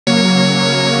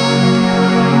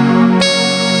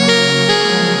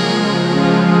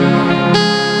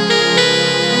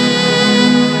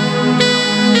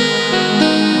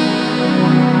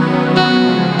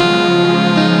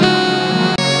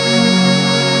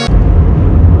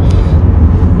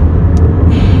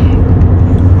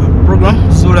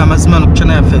mazima no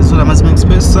kuchana ya Fezula Mazima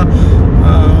Express.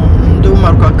 The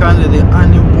Umar Kakande, the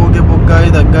unbogable guy,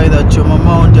 the guy that your mama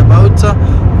on about.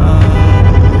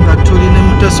 Gatuli ne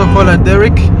muteso kola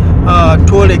Derek.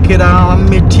 Tuolekera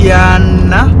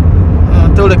Metiana.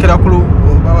 Tuolekera kulu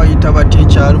baba yitaba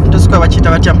teacher. Muteso kwa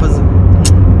bachita bachampozi.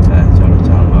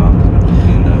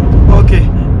 Okay.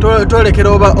 Tuolekera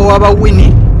oba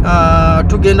Winnie.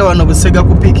 Tugenda wano Busega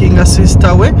kupikinga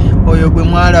sister we oyo gwe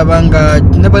mwalabanga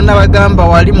nabagamba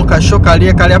wali mu kashoka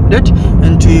ali kali update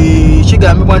nti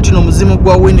kigambibwa nti Omuzimu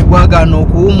Gwa Winnie gwagaana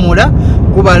okuwumula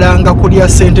kubalanga kulya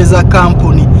sente za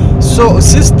company. So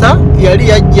sister yali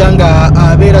yajjanga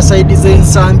abeera side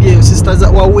z'ensambi eyo sister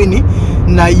wa Winnie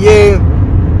naye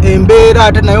embeera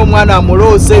ate naye omwana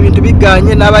amulooza ebintu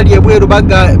biganye n'abali ebweru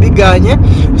biganye.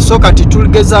 So kati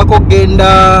tugezaako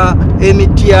genda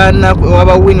Emitiana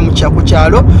waba Winnie mu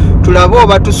kyalo tulabe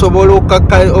oba tusobola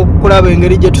okulaba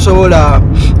engeri gye tusobola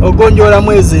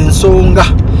ogonjoolamu ezo ensonga.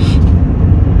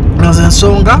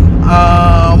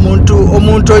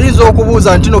 Omuntu oyinza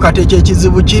okubuuza nti no kati ekyo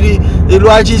ekizibu kiri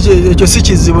lwaki ekyo si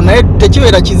kizibu naye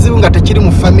tekibeera kizibu nga tekiri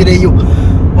mu famire yo.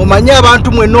 Omanye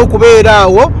abantu mwenna okubeera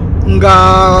awo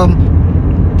nga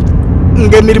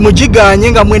emirimu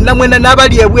giganye nga mwenna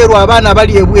n'abali ebweru abaana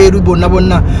abali ebweru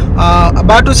bonna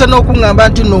batuuse n'okungamba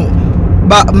nti no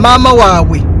maama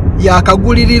waabwe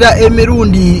yakagulirira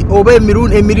emirundi oba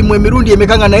emirimu emirundi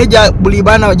emekanga naye buli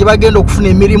baana gye bagenda okufuna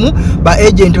emirimu ba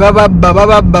agent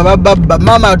bababba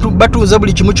maama batuuze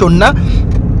buli kimu kyonna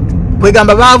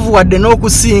kwegamba baavuwadde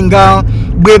n'okusinga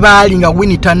bwe baali nga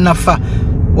Winnie tannafa.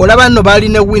 Olaba nno baali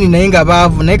ne Winnie naye nga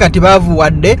baavu naye kati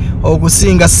baavuwadde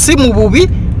okusinga si mu bubi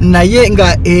naye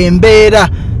nga embeera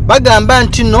bagamba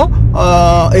nti no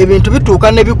ebintu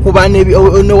bituuka ne bikuba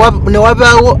ne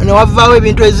wavaawo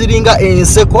ebintu eziringa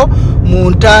enseko mu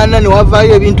ntaana ne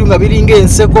wavaayo ebintu nga biringa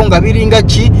enseko nga biringa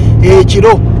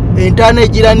ekiro entaana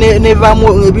egira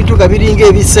nevaamu ebintu nga biringa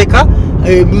ebiseka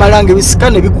bimalanga ebisika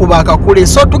ne bikuba akakule.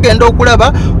 So tugenda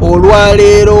okulaba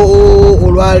olwaleero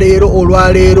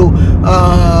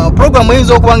program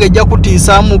eyinza okuba nga ejja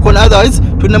kutiisaamu kono otherwise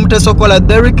tulina mutesokola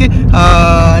Derek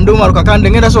ndi Umar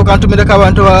Kakande ngenda sooka ntumireko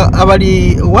abantu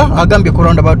abali wa agambye ku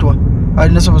roundabout wa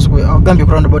alina agambye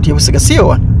ku roundabout y'Ebusega siyo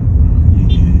wa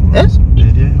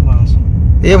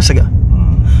y'Ebusega.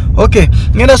 Okay,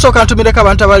 ngenda sooka ntumireko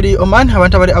abantu abali Oman,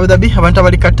 abantu abali Abu Dhabi, abantu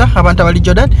abali Qatar, abantu abali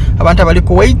Jordan, abantu abali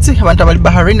Kuwait, abantu abali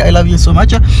Bahrain, I love you so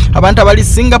much. Abantu abali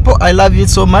Singapore, I love you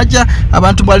so much.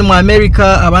 Abantu bali mu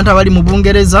America, abantu abali mu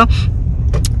Bungereza.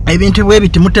 Ebintu bwe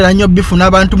biti mutera nnyo bifuna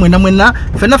abantu mwena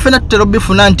fena tutero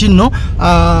bifuna nti no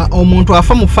omuntu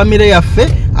afa mu family yaffe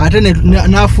ate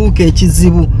n'afuuka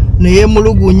ekizibu naye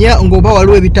mululugunya ngoba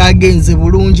waliwo ebitagenze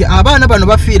bulungi abaana bano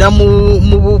bafiira mu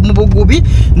bugubi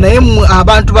naye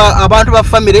abantu ba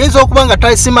family yinza okuba nga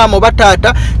taisi maama oba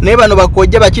taata naye bano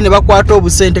bakojja bakine bakwata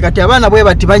obusente kati abaana bwe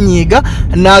bati banyiiga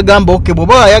n'agamba okay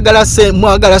bw'oba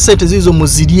mwagala sente zizo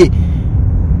muzirye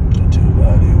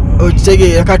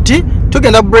okitegeera kati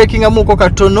tugenda breaking amuko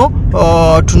katono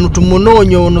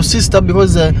tumunoonyo ono sister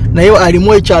because naye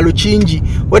alimu ekyalo kingi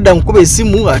wedda nkuba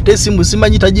esimu ate esimu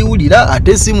simanyi tagiwulira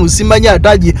ate esimu simanyi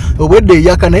ataji obwedde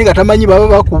yaka naye nga tamanyi baba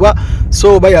bakuba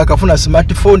so bayakafuna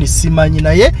smartphone simanyi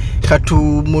naye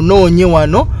katumunoonye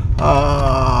wano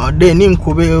deni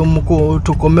nkube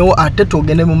tukomewo ate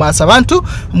tugende mu maaso abantu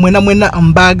mwena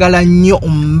mbagala nnyo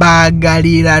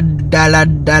mbagalira ddala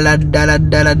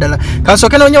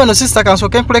kansoke noonye wano sister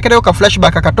kansoke nkulekereyo ka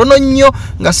flashback katono nnyo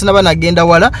nga sinaba nagenda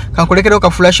wala kankulekereyo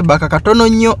ka flashback katono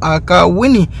nnyo aka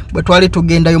Winnie bwe twali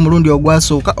tugendayo mulundi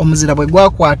ogwasooka omuzira bwe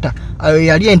gwakwata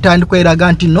yali entandiko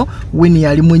eraga nti no Winnie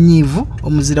yali munyiivu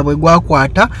omuzira bwe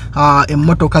gwakwata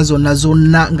emmotoka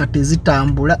zonna nga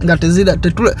tezitambula nga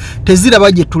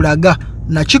teziraba gye tulaga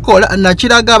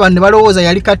nakiraga abantu ne balowooza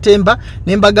yali katemba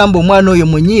ne mbagamba omwana oyo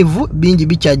munyiivu bingi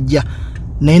bikyajja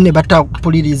naye ne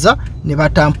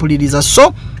batampuliriza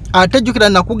so atejjukira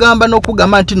nakugamba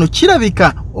n'okugamba nti no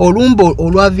kirabika olumbo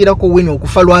olwaviirako Winnie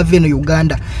okufa lwava eno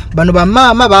Uganda bano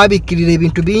bamaama baabikirira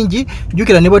ebintu bingi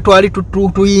jjukira ne bwe twali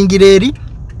tuyingira eri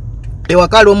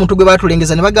ewakali omuntu gwe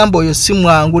batulengeza ne bagamba oyo si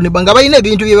mwangu ne banga balina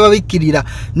ebintu bye babikirira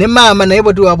ne maama naye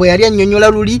bwe yali annyonnyola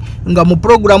luli nga mu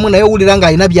programu naye wulira nga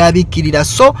alina byabikirira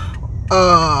so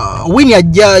Winnie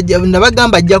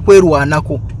nabagamba ajja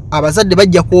kwerwanako abazadde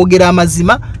bajja kwogera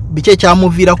amazima biki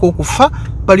ekyamuviirako okufa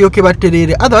balyoke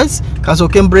baterere otherwise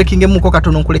kansooke breaking emuko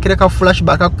katono nkulekereka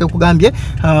flashback akugambye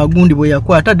gundi bwe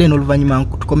yakwata then oluvannyuma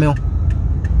tukomewo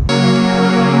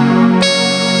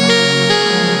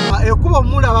ekuba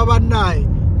mulaba bannaye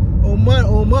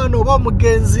omwana oba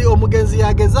omugenzi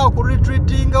yagezaawo ku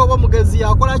retreatinga oba omugenzi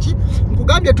yakola ki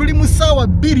nkugambye tuli mu ssaawa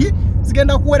 2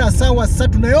 zigenda kuwera saawa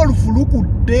 3 naye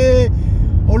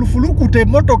olufulukute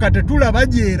motoka tetulaba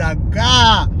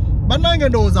gyeraga. Bannange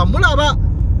ndowooza mulaba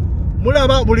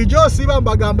bulijjo osiba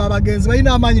mbagamba abagenzi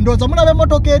balina amaanyi, ndowooza mulaba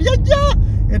emmotoka eryajja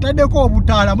etaddeko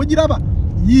obutaala mugiraba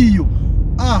yiiyo.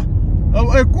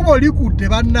 Ekkubo likutte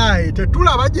bannaaye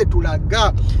tetulaba gye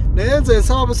tulaga. Naye nze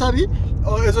nsaba busabi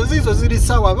ezo ziizo ziri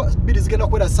saawa 2 zigenda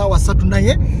kuwera saawa 3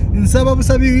 naye nsaba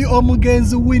busabi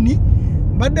omugenzi Winnie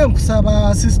mbadde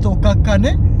nkusaba sister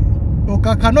Kakane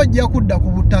ojja kudda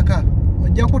ku butaka.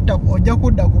 Ojja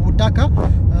kudda ku butaka.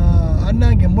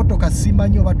 Annange emmotoka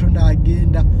simanyi oba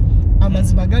tunaagenda.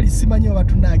 Amazima gali simanyi oba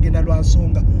tunaagenda lwa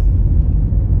nsonga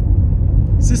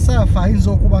sister yaffe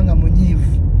ayinza okuba nga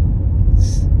munyiivu.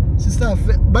 Sister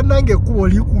yaffe bannange ekkubo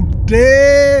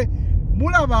likutte.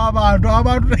 Mulaba abantu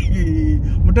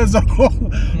mutezako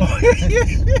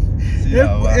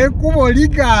ekkubo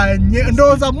liganye.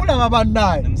 Ndowooza mulaba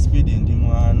bannaaye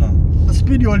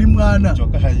speed oli mwana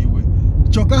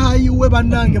kyokka hayiwe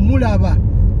bannange mulaba.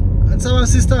 Nsaba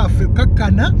sister yaffe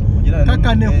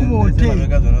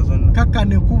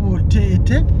Kakane kubo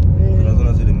teete.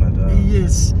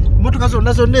 Yes, motoka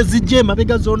zonna ezijja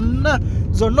emabega zonna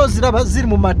oziraba ziri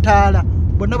mu mataala.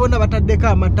 Bonna bataddeko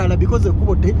amataala because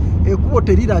ekkubo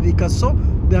terirabika, so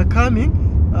they are coming.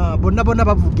 Bonna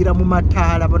bavugira mu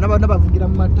mataala.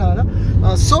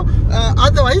 So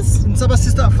otherwise nsaba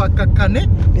sister yaffe Kakane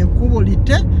ekkubo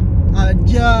lite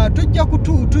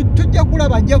tujja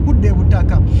kulaba ajja kudda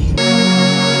ebutaka.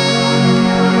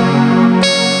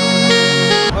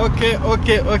 Okay.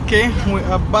 We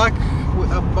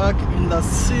are back in the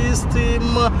system.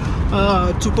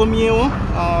 Tukomyewo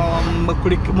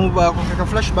mu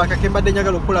flashback akembadde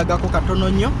njagala okulagako katono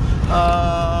nnyo.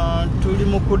 Tuli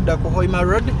mu kudda ku Hoima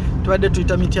Road, tubadde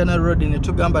tuyita Mityana Road ne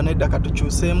tugamba nedda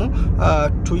katukyuseemu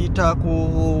tuyita ku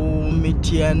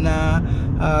Mityana,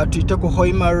 tuyita ku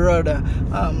Hoima Road.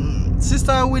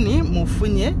 Sister Winnie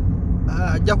mufunye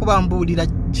ajja kubambuulira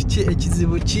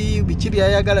ekizibu biki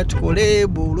byayagala tukole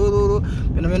bululu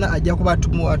byonna ajja kuba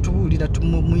tumuwatuulira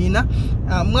tumuyina.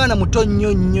 Mwana muto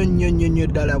nnyo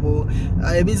ddala bo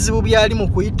ebizibu byali mu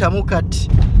kuyitamu kati.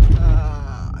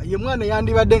 Ye mwana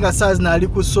yandibadde nga saazi naali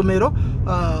ku ssomero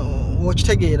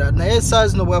okitegeera, naye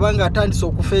saazi no bw'abanga atandise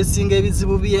okufeesinga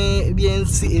ebizibu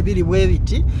by'ensi ebiri bwe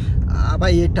biti aba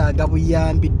yeetaaga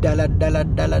buyambi ddala.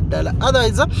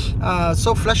 Otherwise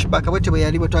so flashback bwete bwe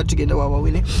yali bwe twali tugenda wa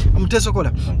Winnie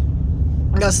omuteesokola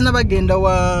nga sina bagenda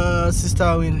wa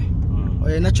sister Winnie.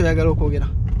 Olina kyoyagala okwogera?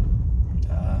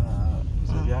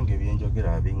 Byange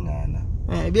byenjogera biŋŋaana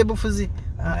ebyebufuzi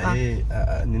naye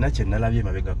nina kye nalabye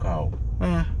emabegako awo.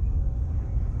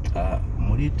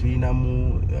 Muli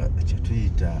tuyinamu kye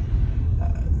tuyita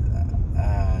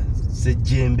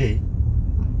sejjembe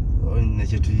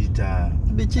nekye tuyita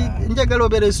njagala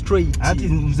obeere straight. Ati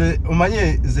nze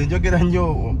omanye nze njogera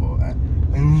nnyo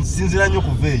nsinzira nnyo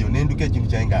kuva eyo nenduka ekintu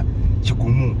kyange nga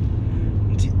kikumu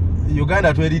nti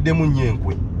Uganda tweriddemu nnyo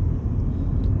enkwe.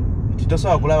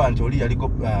 Tosobola kulaba nti oli yali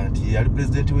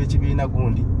pulezidenti w'ekibiina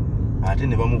gundi ate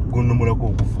ne bamugonnomolako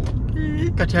okufu.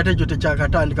 Kati ate ekyo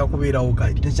tekyakatandika kubeerawo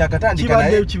kati. Tekyakatandika naye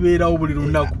kibadde kibeerawo buli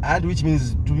lunaku. And which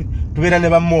means tubeera ne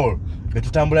bammall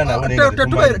betutambula nabo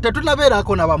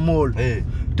tetunabeerako na bammall.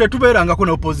 Tetubeerangako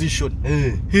na opposition.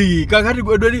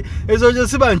 Kakati ezo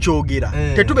siba nkyogera.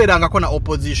 Tetubeerangako na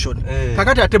opposition.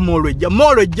 Kakati ate mall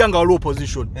ejja nga waliwo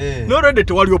opposition. N'olwedde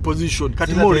tewali opposition.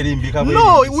 Kati mall.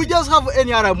 No, we just have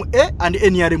NRM A and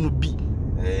NRM B.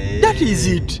 That is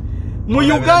it. Mu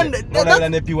Uganda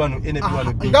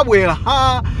nga bwe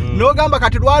n'ogamba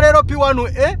kati lwaleero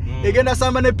P1A egenda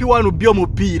samba ne P1B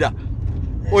omupiira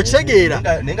okitegeera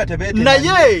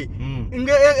naye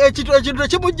ekintu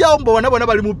tekimujjawo mbona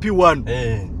bali mu P1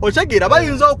 okitegeera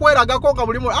bayinza okweragako nga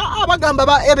mulimu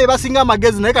bagamba ebe basinga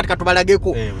amagezi naye kati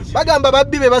katubalageko bagamba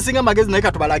babbi be basinga amagezi naye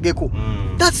katubalageko.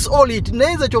 That's all it.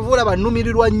 Naye nze kyovula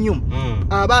bannumirirwa nnyo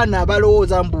abaana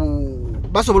abalowooza mbu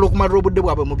basobola okumalira obudde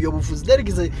bwabwe mu byobufuzi.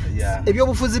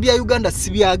 Ebyobufuzi bya Uganda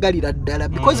si byagalira ddala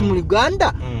because mu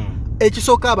Uganda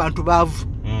ekisooka abantu baavu.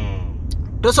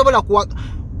 Tosobola kuwa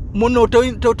muno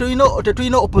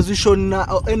tetulina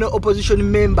opposition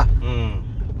member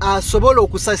asobola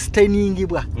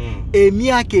okusustainingibwa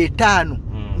emyaka 5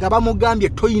 nga bamugambye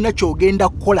toyina kyogenda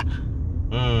kukola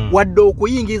wadde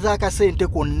okuyingiza akasente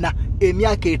konna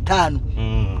emyaka 5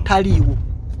 taliiwo.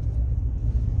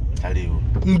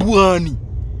 Mbwani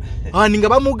ani nga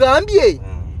bamugambye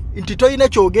nti toyina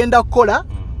kyogenda kukola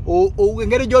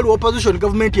engeri gy'oli opposition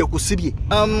government ekusibye.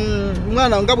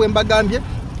 Mwana nga bwe mbagambye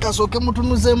kasooke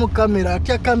mutunuzeemu kamera.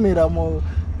 Atya kamera mu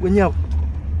gwenyabo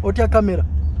otya kamera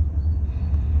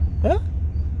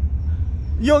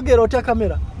yogera otya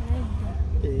kamera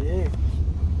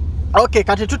Okay,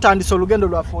 kati tutandise olugendo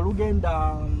lwaffe olugenda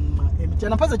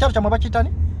emityana mpaze kyalo kyamwe bakitani?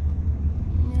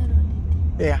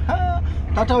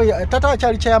 Tata wa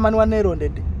kyali chairman wa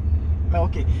Nerondedde.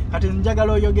 Okay, kati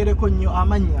njagala oyogereko nnyo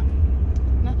amanya.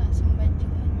 Nakasumba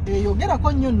Joan.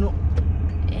 Yogerako nnyo nno.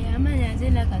 Amanya nze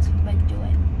Nakasumba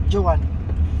Joan. Joan.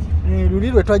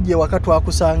 Luli lwe twajje waka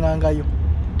twakusangangayo.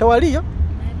 Tewaliyo?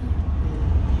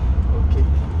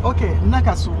 Okay,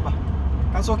 Nakasumba.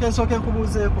 Kasooke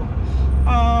nkubuuzeeko.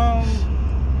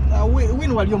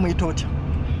 Winnie wali omuyita otya?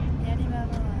 Yali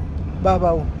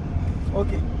baba wo.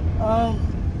 Okay.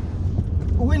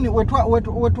 Winnie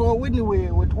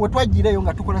wetwagireyo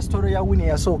nga tukola story ya Winnie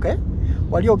yasooka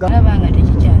wali ogamba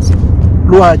tekikyasa.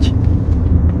 Lwaki?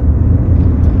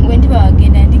 Wendi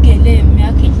bagenda ndigenda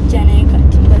emyaka ejjana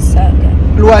kati basaaga.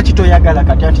 Lwaki toyagala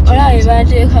kati ati kiki? Olaba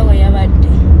bateeka we yabadde.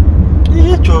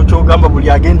 Kyogamba buli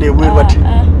agenda ebweru bati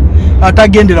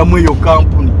atagenderamu eyo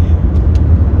kampuni.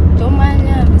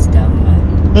 Tomanya Mr.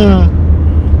 Umar.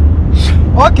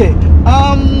 Okay,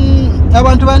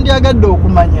 abantu bandyagadde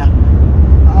okumanya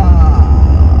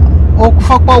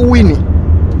okufa kwa Winnie.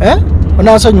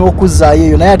 Onaasonyiwa okuzzaayo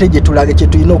eyo naye ate gye tulage kye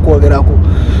tulina okwogerako.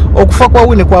 Okufa kwa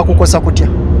Winnie kwakukosa kutya?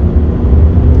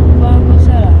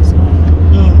 Kwakukosa lwa nsonga.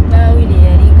 Na Winnie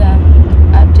yalinga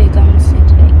ateeka mu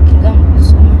sente nga mu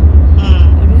kusoma.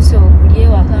 Oluusi okulya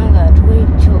ewaka nga atuwa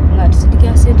ekyo nga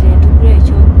tusindikira sente ne tugula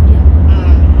ekyokulya.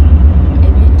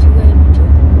 Ebintu bwebityo.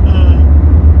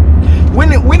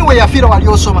 Winnie we yafiira wali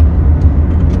osoma?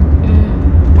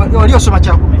 Wali osoma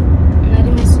kyakumi?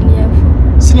 Nali mu senior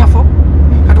 4. Senior 4?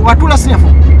 Kati watula senior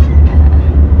 4?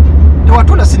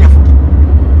 Tewatula senior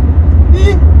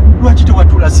 4? Lwaki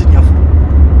tewatula senior 4?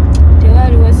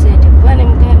 Tewaliwo sente kuba ne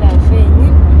muganda waffe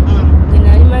yennyini gwe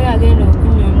nali mali agenda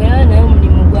okunyonga era naye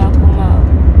omulimu gwakomaawo.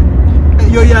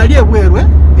 Eyo yali ebweru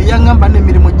eyaŋŋamba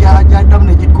n'emirimu gy'addamu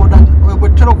negikoda bwe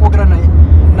tutera okwogera naye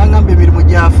n'aŋŋamba emirimu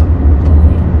gy'afa.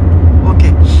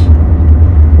 Okay.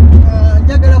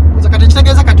 Njagala kubuuza kati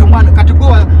kitegeeza kati omwana kati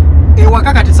gwe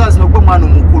ewaka kati saa zino gwe mwana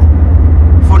omukulu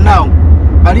for now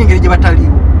bali engeri gye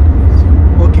bataliiwo.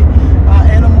 Okay.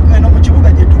 Eno mu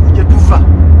kibuga gye tuva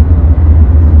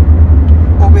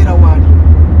obeera waani?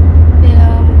 Mbeera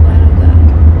wa mukwano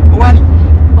gwange. Waani?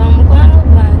 Wa mukwano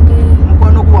gwange.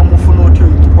 Mukwano gwe wamufuna otya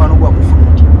oyo mukwano gwe wamufuna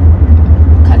otya?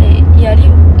 Kale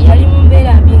yali mu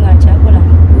mbeera mbi nga akyakola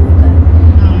mu dduuka.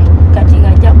 Kati nga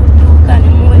ajja ku dduuka ne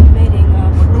muwa emmere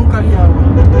ng'afu. Mu dduuka lyawe?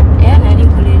 Era nali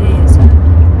nkolera ensambi.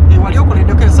 Wali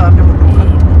okoleddeko ensambi mu dduuka?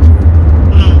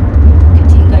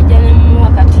 Kati nga ajja ne muwa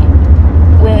kati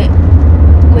we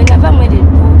nava mu eryo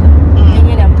edduuka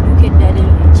nenyera mu dduuka eddala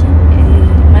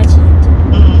makindi.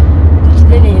 Kati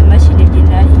then eyo makindi gye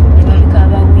nali ne babika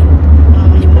aba Winnie.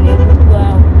 Omulimu ne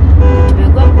guggwawo. Kati bwe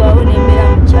gwaggwawo ne mbeera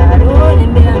mu kyalo.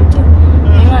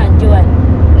 Omwana Joan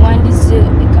mwandizze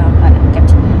e Kampala.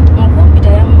 Kati mu kompyuta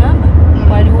yammamba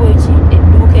waliwo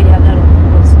edduuka eryagala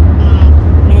okukoza.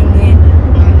 Nengenda.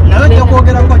 Nawe ojja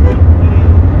kwogerako nnyo.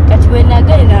 Kati bwe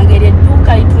nagenda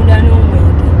edduuka litunda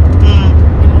n'omwenge.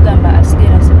 Ne mugamba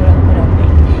asigera asobola kukola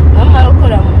mwenge. Nga mumala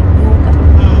okukola mu dduuka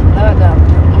nga bagamba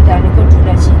mutandika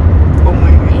otunda ki?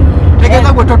 Omwenge.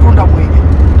 Tegeeza gwe totunda mwenge.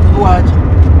 Lwaki?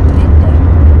 Nedda.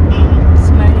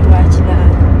 Simanyi lwaki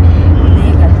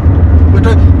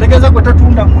tegeeza gwe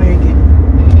totunda mwenge.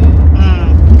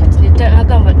 Kati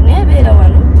nagamba nebeera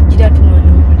wano tugira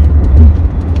tunoonya omulimu.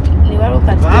 Ne waliwo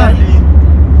kati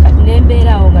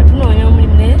nembeera awo nga tunoonya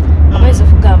omulimu naye amaizi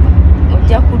okugamba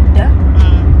ojja kudda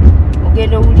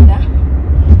ogenda owulira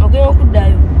ogenda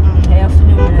okuddayo nga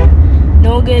yafunye omulala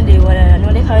n'ogenda ewalala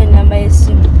n'olekawo ennamba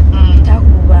y'essimu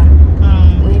takuba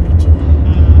webityo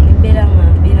nembeera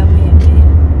mbeeramu embeera.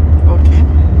 Okay.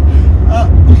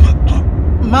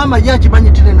 Maama ye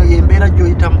akimanyi ti eno y'embeera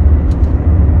gy'oyitamu?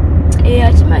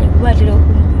 Akimanyi kuba atera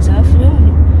okumubuuza afunye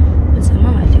omulimu oza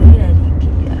maama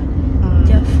teweeraliikirira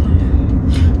gyafuna.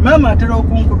 Maama atera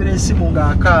okunkubira essimu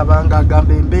ng'akaaba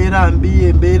ng'agamba embeera mbi,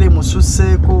 embeera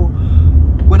emususseeko.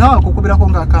 Gwe nawe akukubirako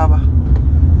ng'akaaba?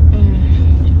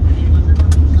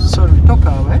 Sorry,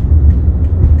 tokaaba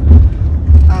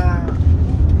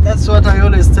That's what I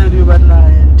always tell you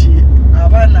bannaye nti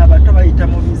abaana abato bayita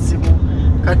mu bizibu.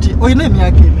 Kati oyina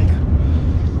emyaka emeka?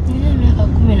 Nina emyaka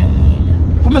 19.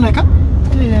 19?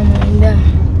 19.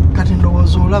 Kati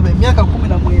ndowooza olaba emyaka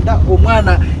 19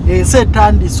 omwana ensi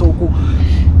etandise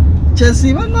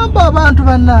kyesiiba ngamba abantu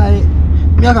bannaye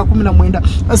emyaka 19.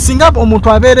 Singa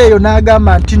omuntu abeera eyo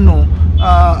n'agamba nti no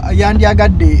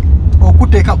yandyagadde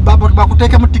okuteeka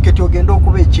bakuteekemu tiketi ogenda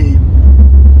okuba ekyeyo.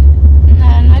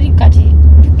 Nali kati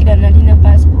jjukira nalina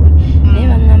passport naye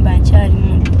bangamba nkyali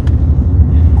muto.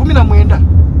 19?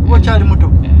 Oba okyali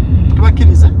muto?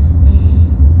 Tubakkiriza?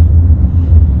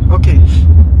 Okay.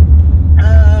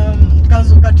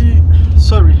 Kati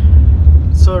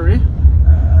sorry.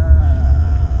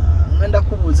 Ngenda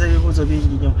kubuza ebibuzo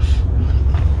bingi nnyo.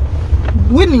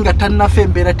 Winnie nga tannafa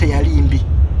embeera teyalimbi.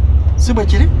 Si bwe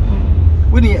kiri?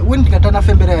 Winnie nga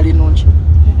tannafa embeera yali nnungi.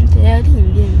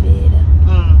 Teyalimbi embeera.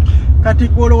 Kati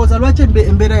gwolowooza lwaki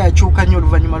embeera yakyuka nnyo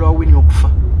oluvannyuma lwa Winnie okufa?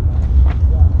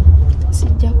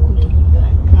 Sijja kulimba.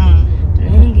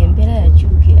 Naye ng'embeera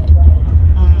yakyukira ddala.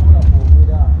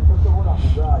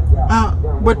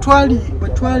 Bwe twali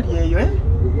eyo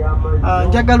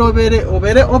njagala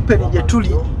obeere open gye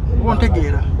tuli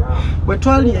ontegeera. Bwe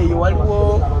twali eyo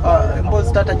waliwo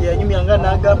emboozi taata gye yanyumyanga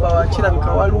n'agamba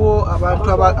kirabika waliwo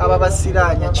abantu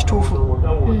ababasiraanya. Kituufu?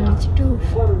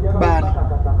 Kituufu. Baani?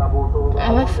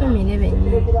 Abafamire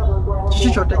bennyini. Kiki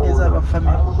ky'otegeeza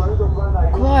abafamire?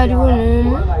 Kuba waliwo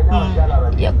n'omu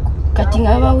kati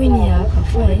nga aba Winnie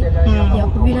yakafa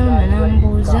yakubiramu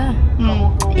n'ambuuza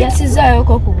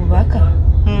yasizaayoko ku bubaka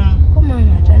ko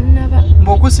maama tannaba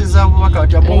mb'okusiza bubaka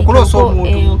ati okuloosa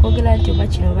omuntu okwogera nti oba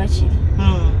kino oba kiri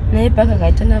naye paka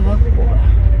kati tannaba kukuba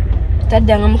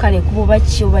taddangamu kale kuba oba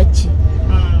ki oba ki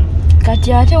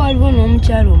kati ate waliwo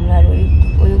n'omukyalo omulala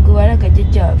oyo gwe walaga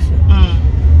jjajja waffe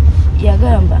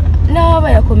yagamba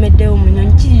naaba yakomeddewo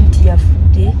munyonyi kiri nti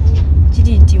yafudde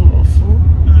kiri nti mufu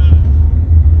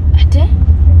ate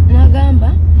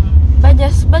n'agamba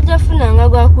bajja funanga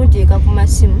gwa kunteeka ku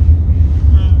masimu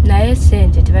naye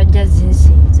sente tebajja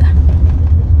zinsinza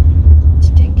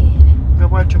kitegeere nga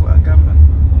bwatyo bwagamba.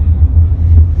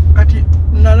 Kati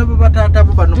nalaba bataata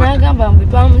bo bano n'agamba mbu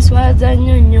twamuswaza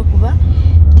nnyo kuba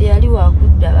teyali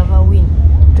wakudda baba Winnie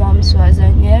twamuswaza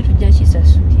nnyo era tujja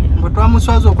kisasulira mbu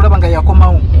twamuswaza okulaba nga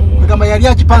yakomawo agamba yali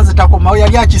akipanze takomawo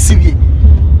yali akisibye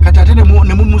kati ate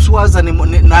ne mumuswaza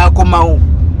n'akomawo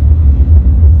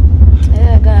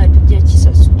era agamba tujja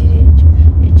kisasulira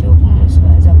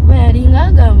ekyokumuswaza kuba yali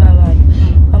ng'agamba abantu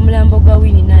omulambo gwa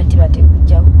Winnie Nantiba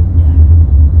tegujja kudda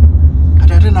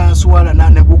kati ate n'aswala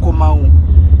negukomawo.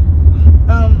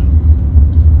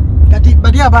 Kati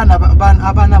bali abaana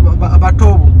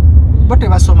abatobo bo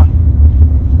tebasoma?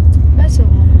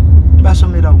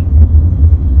 Basomerawo?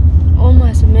 Omu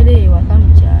asomera ewaka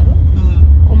mu kyalo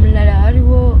omulala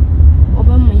waliwo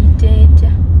oba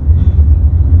muyiteetya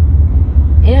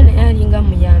era naye alinga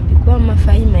muyambi kuba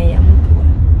mafayima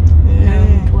yamutwala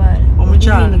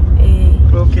omukyala.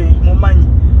 Okay, mumanyi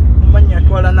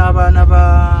yatwala n'abaana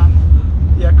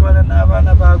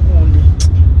ba gundi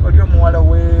oli omuwala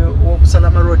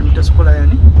w'okusalama road mutesikola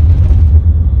yani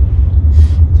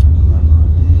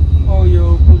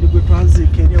oyo gundi gwe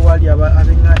twaziika eri ewali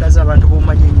ab'eŋŋanda z'abantu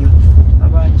b'omanyi ennyo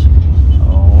abangi.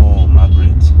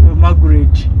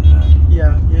 Margaret.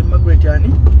 Yeah, Margaret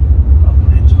yani?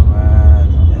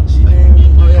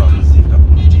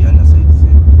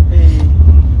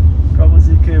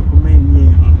 Twamuziika ku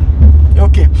main.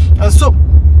 Okay, so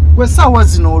gwe ssaawa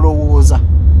zino olowooza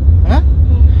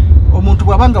omuntu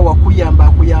bw'abanga wakuyamba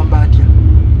akuyamba atya?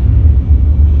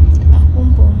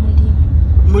 Akumba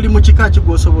mulimu kika ki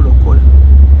gw'osobola okukola?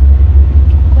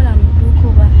 Okukola mu dduuka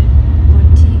oba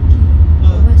butiiki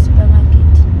oba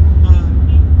supermarket.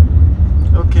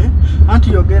 Okay,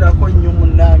 anti yogerako nnyo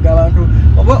munnange abantu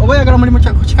oba oyagala mulimu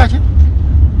kika ki?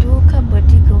 Dduuka,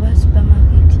 butiiki oba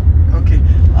supermarket. Okay,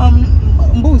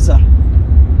 mbuuza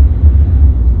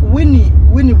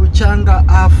Winnie bukyanga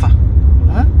afa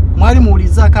mwali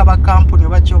muwulizaako aba kampuni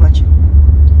oba ki?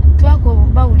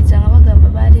 Bawuliza nga bagamba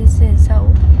baleese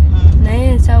ensawo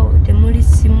naye ensawo temuli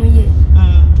simu ye.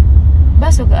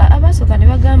 Abasooka ne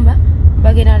bagamba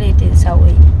bagenda leeta ensawo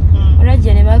ye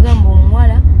olwajja ne bagamba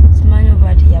omuwala simanyi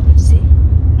oba teyabuze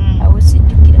awo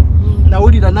sijjukira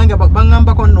nawulira nange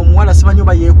baŋŋambako nno omuwala simanyi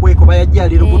oba yeekweka oba yajja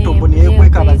ali lubuto mbu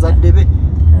neyeekweka abazadde be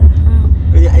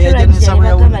yajja n'ensawo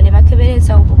ya Winnie ne bakebera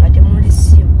ensawo nga temuli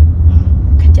simu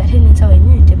kati ate n'ensawo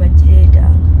ennyini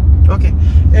tebagireetanga. Okay,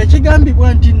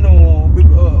 ekigambibwa nti nno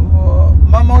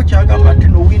maama wo kyagamba nti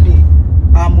no Winnie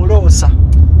amuloosa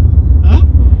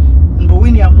mbu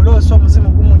Winnie amuloosa omuzimu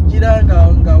gumujjira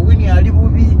nga Winnie ali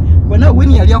bubi bwena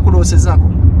Winnie yali akuloosezaako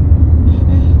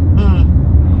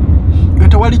gwe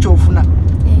tewali kyofuna?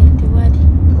 Tewali.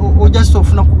 Ojasta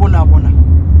ofuna kubonaabona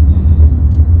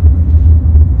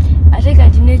ate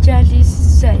kati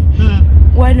nekyatiisa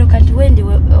wano kati wendi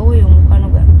oweyo omukwano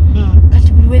gwa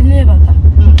kati buli wenebaka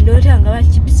ndoota nga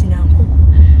bakipisi nankoko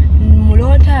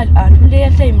muloota atunda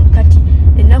airtime kati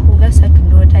ennaku nga 3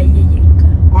 ndoota ye yekka.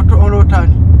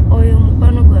 Olootani? Oyo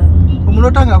omukwano gwange.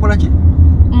 Omuloota ng'akola ki?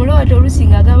 Muloota oluusi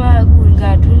ng'agaba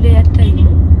ng'atunda airtime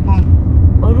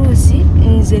oluusi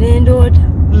nze nendoota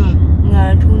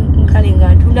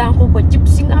ng'atunda nkoko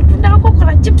chips ng'atunda nkoko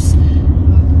na chips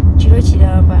kiro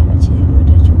kiramba nga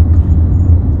kirota kyokka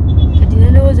kati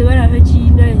nalowooza balaba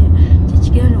kiyina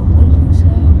tekigenda okuntuusa.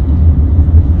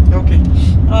 Okay.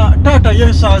 Taata ye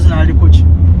essaawa zino ali ku ki?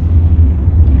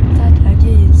 Taata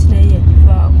ali ensi naye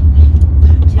yagivaako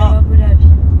kiraba bulabi.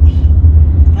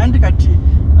 Andi kati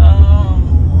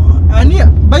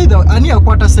ani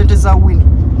akwata sente za Winnie?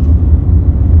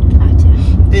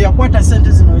 Atya yakwata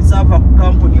sente zino ezaava ku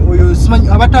kampuni oyo simanyi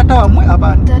abataata bamwe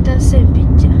abandi? taata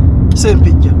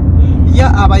Sempijja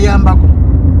ya abayambako.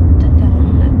 taata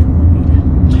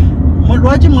natukubira.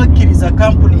 Lwaki mwakkiriza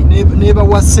kampuni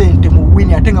nebawa sente mu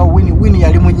Winnie ate nga Winnie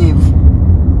yali munyiivu?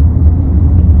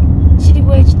 Kiri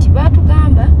bwe kiti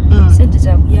baatugamba sente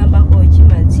za kuyambako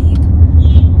kimaziika.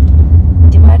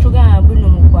 Tebaatugamba buno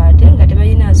mukwate nga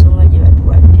tebalina nsonga gye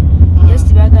batuwadde.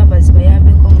 Just bagamba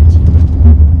zibayambeko mu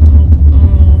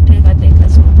nteekateeka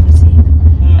z'okuziika.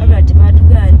 Wabula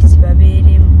tebaatugamba nti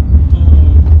zibabeeremu.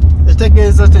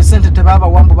 Ekitegeeza te sente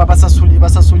tebabawambu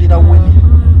basasulira Winnie.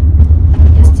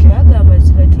 Just bagamba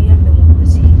zibatuyambe mu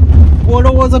kuziika.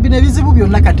 Olowooza bino ebizibu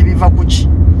byonna kati biva ku ki?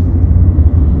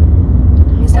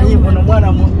 Ono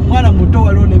mwana muto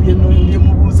waliwo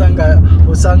nebyemubuuza nga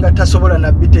osanga tasobola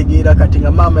nabitegeera kati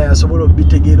nga maama yasobola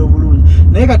obitegeera obulungi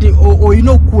naye kati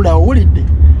olina okukula owulidde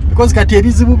because kati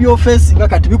ebizibu byofeesinga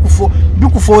kati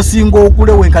bikufa osinga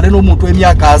okule wenkane n'omuntu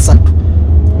w'emyaka 3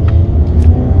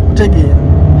 otegeera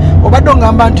obadde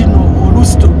ongamba nti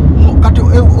oluusi kati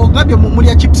ogambye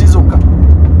mulya chips zokka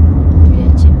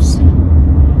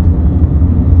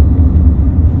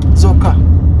zokka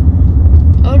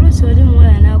oluusi oli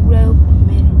muwala n'agulayo ku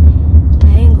mmere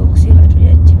naye ng'okusinga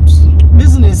tulya chips.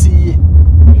 bizinesi ye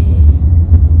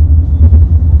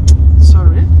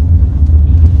sorry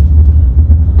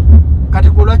kati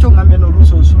kulwaki ongambye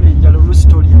n'oluusi osula enjala oluusi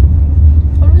tolya?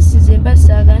 Oluusi ze mba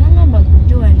saagala nagamba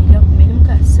kujowanira ku mirimu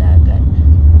kasaagala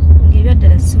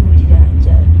ng'ebyaddala siwulira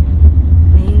njala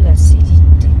naye nga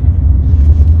siridde.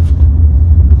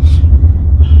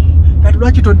 Kati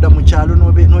lwaki todda mu kyalo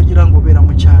n'ogira ng'obeera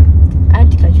mu kyalo?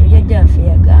 Anti kati jjajjaffe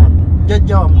yagamba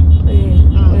jjajja wamwe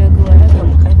oyo gwe walaga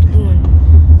mu katuuni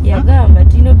yagamba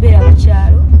tulina obeera ku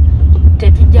kyalo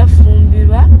tetujja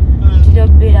fumbirwa tulina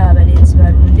obeera abalenzi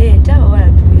balunde ente abawala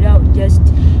tubeerawo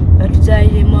just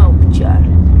batuzaaliremu awo ku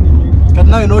kyalo. Kati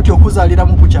nawe n'otya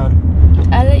okuzaaliramu ku kyalo?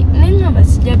 Neŋŋamba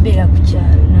sijja beera ku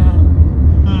kyalo naawe.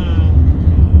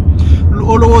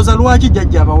 Olowooza lwaki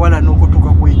jjajja abawala n'okutuuka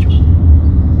ku ekyo?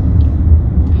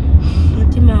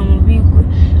 Mutima mubi gwe.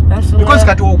 Because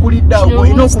kati okulidde awo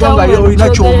olina okuba nga olina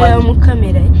ky'omanyi. Mu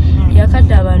kamera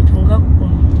yakatta abantu nga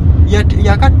 10.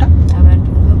 Yakatta?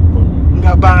 Abantu nga 10.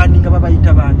 Nga baani nga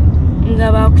babayita baani?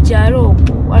 Nga bakukyalo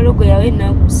okwo walogo yawe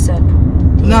ennaku 3.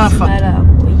 Naafa?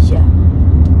 Malaakoya.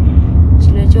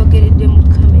 Kino kyogeredde mu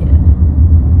kamera.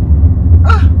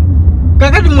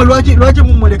 Kakati mwe lwaki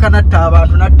mumuleka natta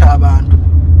abantu?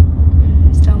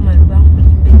 Sitaumalo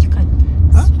bankulimba ekikati.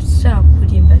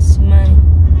 Saakulimba simanyi.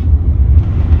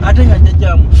 Ate nga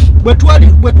jjajjamu bwe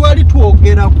twali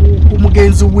twogera ku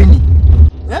mugenzi Winnie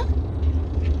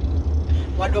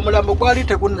wadde omulambo gwali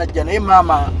tegunnajja naye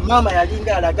maama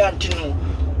yalinga alaga nti no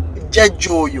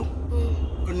jjajja oyo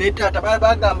ne taata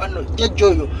bagamba no jjajja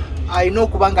oyo alina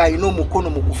okuba nga alina omukono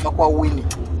mu kufa kwa Winnie.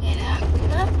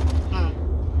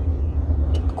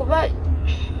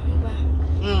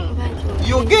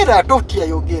 Yogera totya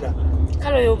yogera.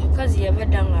 Kale oyo omukazi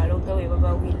yabadde ng'aloga we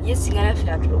baba Winnie yesinga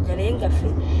naffe atuloga naye nga ffe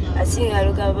asinga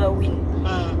aloga baba Winnie.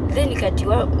 Then kati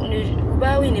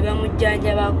baba Winnie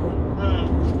bamujjanjabako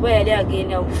kuba yali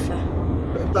agenda kufa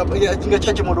nga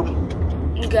kyakimulumu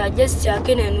nga just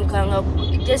akenenuka nga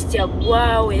just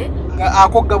agwawe nga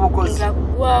akogga bukozi nga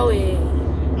agwawe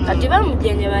kati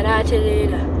bamujjanjaba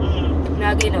n'atereera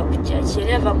n'agenda ku kyaki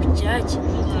yali ava ku kyaki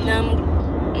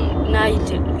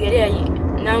yali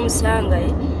n'amusanga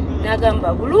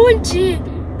n'agamba bulungi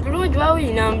wawe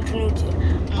n'amutunukira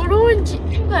bulungi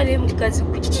ngale mukazi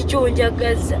ku kiki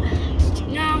kyonjagaza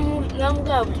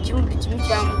n'amugaba buli kimu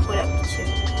kyamukola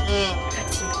kimu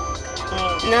kati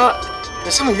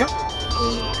esimu yo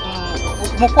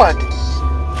mukwate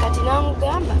kati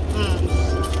n'amugamba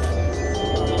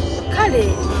kale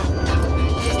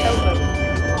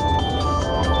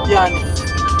yani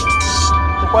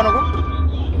mukwano gwo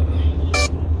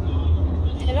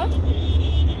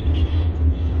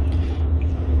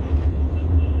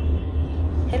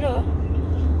Hello.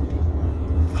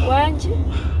 Wanji?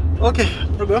 Okay,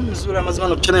 program nzuri mazima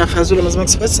no channel ya Fazula Mazima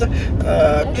Express.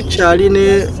 Tukyali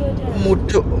ne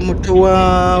muto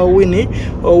wa Winnie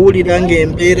owulira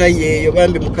embeera yeeyo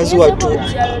bambi mukazi wattu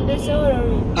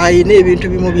ayina ebintu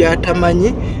bimu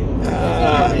byatamanyi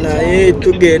naye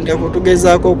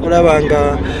tugezaako okulaba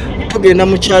nga tugenda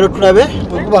mu kyalo tulabe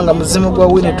bwekubanga muzimu gwa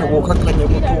Winnie tugukakkanye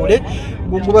mutuule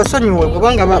gubasonyiwe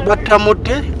kubanga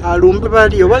battamutte alumbe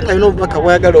bali obanga alina obubaka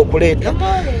bwayagala okuleeta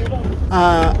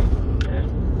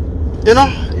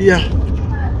yeah.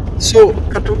 So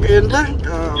katugenda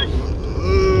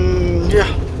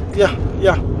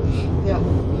yeah.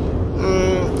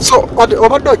 So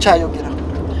obadde okyayogera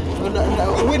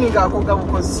Winnie ng'akoga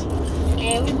bukozi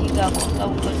Winnie ng'akoga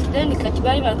bukozi then kati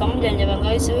bali bakamujanjaba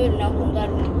ng'ayisewo olunaku nga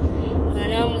luno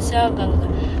namusaganga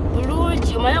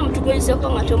bulungi omanye omutugoyiseko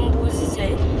nga tomubuuziza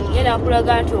ye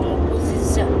nakulaga nti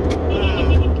omubuuzizza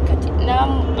kati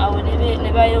awo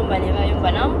ne bayomba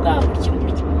namugamba buli kimu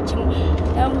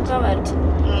namugamba nti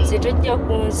nze tojja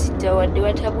kunzita wadde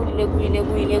watabulire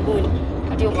guli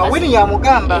kati Winnie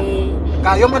yamugamba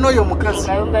ng'ayomba n'oyo omukazi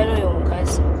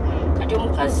kati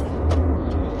omukazi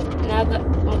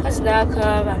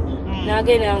n'akaaba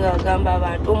n'agenda ng'agamba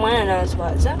abantu omwana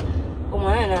n'aswaza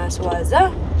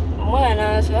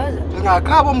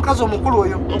ng'akaaba omukazi omukulu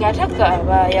oyo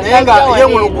ng'atakaaba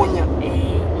yemulugunya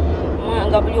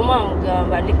nga buli omu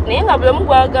amugamba naye nga buli omu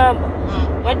gwagamba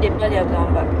wadde ebbali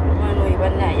agamba omwana oyo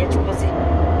banna yakikoze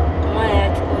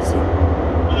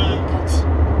kati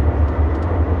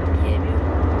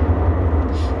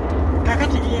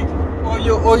kakati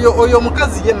oyo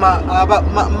omukazi ye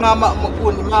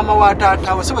maama wa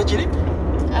taata we sibe kiri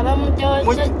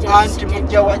anti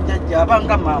mujja wa jjajja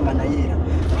abanga maama naye era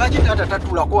lwaki taata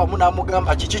tatuulako wamu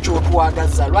n'amugamba kiki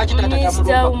kyotwagaza lwaki taata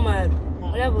tamulumba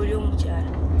olaba oli omukyala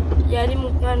yali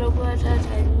mukwano gwa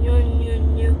taata nnyo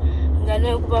nga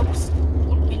nekuba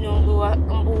binongo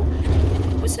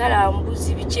kusala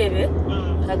mbuzi bikyebe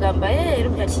agamba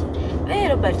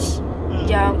Robert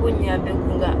jangu nyambe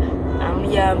kunga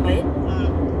amuyambe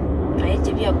naye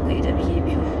tebyakukolera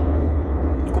byebyo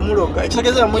kumuloga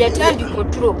ekitegeeza yatandika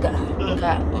otuloga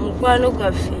nga mukwano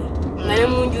gwaffe nga ne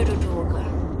munju tutuuka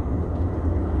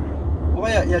oba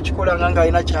yakikolanga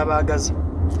ng'alina kyabaagaza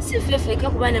si ffeffeka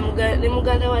kuba ne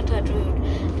muganda wa taata oyo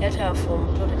yataafa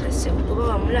omuto tataserugo oba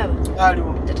wamulaba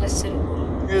aliwo tataserugo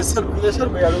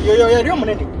yali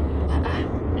omunene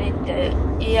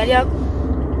yali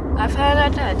afaanana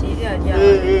taata eri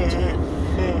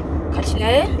kati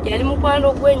naye yali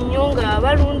mukwano gw'ennyo nga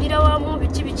balundira wamu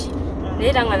biki naye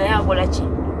era nga naye akola ki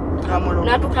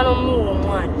n'atuuka n'omuwa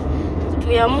omwana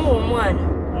tuyamuwa omwana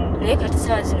naye kati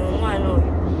saa zino omwana oyo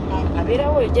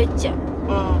abeerawo oyo jjajja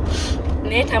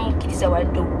naye tamukkiriza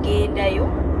wadde okugendayo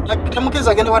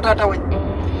tamukkiriza agenda wa taata we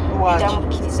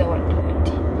tamukkiriza wadde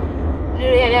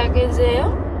nero yali agenzeeyo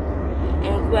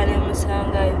enkuba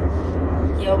nemusangayo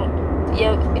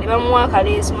ne bamuwa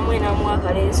akaleeso mamwe namuwa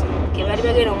akaleeso ke bali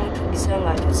bagenda omutugisa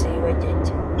ng'atuuseewa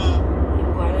jjajja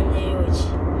enkwanonyeyo ki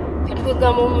kati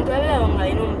kwegamba omuntu abeerawo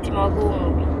ng'alina omutima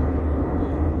gw'omubi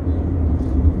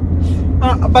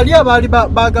bali abaali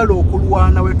baagala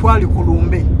okulwana we twali ku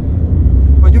lumbe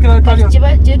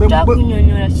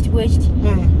kyetwakunyonyola kiti bwe kiti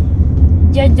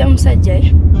jjajja musajja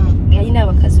yalina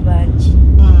abakazi bangi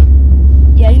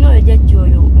yalina oyo jjajja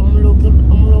oyo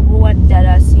omulogo wa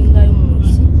ddala asingayo mu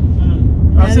nsi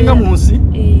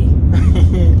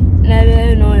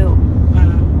nabeerayo n'oyo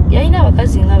yalina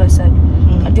abakazi nga basatu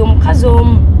kati omukazi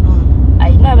omu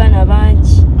alina abaana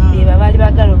bangi beba baali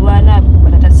bagala olwana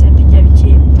batatasempijja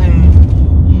bikyebu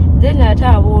then ate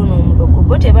aboono omulogo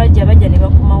bo tebajja bajja ne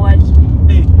bakuma wali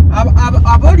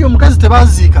abaoli omukazi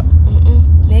tebaziika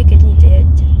naye kenyini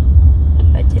teyajja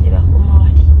bajja ne bakuma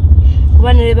wali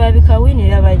kuba ne babika Winnie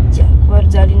era bajja kuba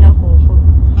zaalinaku nkulu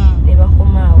ne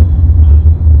bakomaawo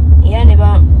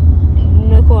era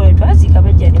nekole twaziika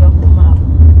bajja ne bakomaawo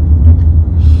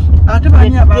ate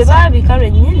babika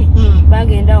lwennyini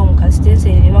bagenda awo mu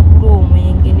kasitenseri ne bakula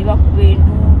omwenge ne bakuba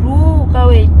enduulu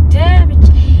kawedde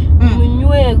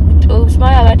munywe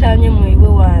osumayo abatanye muyiwe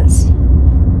wansi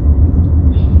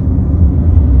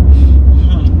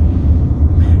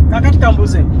kakati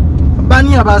kambuze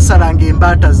bani abasalanga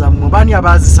embaata zammwe bani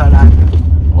abazisalanga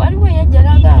waliwo yajja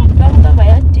nagamba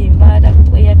yatta embaata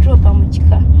yatulopa mu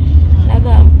kika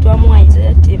nagamba twamuwayiza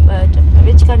yatta embaata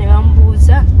ab'ekika ne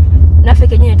bamubuuza naffe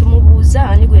kenyine tumubuuza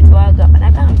ani gwe twagamba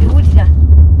nagamba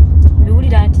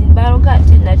mbiwulira nti baloga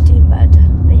ate natta embaata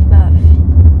naye baafe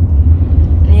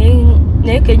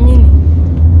naye kenyini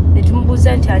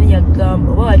netumubuuza nti ani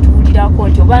yagamba oba watuwulirako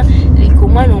nti oba ku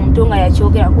omwana omuto nga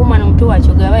yakyogera ku omwana omuto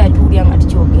wakyogera aba yatuwulira nga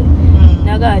tikyogera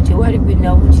nagamba nti wali gwe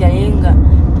nawulira naye nga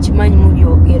kimanyi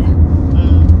mubyogera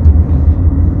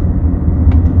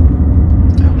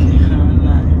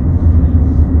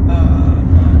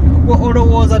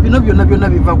olowooza bino byonna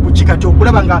biva ku ki kati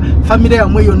okulaba nga famire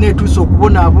yamwe yonna etuuse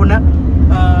okubonaabona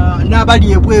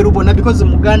n'abali ebweru bonna because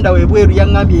muganda we ebweru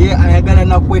yangambye ayagala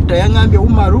nakwetta yangambye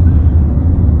Umaru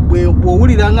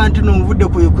bw'owuliranga nti n'ovudde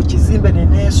ku kizimbe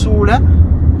neneesuula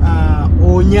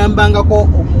onyambangako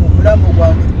omulambo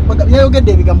gwange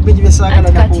yayogedde ebigambo bingi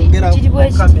byesaagala nakwogera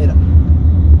ku kamera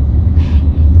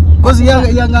because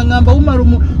yangangamba Umaru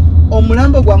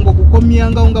omulambo gwange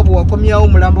okukomyangawo nga bwe wakomyawo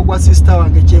omulambo gwa sister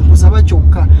wange kyenkusaba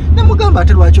kyokka nemugamba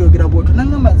ate lwaki oyogera bwotyo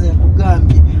nangamba nze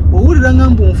nkugambye owulira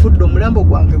ngamba onfudde omulambo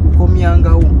gwange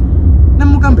gukomyangawo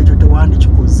nemugamba ekyo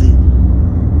tewandikikoze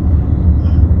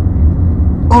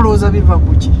olowooza biva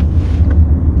kuki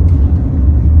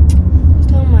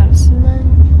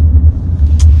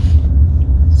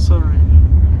sorry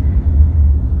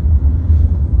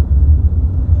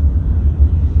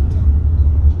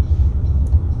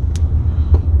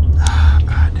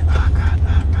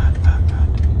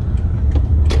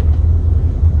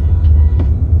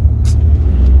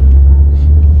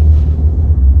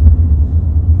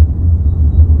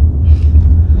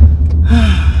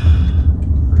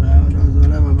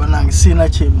sina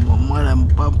chemmo mwala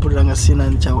mpampulira nga sina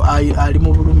nchawo ali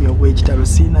mu bulumi obw'ekitalo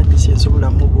sina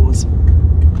kyensobola mubuuza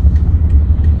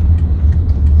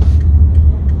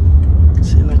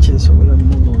sina kyensobola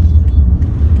mubuuza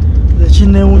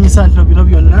ekinewuunyisa nti bino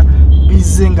byonna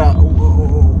bizze nga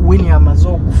Winnie amaze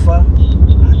okufa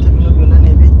ate bino byonna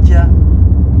ne bijja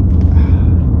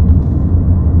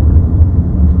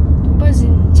mpozi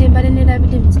kyembale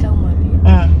nerabidde Mr. Umar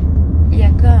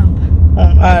yagamba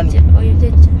oyo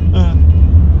jjajja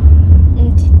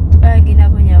nti bagenda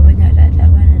bonyabonya taata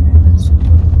abaana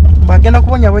n'abazzukulu bagenda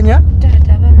kubonyabonya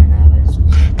taata abaana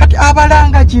n'abazzukulu kati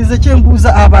abalanga kize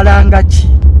kyembuuza abalanga ki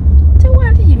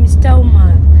tewali Mr.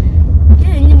 Umar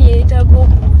yennyini yeetaaga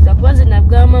okubuuza kubanze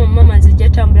nagamba mama nze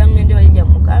jjatambula ngende wajja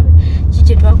mukabe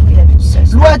kiki twakulira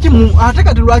tukisasa lwaki ate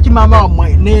kati lwaki maama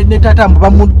wammwe ne taata mbu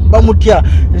bamutya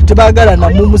tebaagala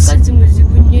namumukazi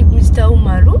muzibu nnyo Mr.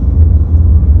 Umaru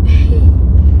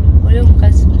ole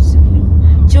mukazi muzibu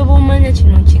kyoba omanya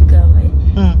kino nkigamba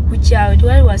ku kyalo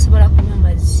tewali wasobola kunywa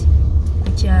mazzi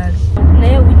ku kyalo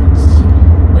naye winiki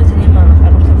ozi ne mama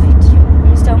kano ka vidiyo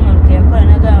Mr. Umaru keyakola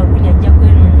nagamba Winnie ajja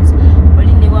kwenoonyeza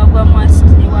oli ne wagwa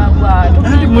mwasiri ne wagwa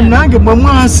andi munnange mwe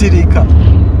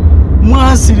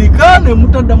mwasirika ne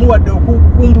mutaddamu wadde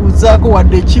okukumbuuzaako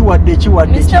wadde ki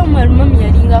Mr. Umaru mami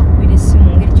yalinga akubira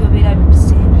essimu ngeri kyobeera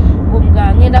bibise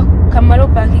ng'omugamba ngenda kamala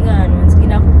opakinga wano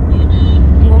nzigenda kukubira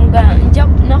ng'omugamba nja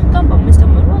nakugamba Mr.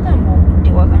 Umaru wagamba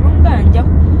obudde waka n'omugamba nja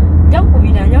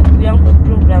kukubira nku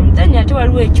program then ate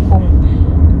waliwo ekikomo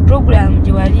program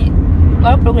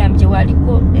gye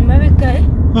waliko emabega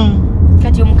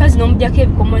kati omukazi n'omujjako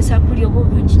ebikomo esapuli oba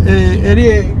obuki eri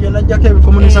yanajjako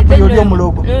ebikomo nesapuli oli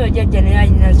omulogo noyo jjajja naye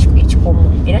alina ekikomo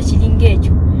era kiringa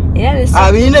ekyo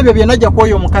abirina ebyo byenajja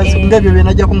kwoyo omukazi ngaebyo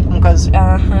byenajja ku mukazi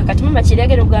kati mama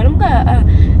kiregera ogamba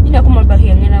nina kumalbaki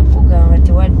yangenda kugamba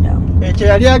tewaddamu ekyo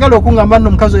yali ayagala okungamba nno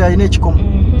omukazi oyo alina ekikomo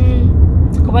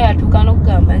kuba yatuuka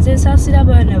n'okugamba nze nsaasira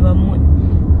abaana bammwe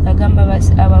agamba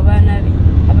abo abaana be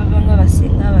ababanga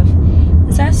basinga abafe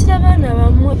nsaasira abaana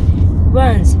bammwe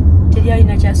kubanze teri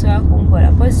alina kyasobola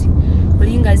kunkola pozi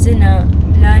olinga ze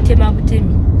nantema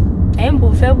butemi naye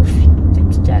mbuufe bufi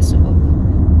tekikyasoboka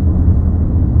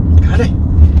kale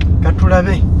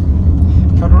katulabe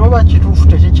katuloba kituufu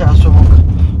tekikyasoboka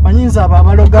manyinza abo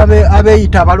abaloga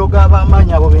abeeyita abaloga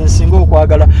ab'amaanyi abo bensinga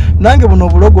okwagala nange buno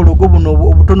obulogologo buno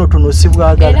obutonotono si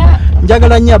bwagala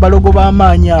njagala nnyo abalogo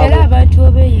b'amaanyi abo era abantu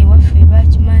obeeyi ewaffe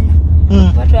bakimanya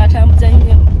batwatambuza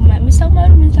nnyo Mr.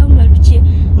 Umaru ki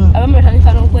abamu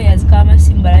batandika n'okweyazika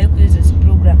amasimu balabe ku ezo zi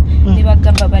program ne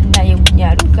bagamba bannaye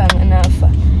bunyalukanga n'afa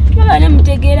tubaba ne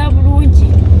mutegeera bulungi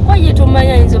kwaye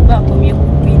tomanya ayinza obba akomye ku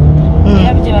bwino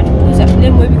era bye batubuuza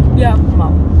tulemu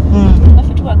ebyakumawo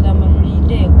baffe tubagamba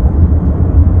mulindeeko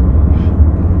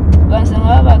basanga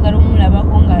babaagala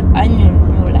omulabako nga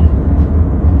anyonyola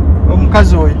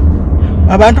omukazi oyo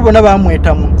abantu bonna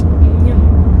bamwetamu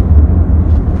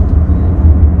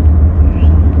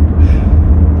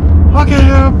okay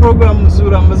program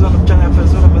zura amazon channel ya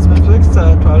Zura Mazima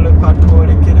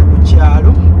twalekere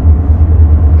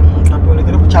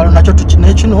ku kyalo nakyo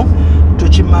kino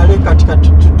tukimale kati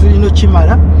tulino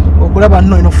kimala okulaba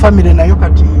nno ino family nayo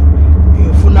kati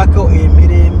efunako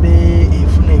emirembe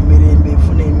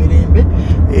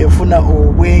efuna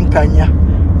obwenkanya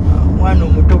mwana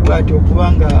omuto bwati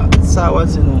okubanga saawa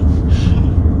zino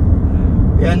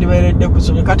yandibayiredde ku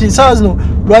ssomero kati saawa zino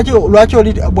lwaki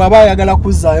oli bw'aba ayagala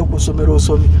kuzzaayo ku ssomero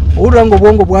osomi owulira nga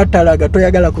obwongo bwatalaga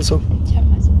toyagala kusoma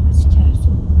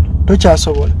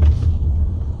tokyasobola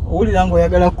owulira nga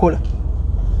oyagala kukola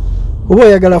oba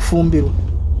oyagala fumbirwa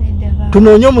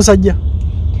tunoonye omusajja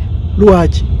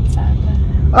lwaki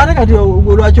ate kati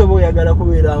lwaki oba oyagala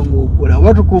kubeera ng'okola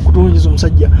watu kutunyiza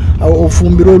omusajja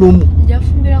ofumbira olumu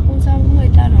njafumbira ku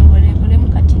 7:5 ngolemu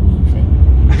kati nife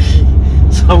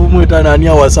 7:5 ani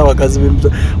awasa abakazi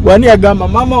b'emuto wani yagamba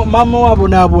mama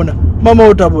wabonaabona mama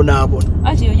otabonaabona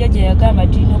ati yo jjajja yagamba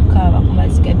tulina okukaaba ku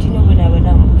maziga tulina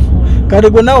obonaabona mu bufumu kati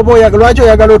gwe nawe oba lwaki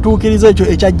oyagala otuukiriza ekyo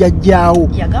ekyajjajjaawo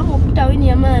yagamba okutta Winnie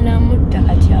yamaana amutta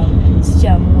kati awo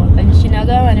sikyamuwa kati kino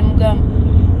agamba ne mugamba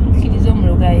tukkiriza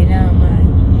omulogo alina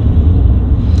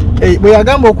amaanyi bwe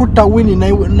yagamba okutta Winnie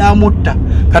n'amutta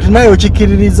kati naye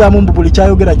okikkiririzaamu mbu buli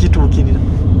kyayogera kituukirira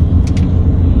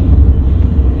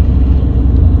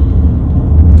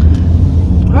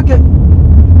okay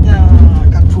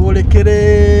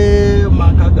katwolekere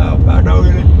maka ga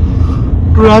badawere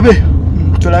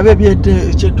tulabe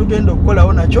kyetugenda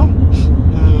okukolawo nakyo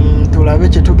tulabe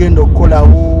kyetugenda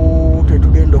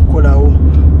okukolawo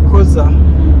because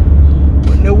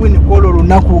ne Winnie kolo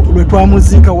olunaku lwe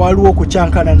twamuziika waliwo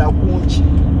okukyankana nakungi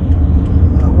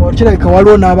kirabika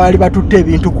waliwo n'abaali batutte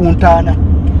ebintu ku ntaana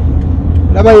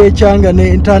laba yekyanga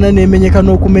nentaana nemenyeka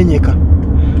n'okumenyeka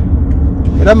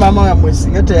era maama wammwe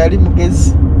singa teyali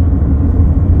mugezi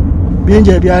bingi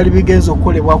ebyali bigenza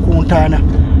okukolebwa ku ntaana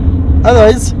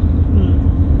otherwise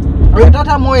oyo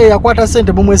taata mwoyo yakwata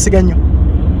ssente mumwesiga nnyo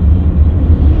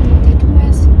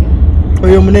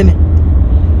oyo omunene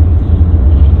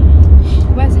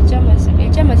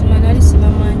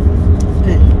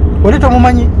oli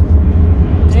tomumanyi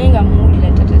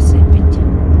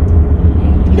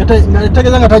nga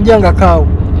tegeeza nga tajjanga kaawo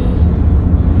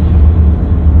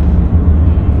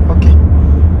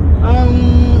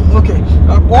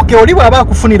okay oli bw'aba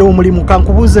akufunira omulimu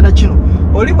kankubuuze na kino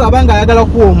oli bw'aba nga ayagala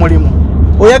kuwa omulimu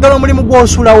oyagala omulimu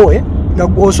gw'osulawo nga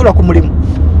gw'osula ku mulimu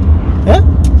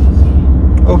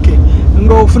okay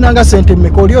ng'ofunanga sente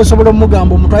mmeka oli osobola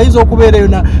omugamba omuntu ayinza okubeerayo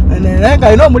naye nga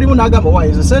alina omulimu n'agamba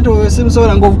wayizo sente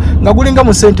simusobola nga gulinga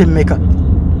mu sente mmeka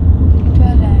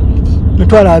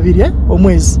 2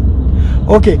 omwezi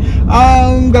okay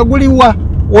nga guliwa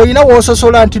olina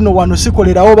w'ososola nti no wano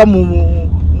sikolerawo oba mu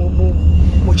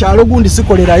kyalo gundi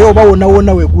sikolerayo oba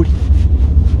wonna we guli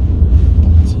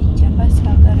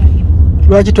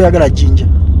lwaki toyagala jjinja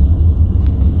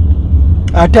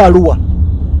ate aluwa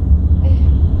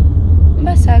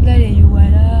mbasagala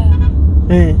eyiwala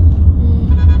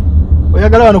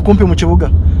oyagala wano kumpi mu kibuga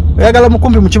oyagala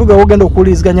mukumpi mu kibuga wogenda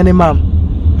okuwuliziganya ne maama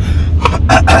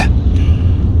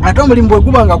ate omulimu bwe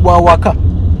guba nga gwawaka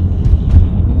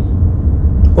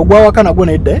ogwawaka nagwo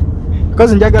nedda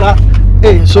because njagala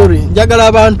njagala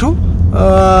abantu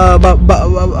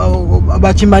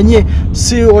bakimanye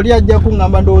si oli ajja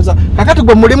kuŋŋamba ndowooza kakati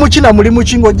gwe mulimu kina mulimu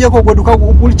ki ng'ogyeko gweduka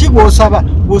buli ki gw'osaba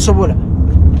gw'osobola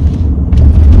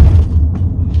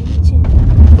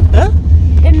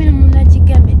emirimu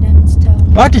nagigambe damusitawo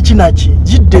ati kinaki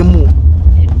giddemu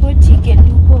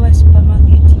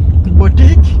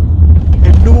boutique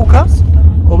edduuka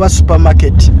oba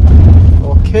supermarket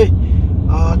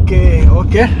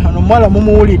okay ano omuwala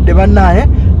mumuwulidde bannaye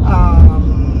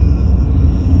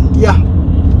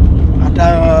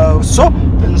so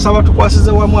nsaba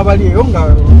tukwasize wamu abali eyo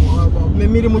nga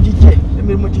emirimu gijje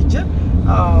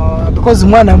because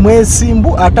mwana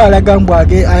mwesimbu ate alaga mbu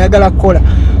ayagala kukola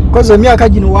because emyaka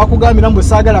gino wakugambira mbu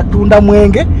saagala tunda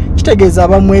mwenge kitegeeza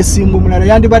aba mwesimbu mulala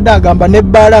yandibadde agamba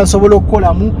nebbaala nsobola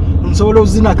okukolamu nsobola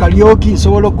okuzina kalyoki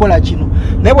nsobola okukola kino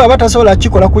naye bw'aba tasobola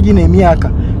kikola kugina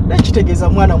emyaka naye kitegeeza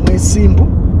mwana mwesimbu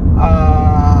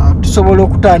tusobola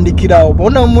okutandikirawo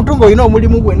bona omuntu ng'olina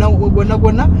omulimu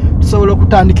gwonna tusobola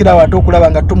okutandikirawo ate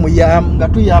okulaba nga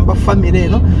tuyamba famire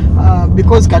eno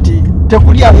because kati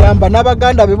tekuli ayamba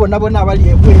n'abaganda be bonna abali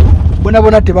ebweru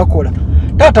bonna tebakola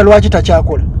taata lwaki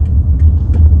takyakola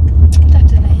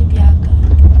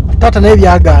taata naye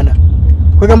byagaana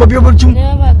kwegamba byobulikimu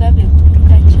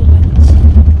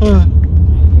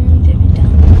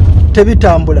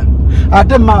tebitambula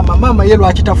ate maama ye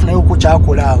lwaki tafunayo ku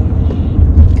kyakolaawo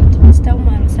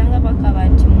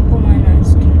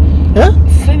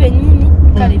ffe bennyini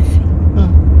kale ffe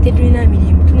tetulina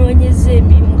mirimu tunoonyeza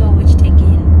emirimu nga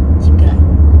wekitegeera kigaana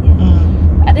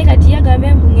ate kati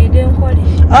yagambe mbu ngende nkole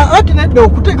ati nedda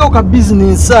okuteekawo ka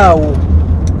bizinensi awo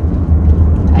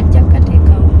ajja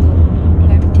kukateekawo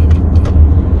nga biteredde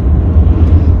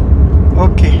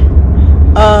okay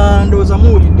ndowooza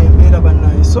muwulidde embeera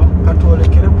bannaye so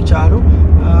katwolekere ku kyalo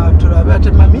tulabe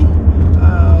ate mami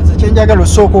nze kyenjagala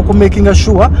osooka okumakinga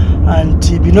sure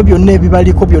nti bino byonna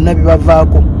ebibaliko byonna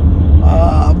bibavaako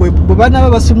bwe banaba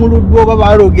basimuluddwa oba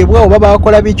balogebwa oba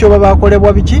bakola biki oba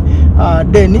bakolebwa biki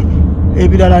then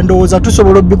ebirala ndowooza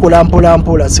tusobola obikola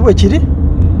mpolampola si bwe kiri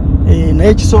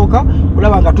naye kisooka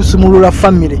kulaba nga tusimulula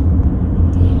famire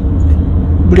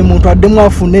buli muntu addemu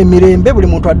afune emirembe, buli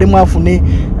muntu addemu afune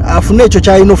ekyo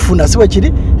kyalina ofuna, si bwe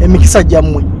kiri emikisa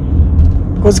gyammwe.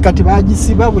 Because kati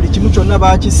bagisiba, buli kimu kyonna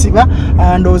bakisiba,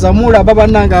 ndowooza mulaba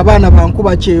bannange abaana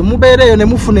bankuba kye mubeera eyo ne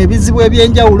mufuna ebizibu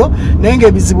ebyenjawulo, naye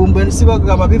ng'ebizibu mbwe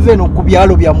sibagamba biva eno ku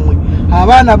byalo byammwe.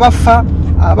 Abaana bafa,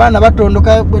 abaana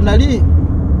batondoka. Bwe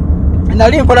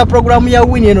nali nkola programu ya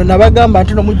Winnie eno nabagamba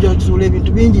nti no mujja okuzuula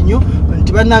ebintu bingi nnyo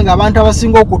nti bannange abantu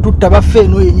abasinga okututta bava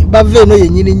eno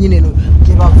yennyini eno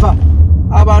gye bava.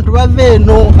 Abantu bava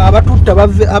eno abatutta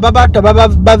ababatta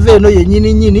bava eno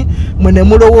yennyini mwe ne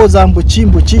mulowooza mbu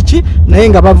kiki naye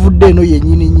nga bavudde eno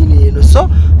yennyini eno. So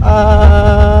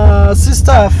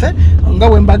sister affe nga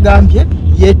bwe mbagambye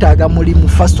yeetaaga mulimu.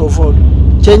 First of all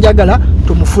kyenjagala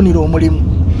tumufunire omulimu.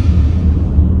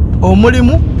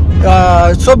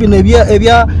 So bino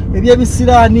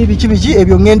ebyebisiraani biki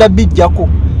ebyo ngenda bijjako,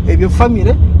 ebyo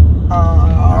famire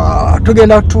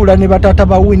tugenda kutuula ne bataata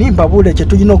ba Winnie mbabuule kye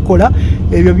tulina okukola.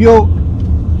 Ebyo byo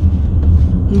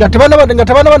nga tebaana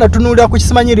banatunuulira ku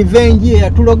kisimanyi revenge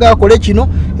eyatuloga akole kino,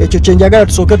 ekyo kyenjagala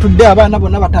tusooke tudde abaana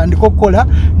bonna batandika okukola,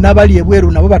 n'abali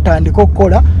ebweru nabo batandika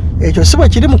okukola. Ekyo si bwe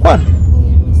kiri mukwano?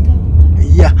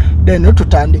 Yeah, then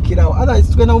tutandikirawo.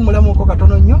 Otherwise tugenda mumulamuko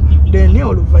katono nnyo, then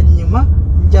oluvannyuma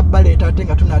njabaleeta ate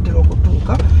nga tunaatera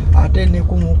okutuuka ate ne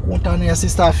ku ntaana ya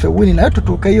sister affe Winnie naye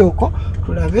tutuukeyo okwo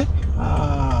tulabe.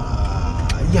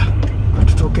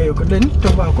 Tutuukeyo okwo then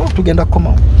tovaako tugenda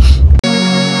kukomawo.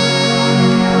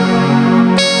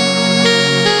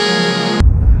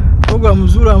 Programu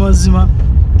zuula amazima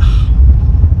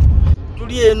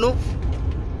tuli eno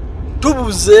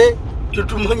tubuze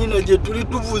tutumanyi na gye tuli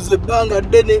tuvuze ebbanga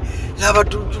ddene laba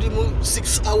tuli mu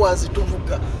 6 hours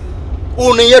tuvuga.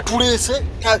 Ono yatuleese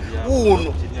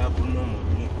uno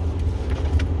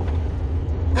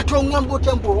kati oŋŋamba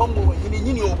otya mbu owamwe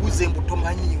nyini obuze mbu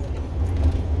tomanyiwo.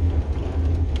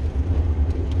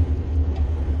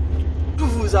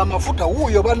 Tuvuza amafuta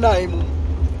wuuyo bannaye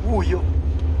wuuyo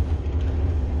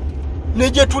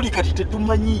ne gye tuli kati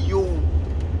tetumanyiyo.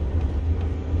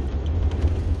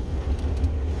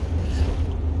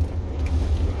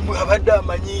 Mbwe abadde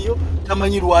amanyiyo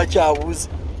tamanyi lwaki abuuze.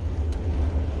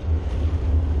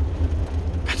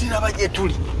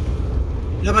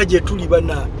 Laba gye tuli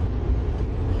bana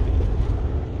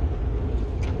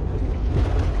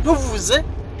tuvuze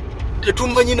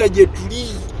tetumanyi na gye tuli.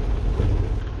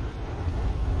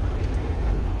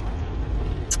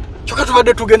 Kyokka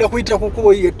tubadde tugenda kuyita ku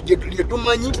kkubo lye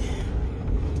tumanyi.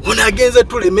 Ono agenze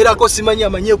tulemerako simanyi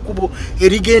amanyi ekkubo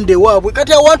erigenda ewaabwe.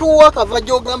 Kati awantu wakava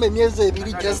gy'ogamba emyezi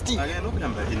ebiri just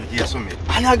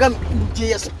anagamba gye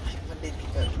yasomera.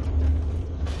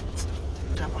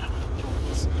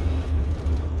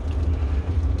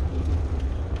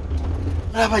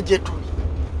 Laba gye tuli.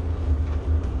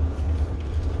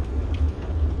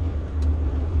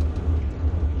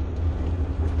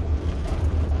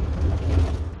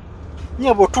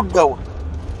 Nyabo tuddawa.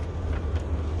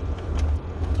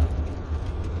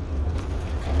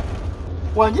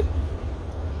 Wanje?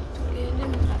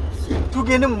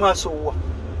 Tugende mu maaso wa.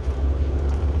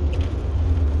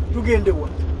 Tugende wa.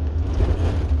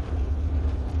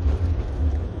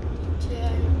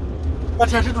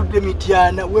 Kati ate tudde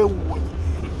Mityana weewuunye.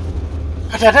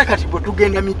 Kati bwe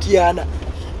tugenda Mityana.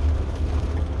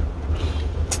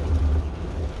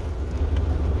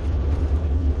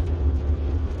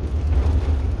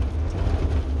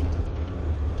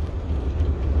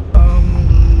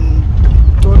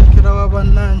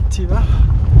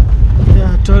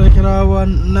 Tolekera wa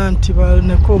Nantiba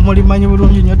neko mulimanyi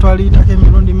bulungi nnyo twaliyitako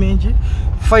emirundi mingi.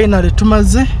 Finally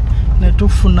tumaze ne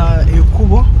tufuna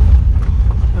ekkubo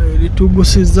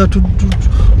litugusizza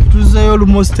tuzzayo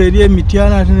almost eri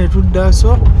Mityana ate ne tudda.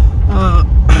 So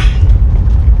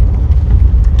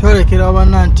tolekera wa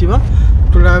Nantiba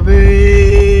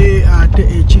tulabe ate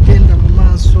ekigenda mu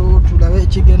maaso, tulabe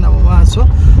ekigenda mu maaso,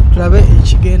 tulabe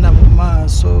ekigenda mu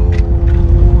maaso,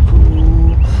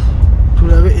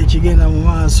 tulabe ekigenda mu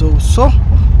maaso. So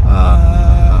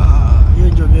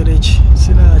yenjogere ki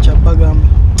sina kyabagamba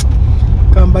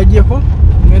kambajjeko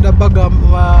ngenda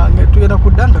bagamba tugenda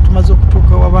kudda nga tumaze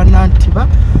okutuuka wa Nantiba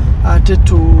ate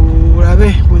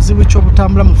tulabe buzibu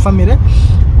ky'obutambula mu famire.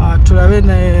 Tulabe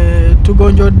ne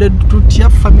tugonjodde tutya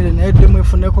famire naye eddemu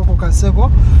efuneko ku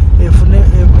kaseko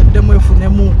eddemu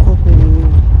efunemuko ku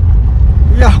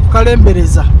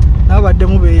kalembereza nabo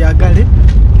baddemu beeyagale.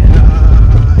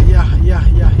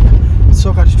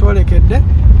 So kati twolekedde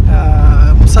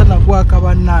musana gwaka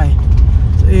bannaye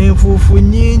enfuufu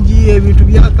nyingi ebintu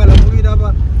byakala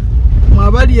mubiraba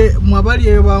mwabali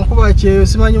eyo bankuba kyeyo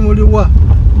simanyi muliwa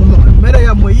mmere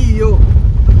yammwe yiyo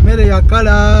mmere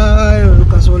yakala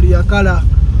kasooli yakala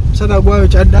sana gwayo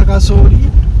kyadda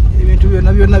kasooli ebintu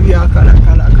byonna byakala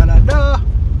da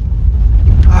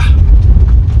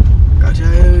kati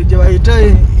gye bayita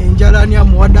enjala ani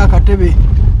amuwadde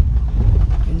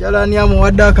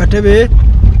akatebe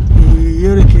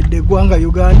yerekedde eggwanga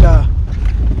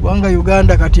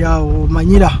Uganda kati awo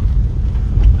manyira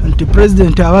nti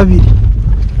president ababiri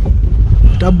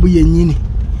tabbu yennyini.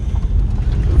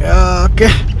 Okay,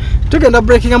 tugenda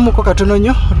breaking amuko katono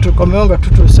nnyo tukomewo nga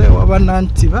tutuuse waba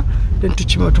Nantiba then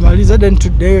tumaliza then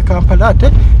tudde Kampala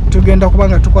ate tugenda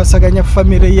kubanga tukwasaganya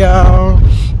family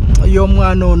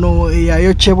y'omwana ono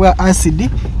eyayokyebwa acid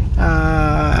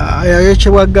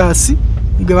yayokyebwa gaasi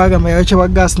gwe bagamba yayokyebwa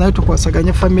gaasi naye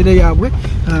tukwasaganya family yaabwe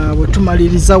bwe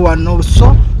tumaliriza wano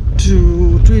so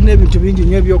tulina ebintu bingi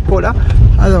nnyo ebyokukola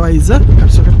otherwise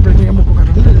katusooke breaking amuko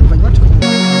katono oluvannyuma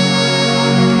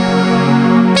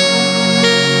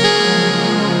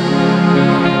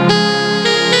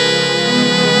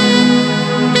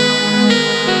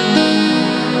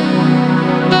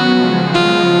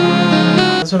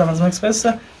Sola Mazima Express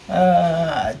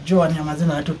Joan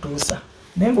yamazina atutuusa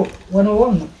nengo wano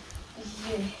wamu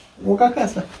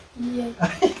ukakasa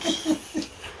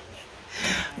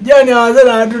Joan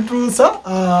yamazina atutuusa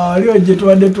leo je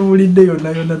tuwadde tuwulidde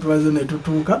yonna tuwaze ne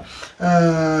tutuuka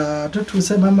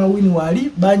tutuuse mama Winnie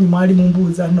wali banyi mwali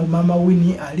mumbuuza no mama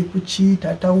Winnie ali kuki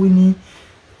tata Winnie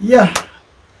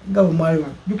ngabo mwali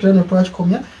jukira no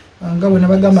twakikomya ngabo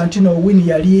nabagamba nti no Winnie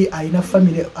yali alina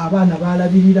family abaana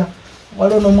balabirira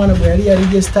waliwo n'omwana gwe yali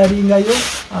yaregisteringayo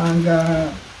nga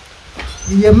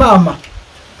ye maama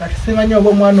kati simanyi oba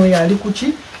omwana oyo ali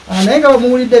kuki naye nga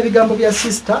bamuwulidde ebigambo bya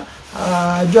sister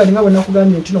Joan nga bwe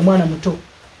nakugambye nti n'omwana muto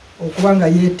okubanga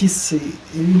yeetisse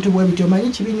ebintu bwe bityo manyi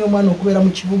kibi nnyo omwana okubeera mu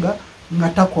kibuga nga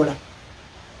takola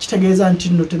kitegeeza nti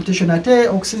no temptation ate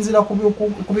okusinziira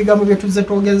ku bigambo bye tuzze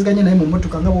twogezeganye naye mu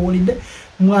mmotoka nga bw'owulidde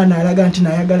omwana alaga nti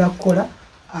nayagala kukola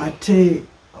ate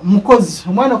mukozi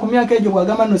omwana ku myaka egyo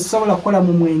bwagamba no sisobola kukola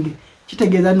mu mwenge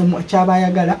kitegeeza kyaba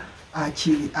ayagala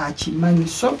akimanyi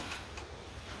so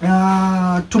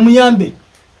tumuyambe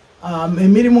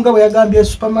emirimu nga bwe yagambye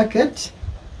supermarket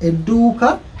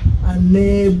edduuka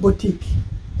ne boutique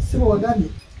sibo wagambye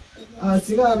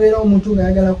singa abeerawo omuntu nga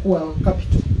ayagala kuwa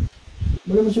capital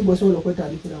buli mukigo osobola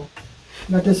okwetandikirawo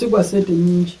nga tesigwa sente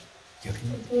nyingi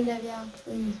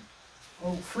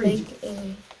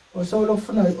osobola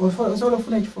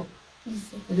okufuna ekifo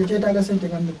ekyo kyetaaga sente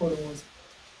nga mikolowooza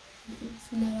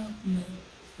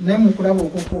naye mukulaba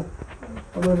okukwo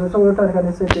osobola otandika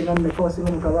ne sente nga mmeka osinga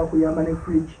omuntu aba akuyamba ne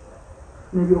fridge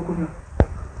n'ebyokunywa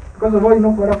because oba olina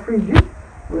okubala fridge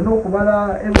olina okubala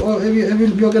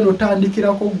ebintu byogenda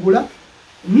otandikirako okugula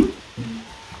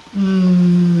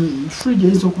fridge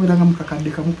eyinza okubeera nga mukakadde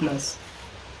kamu plus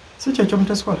si kyekyo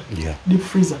mutesikola deep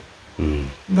freezer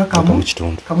nga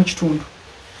kamu kitundu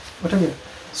otegera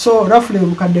so roughly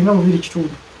bukadde nga 2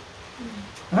 kitundu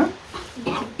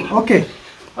okay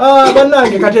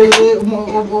bannange kati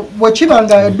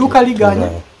bwekibanga edduuka liganya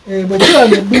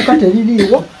bwekibanga edduuka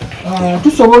teririiwo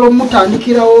tusobola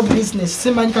omutandikirawo business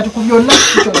simanyi kati ku byonna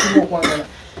kikyosobola okwagala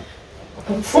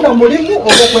okufuna mulimu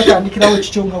oba okwetandikirawo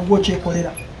ekikyo nga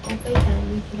gwokyekolera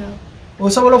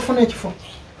osobola okufuna ekifo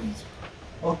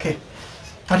okay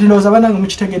kati ndowooza bannange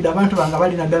mukitegedde abantu bange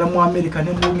bali naddala mu America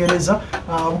ne mu Bungereza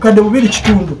bukadde 2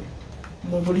 kitundu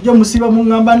bulijjo musiba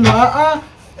muŋŋamba nno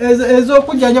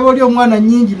ez'okujjanjaba oli omwana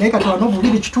nnyingi naye kati wano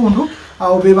 2 kitundu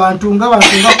awo be bantu nga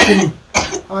 10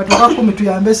 abantu nga 10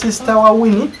 tuyambe sister wa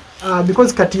Winnie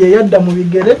because kati yeyadda mu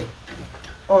bigere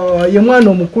ye mwana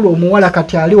omukulu omuwala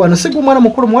kati ali wano si gwe mwana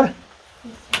mukulu muwala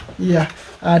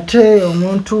ate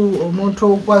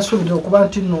omuntu gwasuubira okuba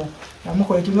nti nno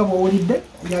namukola ekinga bw'owulidde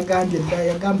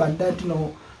yagamba dda nti no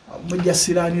mujja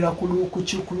siraanira ku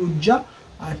lujja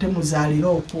ate muzaalire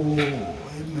okwo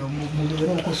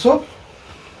mubeere okwo so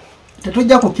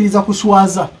tetujja kukkiriza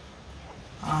kuswaza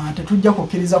tetujja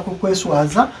kukkiriza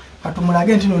kweswaza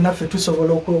katumulage nti naffe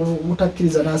tusobola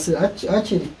obutakkiriza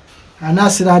akiri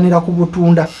anaasiraanira ku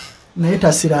butunda naye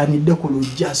tasiraanidde ku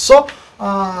lujja so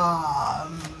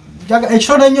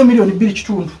ekitone nnyo miliyoni 2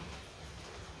 kitundu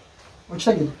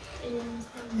okitegere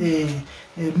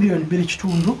miliyoni 2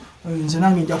 kitundu nze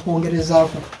nange nja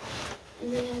kwongerezaako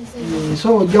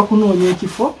so ojja kunoonya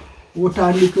ekifo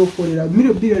otandike okukolera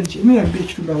miliyoni 2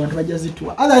 kitundu abantu bajja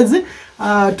zituwa otherwise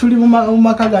tuli mu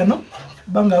maka gano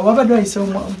banga wabadde wayisewo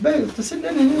tusidde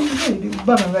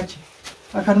banga ngaki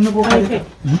akano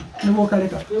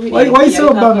nebokaleka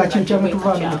wayisewo banga kintu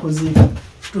kyamutuvaanga mukuziika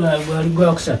wali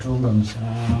gwakusatu nga 7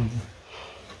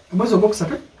 mwezi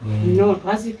ogwokusatu no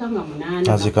twazikanga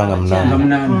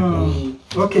 8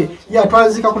 okay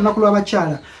twaziika ku lunaku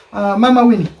lw'abakyala mama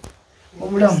Winnie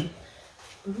Omulamu.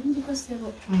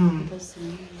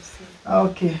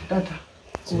 Okay, tata.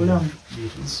 Omulamu.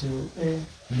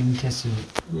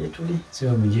 Yetuli.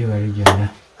 So mujewa lijana.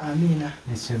 Amina.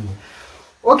 Nesebo.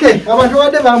 Okay, abantu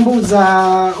bade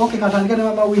bambuza, okay katandika ne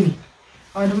mama Winnie.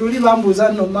 Abantu luli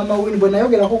bambuza no mama Winnie bwe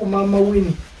nayogera ko ku mama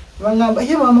Winnie. Bangamba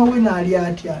ye mama Winnie ali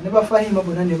atya ne bafahima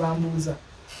bona ne bambuza.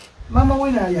 Mama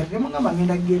Winnie ali atya mungamba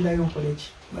ngenda genda yo college.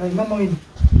 Mama Winnie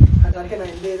atandika na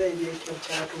endera ile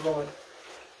kya tubawa.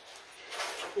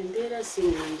 Endera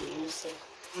singi musa.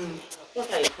 Kwa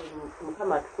hiyo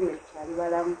kama tukume cyari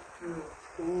balamu.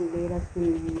 Endera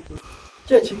singi.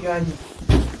 Kye kiganyi.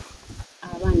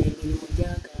 Abana ebiri mu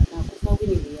jaga nakufa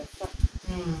Winnie yafa.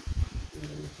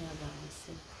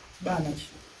 Bana ki.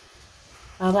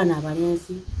 Abana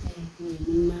abalenzi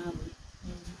munnaabwe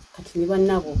kati ne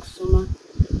bannabo okusoma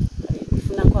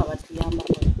tufunako abatuyamba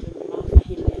ko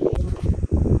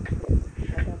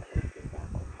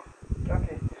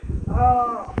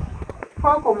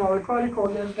twakoma we twali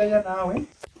twogezeganya naawe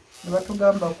ne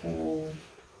batugamba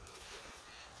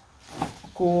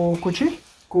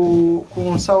ku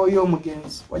nsawo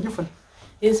y'omugenzi wagifuna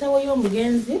ensawo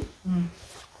y'omugenzi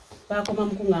bakoma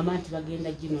mukungamba nti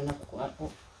bagenda gino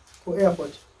nakukwako ku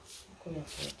airport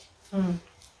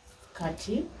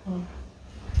kati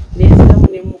neziramu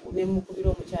nemukubira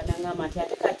omukyala ngamba nti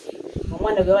ate kati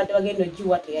omwana gwe badde bagenda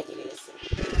ogiwa teyagirese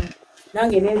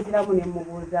nange nenziramu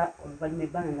nemubuuza oluvannyuma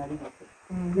ebbanga nga liriko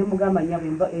nemugamba nyabwe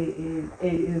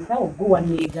ensawo gwe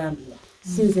wanneegambira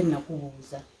sinze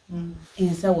nakubuuza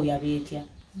ensawo yabeetya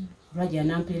lwajja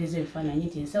nampeereza ebifaananyi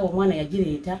nti ensawo omwana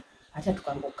yagireeta ate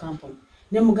atukanga kampani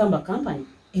nemugamba kampani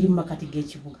eri mu makati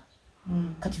g'ekibuga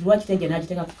kati lwaki tajja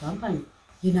n'agiteeka ku kampani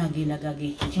ye n'agenda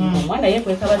gageekikibuga omwana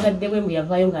yeekweka bazadde bwe mbu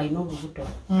yavaayo ng'alina obubuto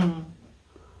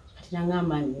kati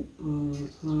nangamba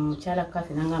mukyala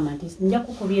kafe nangamba nti nja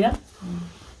kukubira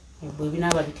bwe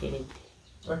binaaba biteredde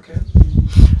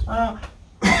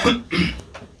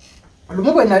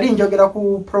lumu bwe nali njogera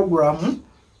ku programu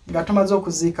nga tumaze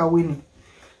okuziika Winnie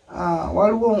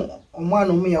waliwo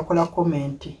omwana omu yakola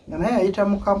komenti nga naye ayita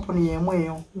mu kampuni y'emu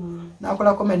eyo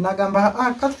n'akola komenti n'agamba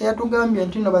kasa yatugambye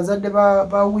nti no bazadde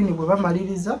ba Winnie bwe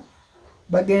bamaliriza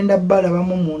bagenda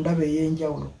balabamu mu ndaba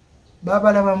ey'enjawulo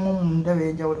babalabamu mu ndaba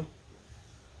ey'enjawulo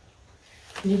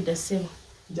nedda ssebo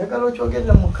njagala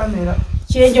okyogerera mu kamera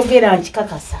kyenjogera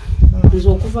nkikakasa nze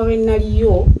okuva lwe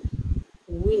naliyo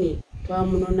Winnie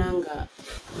twamunona nga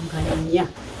nnya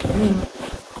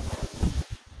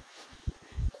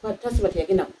twasiba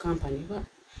teyagenda ku kampani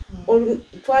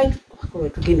twali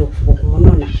tugenda okufuba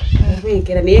okumunona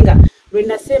olwenkera naye nga lwe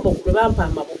nasemba lwe bampa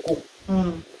amabugo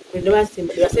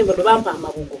lwe bampa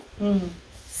amabugo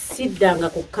siddanga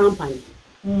ku kampani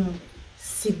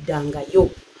siddangayo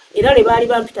era lwe baali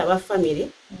bampita aba famire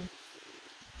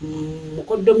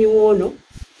mukoddomi woono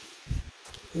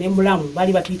ne mulamu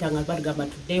baali batuyita nga batugamba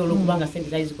tuddeyo olwokubanga sente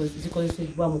zaali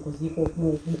zikozesebwa mu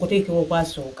kuteekebwa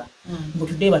okwasooka mbu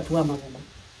tuddeyo batuwa amabugo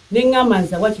neŋŋamba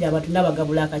nza wakiri abantu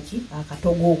n'abagabula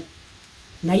akatogo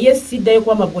naye siddayo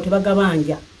kuba amabugo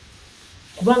tebagabanja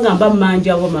kubanga mba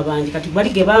mmanjawo mabanja kati bali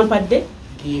ge bampadde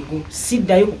geego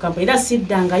siddayo ku kampani era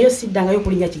siddangayo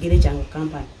kulinnya kigere kyange ku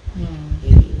kampani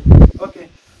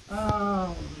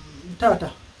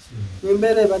taata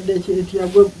embeera ebadde etya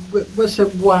gwe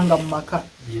seggwanga mu maka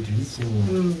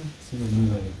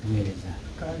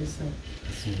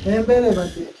embeera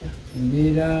ebadde etya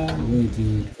embeera bweti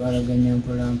twalaganya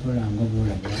mpolampola nga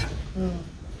bwolaba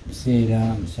biseera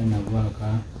musana gwaka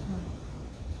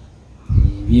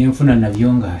byenfuna nabyo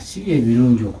nga si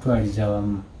byebirungi okutwaliza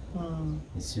wamu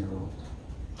esibo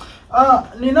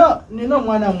nina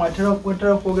omwana wamwe atera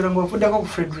kwogera ngaovuddeko ku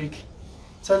Frederick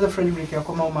sanze Frederick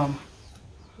yakomawo maama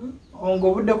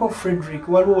ng'ovuddeko ku Frederick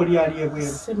waliwo oli ali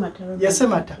ebweru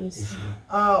yasemata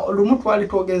olumu twali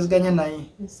twogezeganya naye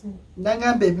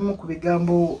nagamba ebimu ku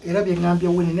bigambo era byeŋŋambye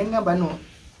Winnie neŋŋamba no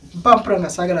mpampula nga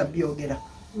saagala byogera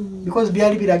because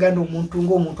byali biraga nti omuntu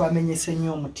ng'omuntu amenyese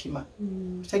nnyo omutima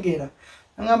kitegeera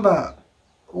nagamba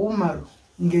Umar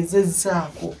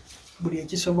ngezezzaako buli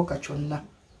ekisoboka kyonna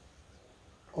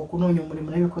okunoonya omulimu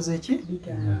nabikoze ki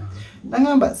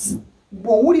nagamba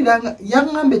bw'owuliranga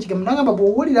yaŋŋamba ekigambo nagamba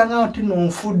bw'owuliranga nti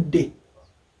nonfudde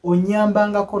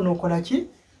onyambangako n'okola ki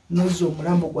nozza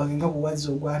omulambo gwange nga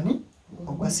bwewazza ogwani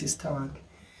ogwa sisita wange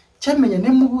kyamenya ne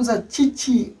mubuuza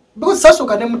kiki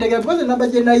sasooka ne mutegeera because enamba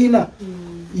gye nayina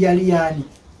yali yaani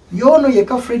y'ono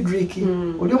yeka Frederick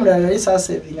oli omulala yali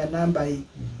saasevinga namba ye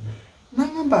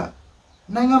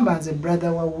nagamba nze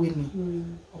brother wa Winnie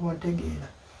obontegeera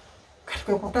kati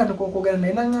kwe kutandika okwogera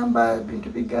naye nagamba ebintu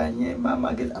biganye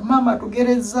maama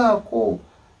atugerezaako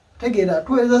Tegeera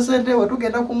tuweza sente we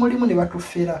tugenda ku mulimu ne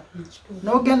batufera.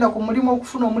 N'ogenda ku mulimu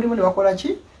okufuna omulimu ne bakola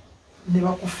ki? Ne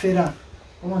bakufera.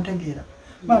 Omontegeera.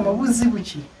 Mama buzibu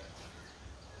ki?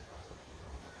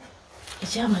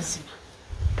 Ekyamazima.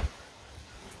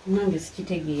 Nange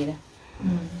sikitegeera.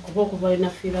 Kuba okuva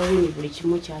nafiira Winnie buli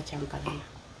kimu kyakyankalana.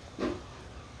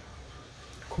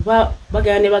 Kuba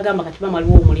bagane bagamba kati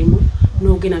bamaliwo omulimu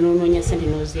n'ogenda n'onoonya sente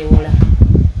n'ozeewola.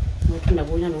 N'otunda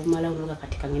bw'olina n'obumala onoga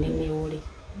kati kangene neewole.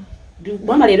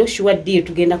 Mama leero shuwa ddiyo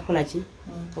tugenda kukola ki?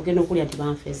 Ogenda okulya nti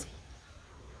banfeze.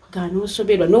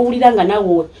 N'osoberwa n'owulira nga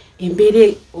naawe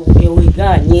embeera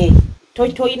eweegaanye.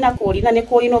 Toyinako olina ne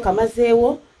k'olina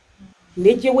okamazeewo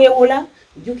nejje weewola.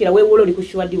 Jukira weewolo oli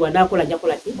kushuwadi wanaakola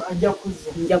njakola ki?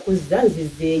 Nja kuzza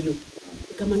nzizzeeyo.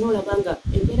 Gamba n'olabanga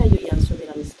embeera yo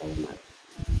yansobera Mr. Umar.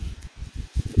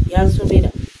 Yansobera.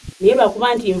 Naye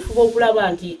lwakuba nti nfuba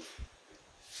okulaba nti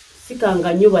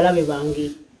sikanga nnyo balabe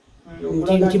bange.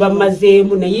 Nti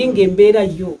bamazeemu naye ng'embeera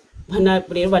yo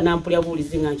leero banampulya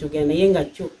buulizi nga nkyogera naye nga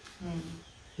kyo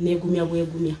neegumya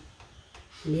bwegumya.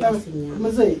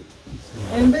 Muzeeyi,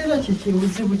 embeera kiki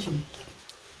buzibu ki?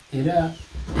 Era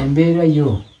embeera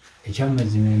yo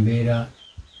ekyamazima embeera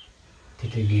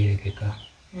tetegeerekeka.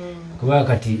 Kuba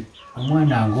kati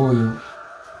omwana ng'oyo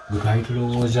gwe twali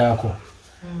tulowoozaako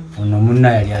ono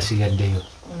munna yali asigaddeyo.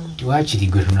 Tiwaakiri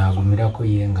gwe tunaagumirako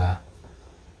ye nga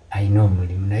alina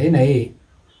omulimu. Naye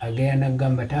agenda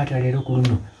n'agamba taata leero ku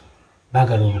luno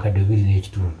baagala obukadde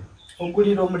 2.5.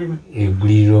 Ogulira omulimu?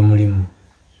 Egulirira omulimu.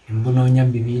 Mbunoonya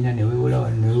mu bibiina ne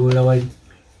weewola wali.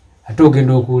 Ate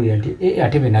ogenda okuwulira nti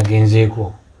ate be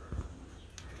nagenzeeko.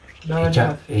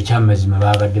 Ekyamazima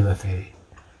baabadde bafere.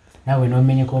 Naawe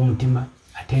n'omenyeko omutima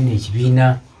ate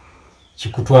n'ekibiina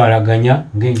kikutwalaganya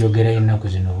ng'enjogera y'ennaku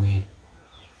zino bweri.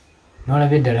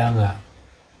 N'olaba eddala nga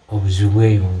obuzibu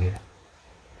bweyongera.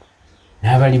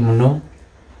 N'abali muno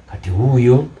kati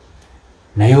wuuyo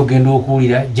naye ogenda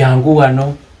okuwulira jangu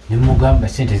wano ne mugamba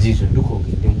sente ziizo dduka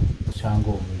ogende osanga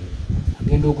omulimu.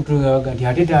 Agenda okutuugabaga nti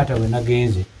ate taata we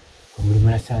nagenze omulimu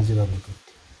nasanze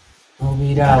bagututte.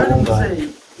 N'obeera awo nga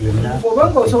yonna.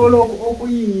 Obanga osobola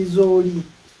okuyiyiza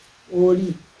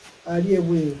oli ali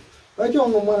ebweru. Lwaki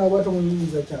ono omwana bw'ate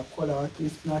omuyinyiza kyakukola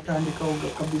wakisi n'atandikawo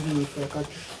ka bizinesi akati?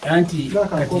 Anti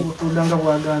kati obutunda nga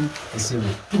bwagambye.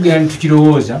 Tugenda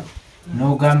tukirowooza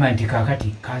n'ogamba nti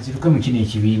kaakati kanziruke mu kino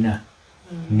ekibiina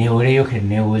neewoleyo ke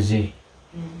neewoze.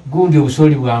 Gundi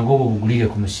obusooli bwange obwo bugulire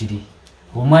ku musiri,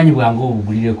 omwanyi bwange obwo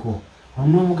bugulireko.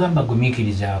 N'omugamba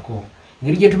gumiikirizaako.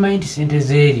 Engeri gye tumanyi nti sente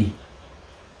zeeri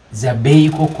za bbeeyi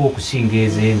koko okusinga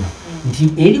ezeeno.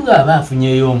 Nti eri bw'aba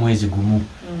afunyeyo omwezi gumu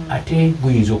ate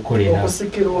guyinza okukolera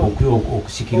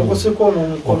okusikirwa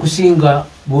okusinga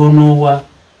bw'onoowa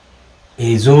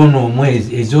ezoono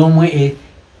omwezi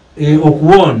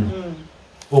okuwoono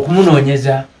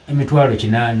okumunoonyeza emitwalo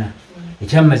 8.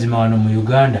 Ekyamazima wano mu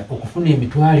Uganda okufuna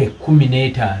emitwalo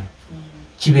 15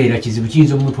 kibeera kizibu,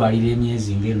 kiyinza omutwalira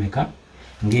emyezi ng'emeka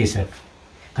ng'esatu.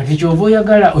 Kati kyova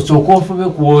oyagala osooka ofube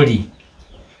ku oli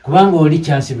kubanga oli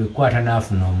kyansi bwekukwata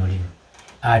n'afuna omulimu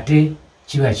ate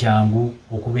kiba kyangu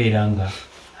okubeera nga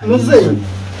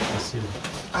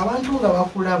abantu nga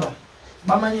bakulaba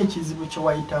bamanyi ekizibu kye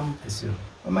wayitamu,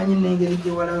 bamanyi n'engeri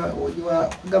gye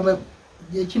walaba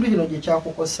ekintu kino gye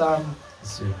kyakukosaamu.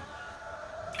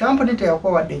 Kampuni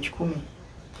teyakuwa wadde 10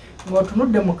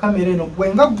 ng'otunudde mu kamera eno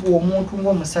gwe nga gwe omuntu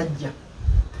ng'omusajja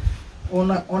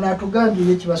ono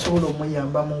atugambye kibasobola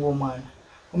omuyambamu ng'omwana.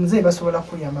 Omuzeeyi basobola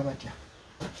kuyamba batya?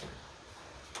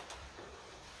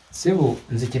 Sebo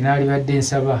nze kinaalibadde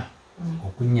nsaba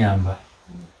okunyamba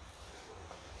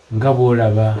nga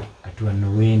bw'olaba kati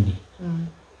wano wendi.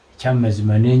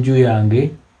 Ekyamazima n'enju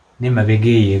yange n'emabega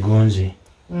eyeegonze.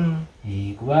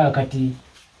 Kuba kati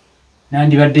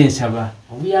nandibadde nsaba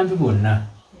obuyambi bwonna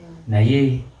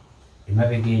naye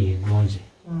emabega eyeegonze.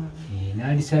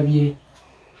 Nandisabye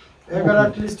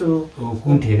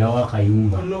okunteerawo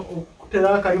akayumba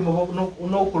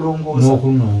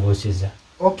n'okunongooseza.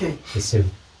 Esebo.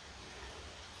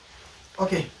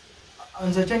 Okay.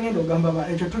 Nze kyengenda ogamba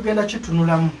ekyo tugenda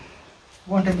kitunulamu.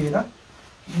 Bontegeera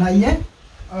naye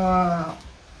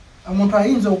omuntu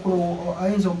ayinza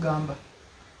okugamba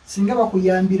singa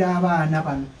bakuyambira abaana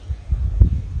bano.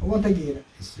 Bontegeera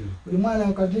buli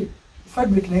mwana kati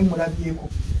fabric naye mulabyeko.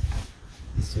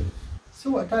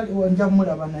 So atali wanja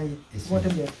mulaba naye.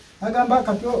 Bontegeera agamba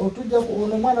kati otujja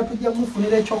ono mwana tujja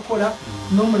mufunira ekyokola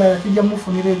n'omulala tujja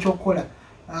mufunira ekyokola.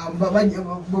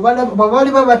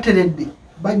 Babali babateredde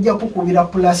bajja kukubira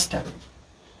plaster.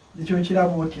 Ekyo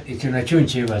kirabo otya? Ekyo nakyo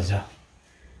nkyebaza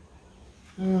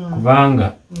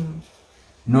kubanga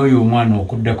n'oyo omwana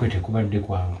okuddako tekubadde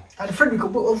kwangu.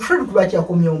 Fred lwaki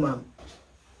akomye omama?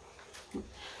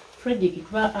 Frederick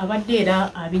kuba abadde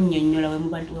era abinnyonnyola we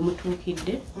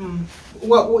mutuukidde.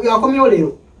 Yakomyewo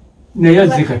leero. Naye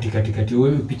azze kati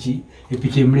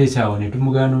epiki emulesa awo ne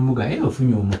tumugana omuga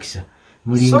ofunye omukisa.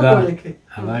 Mulinga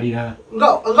abalira.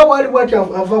 Nga bwali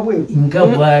bwatyo ava bweru. Nga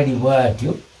bwali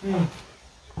bwatyo.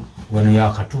 Wano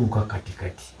yakatuuka kati.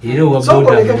 Era waboda.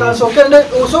 Soko kansoke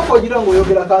osoko ogira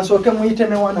ngoyogera kansoke muyite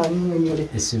ne wana annyonnyole.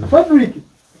 Frederick.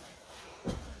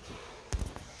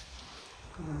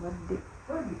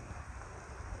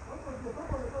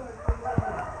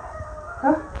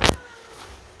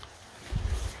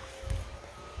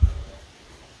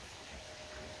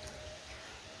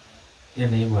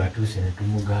 Naye bw'atuuse ne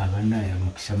tumugamba naye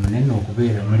mukisa munene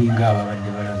okubeera mulinga ababadde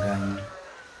balaganye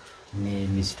ne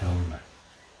Mr. Omar.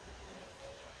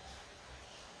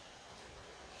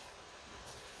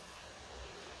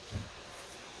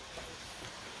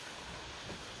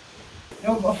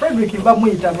 Frederick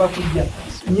bamuyita bakujja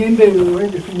nyembe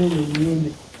wende tunyene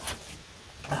nyembe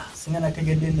singa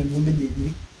nategedde eno nyembe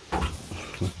gyegiri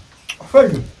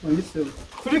Frederick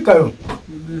kulikayo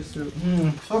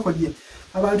soko gye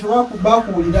abantu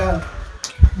bakuwulira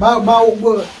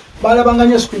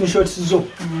balabanganya screenshots zo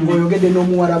ng'oyogedde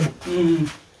n'omuwarabu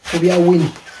ku bya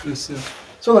Winnie.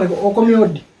 So okomyewo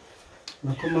ddi?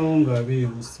 Nakomawo nga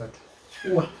 23.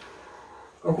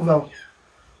 Okuvawo?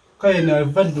 Kale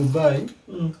nava Dubai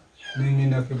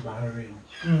nengendako Bahrain.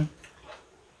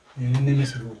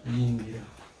 Nemesebwa okuyingira.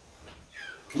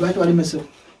 Lwaki wali mesebwa?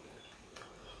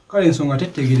 Kale ensonga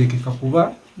tetegerekeka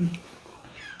kuba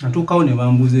natuukawo ne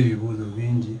bambuuza ebibuuzo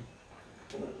bingi.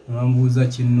 Ne bambuuza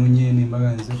kinnunye ne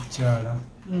mbaga nze kukyala.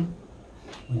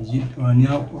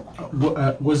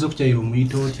 Gwoza okukyayira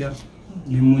omuyita otya?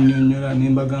 Ne munnyonnyola ne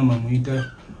mbagamba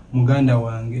muyita muganda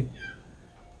wange.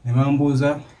 Ne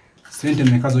bambuuza sente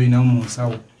mmeka z'olinamu mu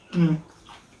nsawo.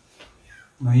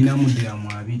 Nalinamu ddiramu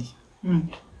 2.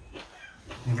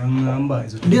 Ne baŋŋamba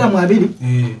ezo ddiramu 2?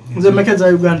 Nze mmeka za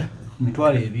Uganda?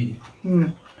 Emitwalo 2.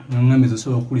 Naŋŋamba ezo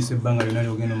osobola okukulisa ebbanga lyonna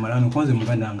lyogenda omalano kuba nze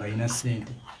muganda wange alina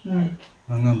ssente.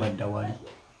 Baŋŋamba dda wali.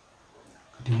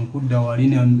 Kati mu kudda wali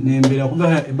nembeera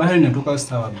kuba Bahrain natuuka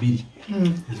ssaawa 2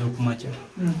 ez'okumakya.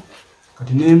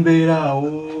 Kati nembeera awo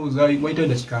wayitawo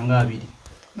eddakiika nga 2.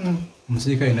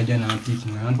 Omusirikale najja nampiiki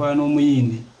nga nantwala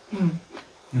n'omuyindi.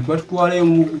 Ne twatutwala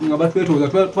nga batwetooza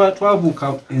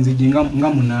twabuuka enzigi nga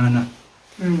 8.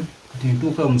 Kati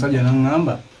ntuuka omusajja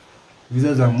n'aŋŋamba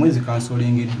viza zammwe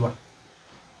zikansolingiddwa.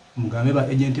 Mugambe ba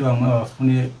agenti bamwe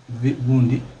abafune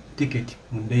gundi tiketi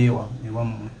muddeyo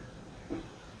ewammwe.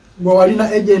 Gwe walina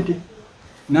agenti?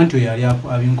 Nanti oyo yali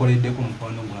abinkoleddeko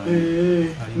mukwano gwange.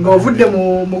 Nga ovudde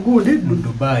mu gundi? Mu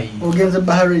Dubai. Ogenze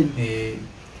Bahrain?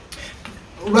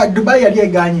 Dubai yali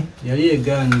eganye? Yali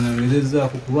eganye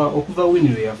ngezezaako kuba okuva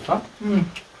Winnie lwe yafa.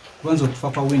 Kubanza okufa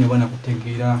kwa Winnie bwana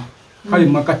kutegeera kale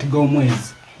mu makati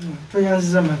g'omwezi.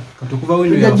 Toyanziza mani. Kati okuva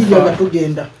Winnie yafa. Yajijaga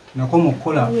tugenda. Nakoma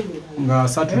okukola nga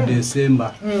 3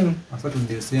 December. 3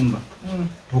 December.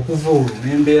 Okuva olwo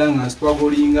nembeera nga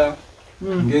strugglinga.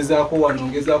 Ngezaako wano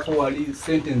ngezaako wali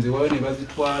sente nze wayo ne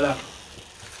bazitwala.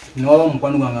 Nawaba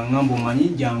mukwano gwange ngamba omanyi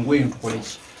jangu eyo tukole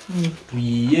ki?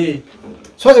 Tuyiye.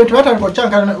 So twatandika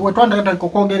okyankana wetwandika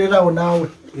okwongererawo naawe.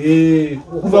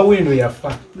 Okuva Winnie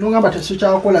yafa. Nongamba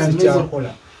tesikyakola neza.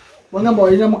 Wangamba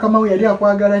walina mukama we yali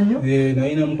akwagala nnyo?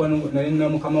 Nalina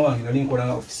mukama wange nali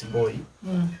nkola office boy.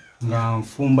 Nga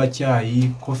nfumba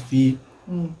chai, coffee,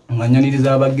 nga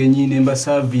nyaniriza abagenyi ne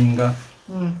mbasavinga.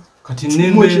 Kati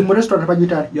nembe mu restaurant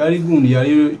bagitani? Yali gundi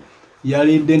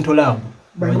yali dental lab.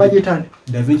 Bagitani?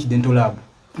 Da Vinci dental lab.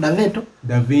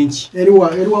 Da Vinci.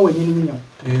 Eriwa wenyini nnyo.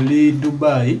 Eli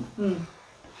Dubai.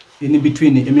 In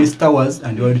between Emirates Towers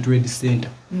and World Trade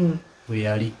Center. We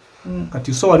yali.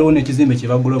 Kati so waliwo n'ekizimbe kye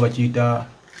bagula bakiyita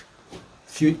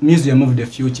Museum of the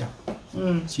Future.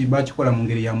 Bakikola mu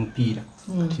ngeri ya mupiira.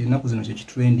 Ennaku zino kye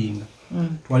kitrendinga.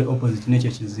 Twali opposite n'ekyo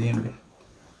ekizimbe.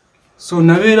 So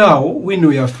nabeera awo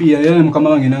Winnie yafiira era ne mukama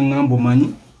wange n'aŋŋamba omanyi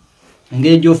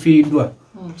engeri gy'ofiiriddwa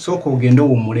sooka ogende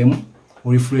owummulemu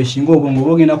orefreshinga obwongo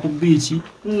oba ogenda ku biiki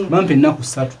bampa ennaku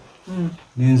 3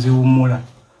 nenziwummula.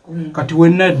 Kati we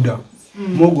nadda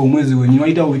mwogo omwezi wennyini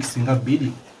wayitawo wiiki singa 2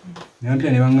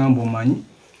 nampira ne baŋŋamba omanyi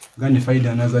gandi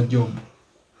faida another job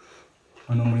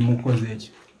wano mulimu kukoza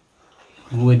ekyo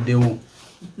guweddewo.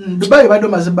 Dubai badde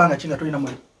omaze ebbanga ki nga tolina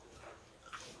mulimu?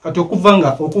 Kati okuva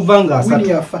nga Winnie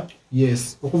yafa?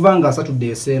 Yes, okuva nga 3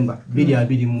 December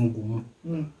 2021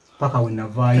 paka we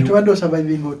navaayo. Kati wadde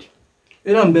osurviving oti?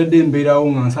 Era mbedde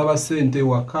mbeerawo nga nsaba ssente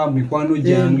waka mikwano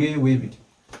gyange weebiti.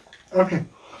 Okay.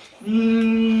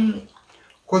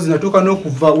 Kozi natuuka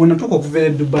n'okuva we natuuka okuva e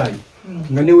Dubai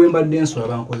nga ne we mbadde nsula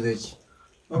bankoze eki?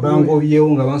 bango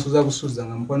yeunga bansuza kusuza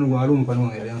nga mukwano gwa alumu kwano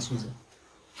nga yansuza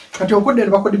kati okudde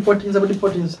bako deportinza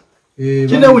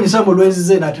kine unyisa mu lwezi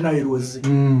ze na tena irozi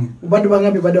ubadde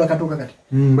bangambi badde wakatoka kati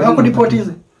bako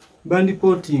deportinza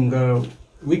bandiportinga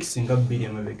weeks nga 2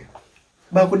 amabega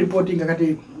bako deportinga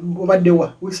kati ubadde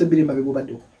wa weeks 2 amabega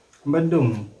ubadde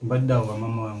mbadde wa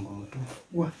mama wangu mutu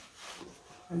wa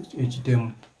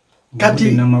ekitemu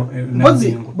kati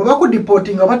mpozi bako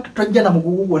deportinga batajja na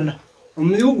mugugu gwonna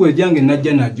omuligu ejange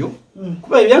najja najo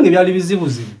kuba ebyange byali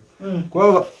bizibuzibu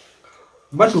kuba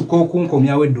batuka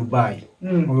okunkomyawo Dubai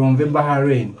olonve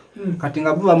Bahrain kati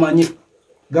nga bamanyi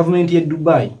government ye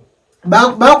Dubai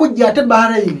bakujja ate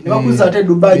Bahrain ne bakuza ate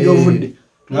Dubai jovudde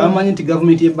nga bamanyi nti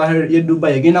government ye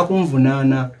Dubai egenda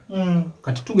kunvunaana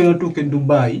kati tugenda tuke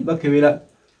Dubai bakebera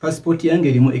passport yange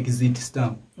erimu exit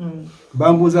stamp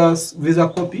bambuza visa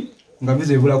copy nga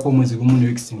visa ebulako omwezi gumu ne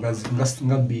weeks nga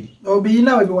 2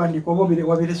 obiyina webiwandiko obo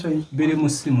wabireso biri mu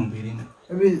simu birina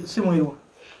simu yo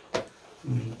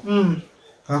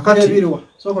kakati biriwa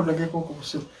soko tageko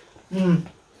okusimu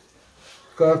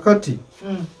kakati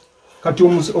kati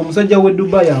omusajja we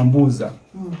Dubai ambuuza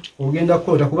ogenda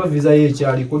kota kuba visa ye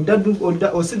kyali kodda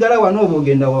osigala wano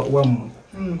obogenda wamu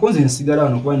konze nsigala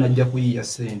wano kuba najja kuyiya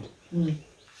sente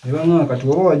nebanga kati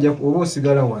oba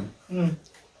osigala wano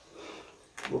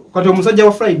kati omusajja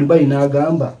wa Fly Dubai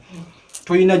n'agamba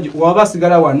toyina waba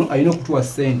sigala wano ayina okutuwa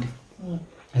sente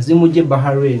ezimujje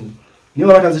Bahrain niyo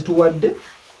batazituwadde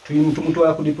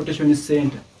tuyimutwala ku deportation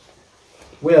center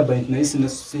whereby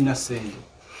sina sente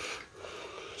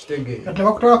kitege kati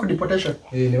bakutwala ku deportation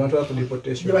ne batwala ku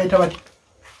deportation je bayita bati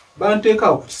banteeka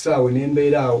awo ku kisaawe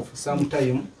nembeera awo for some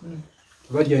time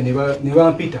bajja ne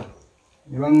bampita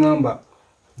ne baŋŋamba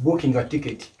booking a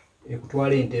ticket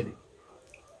ekutwala Entebbe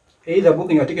either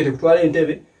booking a ticket ekutwala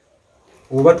Entebbe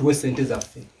oba tuwe sente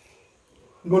zaffe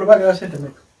ngolo bagala sente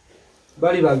meka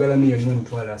bali bagala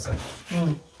 $1,300,000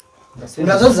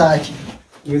 ngazo zaki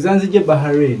wezanzije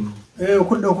Bahrain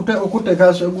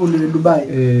okuteka gundi Dubai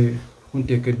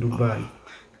kunteke Dubai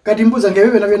kati mbuza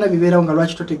ngebe byonna bibeerawo nga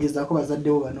lwaki totegezaako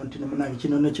bazaddewo bano nti munange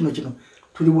kino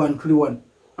tuli one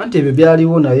anti ebyo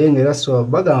byaliwo naye ng'era so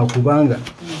bagamba kubanga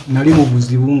nali mu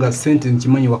buzibu nga sente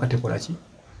nkimanyi wakatekola ki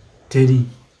teri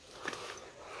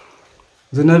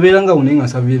nze nabeera nga unaye nga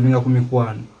nsavivinga ku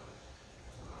mikwano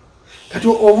kati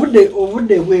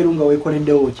obudde bweru nga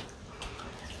weekoleddewo ki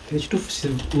ekituufu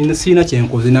siina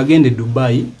kyenkoze nagende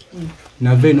Dubai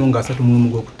nava eno nga 3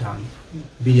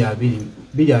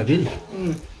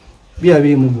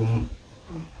 2 gumu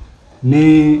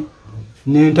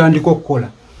nentandika okukola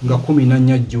nga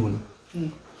 14 June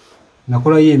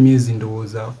nakolayo emyezi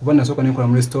ndowooza kuba nasooka nekola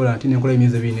mu restaurant nekola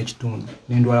emyezi 2 n'ekitundu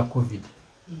nendwala covid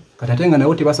kati ate nga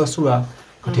nawo tebasasula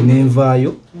kati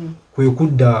nenvaayo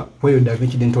kwekudda kweyo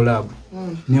Davinci Dental Lab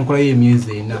nenkolayo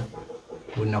emyezi 4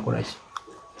 bwenakolaki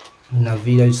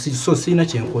naviira so siina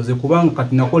kyenkoze kubanga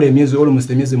kati nakola emyezi almost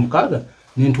emyezi 6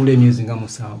 nentula emyezi nga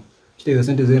 7 kitegeeza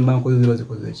sente zemba nkoze ziba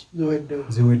zikoze eki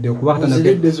ziweddewo kuba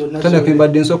katanda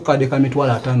kembadde nsooka kadde ka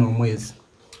 $50 omwezi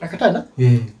akatana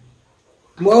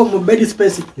mu bed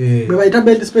space bwe bayita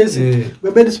bed space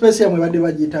bwe bed space yamwe badde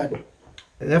bagiyitaani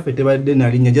yaffe tebadde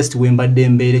nalinnya just wembadde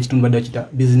embeera ekitundu badde bakita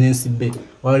business bay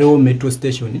waliwo metro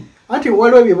station ati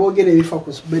waliwo bye boogera ebifa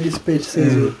ku bed space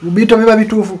bito biba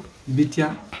bituufu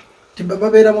bitya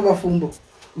babeeramu bafumbo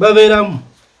babeeramu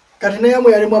kati naye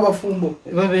amwe yalimu abafumbo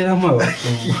babeeramu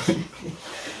abafumbo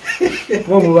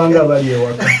mubanga bali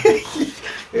ewaka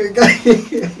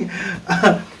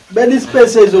bed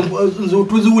space ezo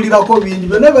tuziwulirako bingi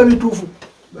byonna biba bituufu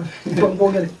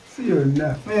mpongere si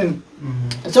yonna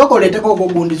esooka oleeteko ogwo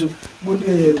gundi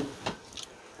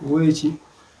weki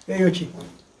eyo ki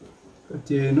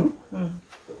kati eno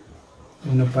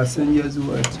eno passengers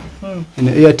wati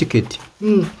eno air ticket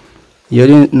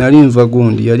yali nali nva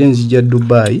gundi yali nzija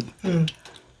Dubai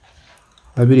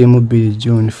 22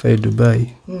 June 5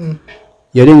 Dubai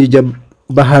yali nzija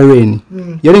Bahrain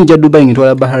yali nzija Dubai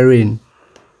ngitwala Bahrain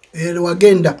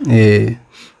wagenda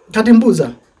kati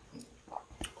mbuuza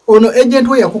ono agent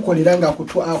we yakukolera nga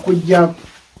akujja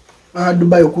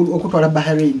Dubai okutwala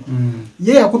Bahrain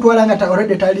ye yakutwala nga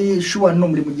already tali sure no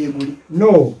mulimu gyeguli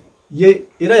no ye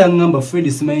era yangamba Fred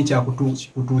simanyi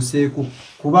kyakutuuseeko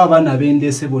kuba abaana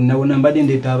b'endeese bonna bonna mbadde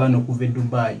ndeeta abaana okuva e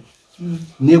Dubai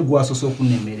ne gwe asoose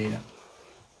okunemerera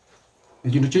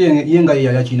ekintu kyo ye nga ye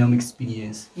yali akirinamu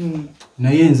experience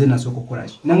naye nze nasooka okukola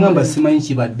ki nangamba simanyi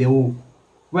kibaddewo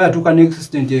kuba yatuuka ne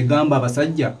assistant egamba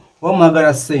abasajja oba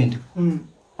mwagala ssente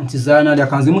nti zaanali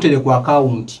akanzimutere ku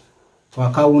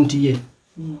akawunti ye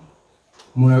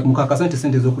mukakasa nti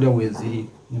sente ez'okulya weeziri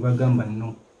ne bagamba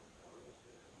no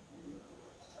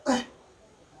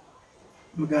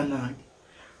mugana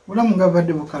mulamu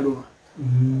ngabadde bukaluba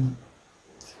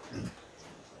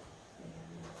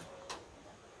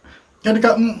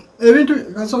katika ebintu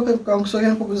kasoke kankusoke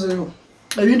mpukuzeyo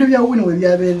ebintu bya Winnie we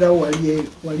byabeerawo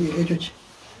wali ekyo ki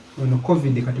ono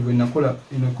covid kati bwe nakola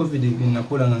ino covid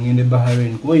nakola nga ngende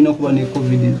Bahrain kuba ina kuba ne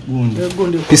covid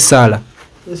gundi pisala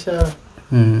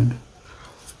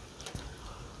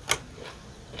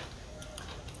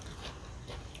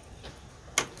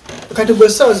kati gwe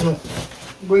sazo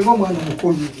gwe ngomwana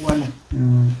mukulu wano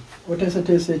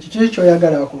otesa ekyo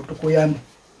kyoyagala tukuyambe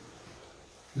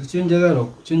chenjagala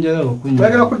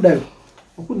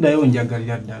okuddayo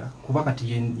njagalira ddala kuba kati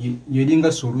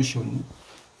yelinga solution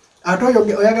ate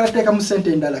oyagala teeka mu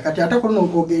sente endala kati ate kuno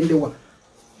ogendewa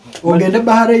ogende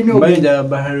Bahrain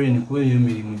kuba eyo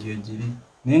emirimu gyegiri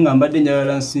naye nga mbadde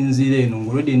njagala nsinziira eno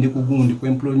ng'olwedde ndi ku gundi ku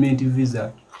employment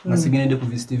visa nga sigendedde ku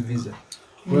visit visa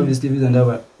kuba visit visa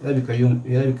ndaba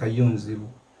erabika yo nzibu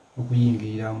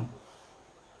okuyingiriramu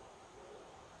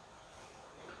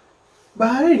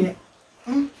Bahrain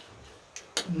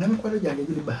namikwalo gyange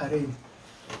giri Bahrain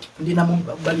ndina mu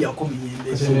bali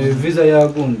yakomiyembe visa ya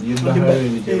gundi ye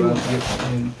Bahrain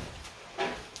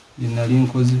nali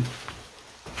nkozi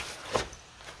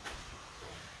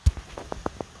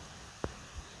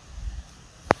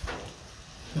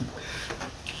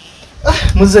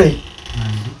muzeyi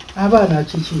abaana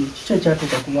kiki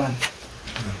kyatuuka ku baana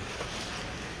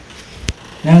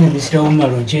nange Mr.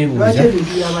 Umar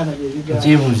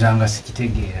okyebuuza nga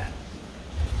sikitegeera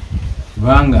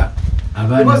kubanga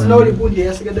abaana oli gundi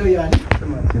eyasigaddeyo yani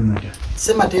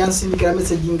semata yansindikira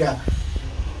message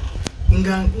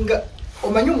nga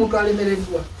omanyi omuntu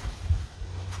alemereddwa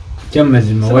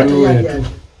kyamazima waliwo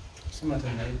semata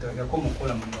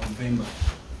yakomukola mu November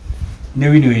ne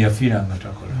Winnie we yafiiranga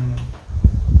takola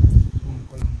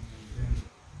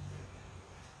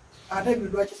ate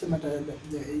bidwaki semata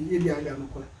yebyagala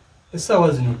mukola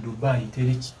essaawa zino Dubai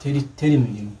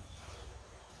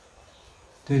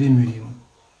teri mirimu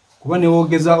kuba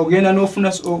newogeza ogenda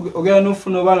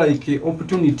n'ofuna oba like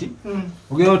opportunity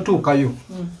ogenda otuukayo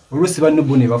oluusi banno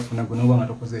bo ne bafuna gwe noba nga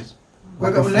tokoze eki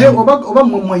naye oba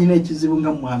mmwe alina ekizibu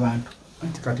nga mmwe abantu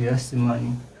anti kati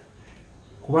yasimanyi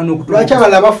lwaki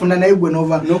abala bafuna naye gwe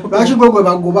nova lwaki gwe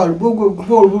bagoba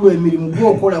olubulwa emirimu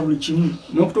gwokola buli kimu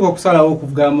n'okutuuka okusalawo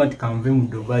okugamba nti kanve mu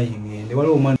Dubai ngende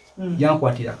waliwo omwana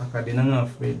yankwatira akakadde nanga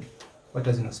Fred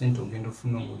kwata zino sente ogenda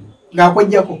ofuna omulimu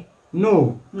ng'akwejjako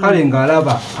no kale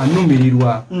ng'alaba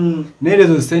anumirirwa naye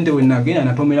ezo sente we nagenda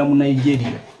natomera mu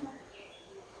Nigeria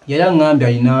yali aŋŋambye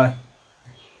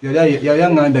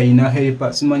ayina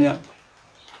helpa simanya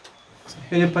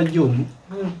helpa job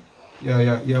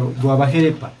gwaba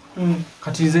helpa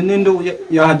kati nze nendo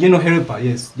ya geno helpa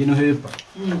yes geno helpa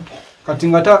kati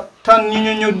nga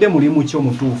tannyonnyodde mulimu ki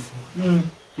omutuufu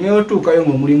naye otuukayo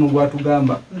ng'omulimu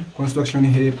gwatugamba construction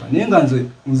helpa naye nga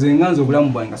nze obulamu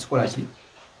bwange nga sikola ki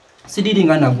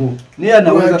sidiringa nago naye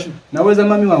naweza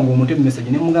mami wange omuti message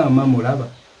ne mugamba mama olaba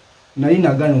naye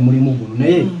nagana omulimu guno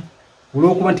naye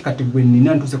olw'okuba nti kati gwe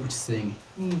nnina ntuse ku kisenge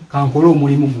kankola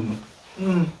omulimu guno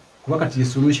kuba kati ye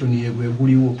solution yegwe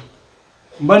guliwo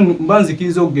mba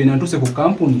nzikiriza okugenda ntuse ku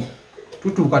kampuni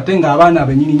tutuuka te ng'abaana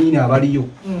abenyininyini abaliyo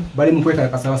bali mu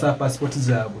kwekalakasa basaba passport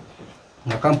zaabwe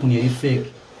nga kampuni eri fake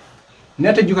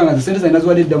naye atejjuka nga zisente zalina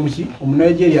ziwadde dda muki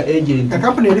omunigeria agent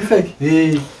kampuni eri fake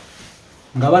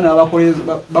ng'abaana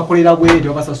bakolera bwete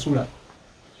babasasula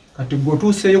kati gwe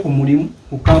otuuseeyo ku mulimu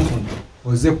ku kampuni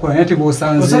ozze kukola naye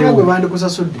teboosanzeewo gwe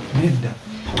bandikusasudde nedda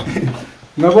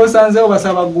nga boosanzeewo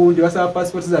basaba gundi basaba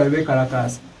passport zaabwe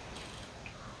beekalakaasa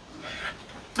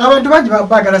abantu bangi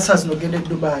baagala saa zino ogende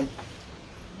Dubai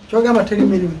kyogamba teri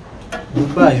mirimu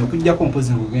Dubai okujjako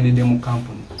mpozi ng'ogendedde mu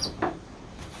kampuni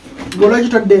ng'olwaki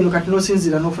todde eno kati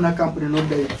n'osinziira n'ofuna kampuni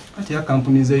n'oddayo kati ya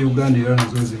kampuni za Uganda era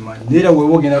nazo zimanyi naye era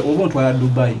weeba ogenda oba ontwala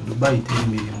Dubai teri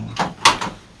mirimu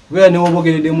kubeera ne woba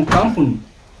ogendedde mu kampuni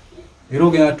era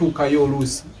ogenda tuukayo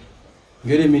oluusi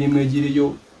ng'era emirimu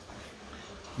egiriyo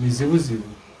mizibuzibu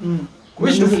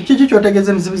kiki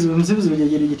kyotegeeza mizibuzibu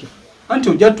gyegiri gityo anti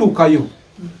ojja tuukayo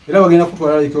era bagenda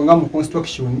kutwala nga mu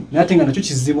construction naye ate nga nakyo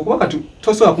kizibu kuba kati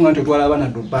tosobola kunga nti otwala abaana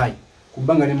Dubai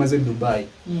kubbanga nemaze Dubai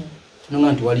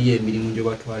nonga nti waliyo emirimu gye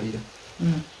batwalira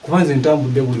kuba nze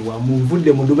ntambudde buli wamu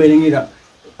nvudde mu Dubai nengenda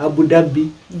Abu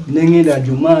Dhabi nengenda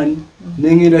Juman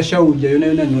nengenda Sharjah yona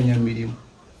yona noonya mirimu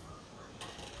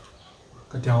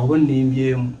kati awo bo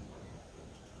nnimbyemu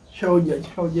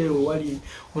Sharjah wali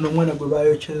ono omwana gwe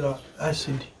bayokyera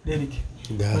acid derrick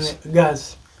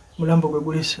gas mulambo gwe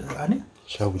guli ani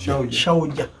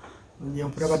Sharjah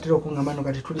mpulira batera okungamba no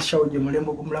kati tuli Sharjah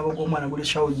mulambo gw'omwana guli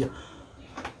Sharjah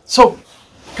so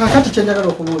kakati kyenjagala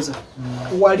okubuuza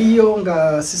waliyo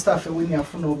nga sister affe Winnie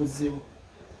afuna obuzibu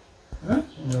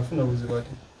afuna obuzibu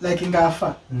ate like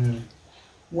ngaafa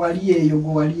wali eyo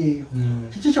gwe wali eyo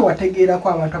kiki kye wategeerako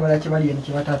abantu abalala kye bali eno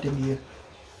kye bataategeera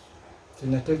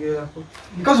kyenategeerako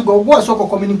because gwe wasooka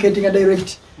communicating a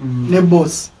direct ne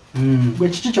boss gwe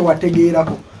kiki kye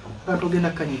wategeerako atogenda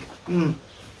kanyiga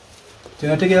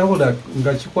kyenategeerako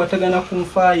nga kikwatagana ku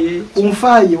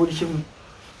nfaaye buli kimu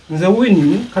nze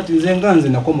Winnie kati nze nga nze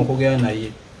nakoma okogera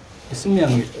naye esimu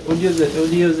yange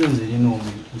audio ze nze lina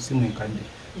musimu enkadde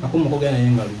nakoma okogera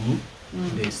naye nga lumu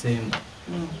December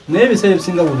naye ebiseera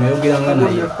ebisinga buli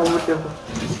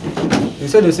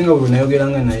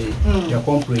nayogeranga naye ya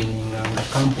complaining nga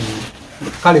company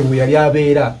kale bwe yali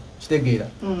abeera kitegeera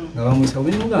nga bamwisa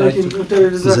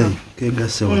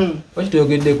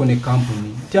wakitoyogeddeko ne company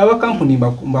ti aba company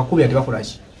mbakubya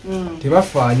tebakolaki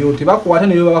tebafaayo tebakwata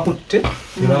naye babakutte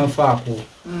tebanfaako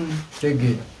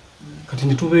kitegeera kati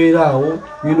netubeera awo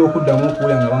ngenda okuddamu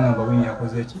okuwulira nga bangamba Winnie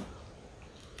yakoze ki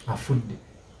afudde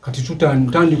kati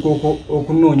tutandika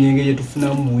okunoonya engeri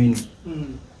gyetufunamu Winnie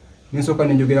nensooka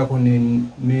nenjogerako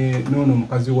noono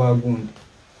omukazi wa gundi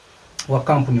wa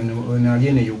kampuni nali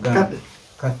ene Uganda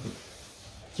kati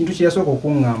kintu kyeyasooka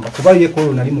okuŋŋamba kuba ye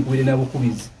kolo nali mukubire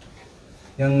nabukubizi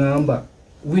yaŋŋamba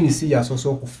Winnie si yasoose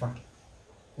okufa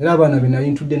era abaana be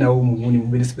nali ntudde nawo mugundi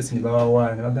mubere space ne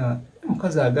babawaala ne bagamba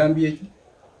omukazi agambye eki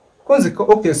konze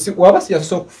okay waba si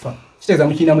yasoose okufa kitegeeza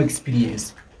mukirinamu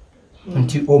experience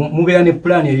nti mubeera ne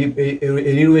plan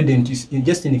eriready nti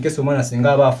just in case omwana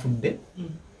singa aba afudde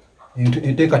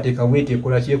enteekateeka bweti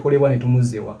ekola kyekolebwa ne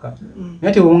tumuzza ewaka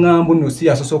naye te oŋŋamba nno si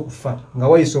yasoose okufa nga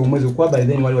wayisa omwezi okuba by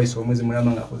then wali wayisa omwezi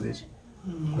mulamba ng'akoze eki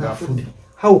ng'afudde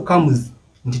how comes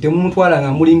nti temumutwala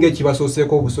nga mulinga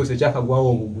ekibasooseeko obusoose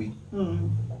ekyakagwawo obugwi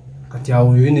kati awo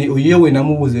oyewe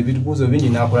namubuuza ebibuuzo bingi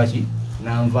n'akola ki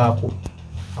n'anvaako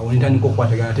awo nitandika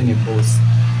okukwatagana ate ne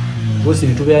boosi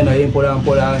netubeera naye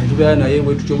mpolampola netubeera naye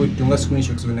bwetutyo nga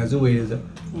screenshots we naziweereza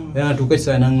era natuuka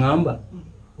ekiseera naŋŋamba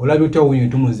olabye otya Winnie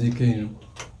tumuziika eno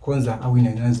konza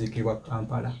Winnie naziikibwa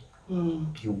Kampala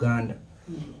Uganda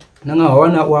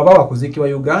naŋŋamba waba wakuziikibwa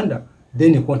Uganda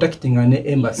then contacting ne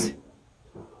embassy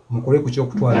mukole ku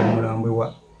kyokutwala omulambo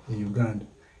wa Uganda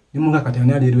nemunga kati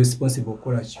ani ali responsible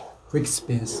okukola ki ku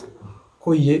expense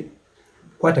ko ye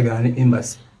kwatagana ne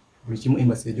embassy buli kimu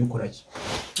embassy ejjokola ki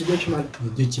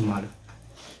ejjo kimala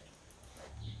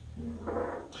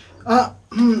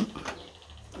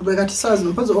kati saa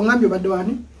zino mpazo ongambye obadde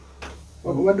wani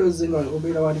obadde ozinga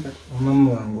obeera wani kati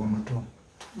omama wange omuto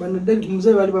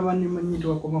muzee bali bamanyiti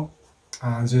wakomawo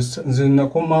nze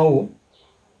nakomawo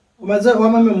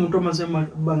wamami omuntu omaze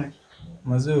bbanga ki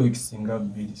maze weeks nga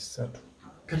 2-3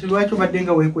 kati lwaki obadde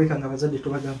nga weekweka nga bazadde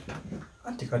tobagamba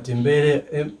anti kati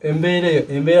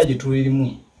embeera gye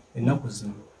tulirimu ennaku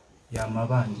zino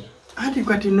y'amabanja anti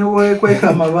kati neweekweka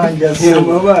amabanja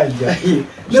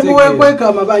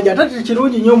ate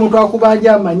kirungi nnyo omuntu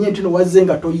akubanja amanye nti nowazze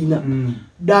nga toyina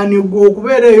dani gwe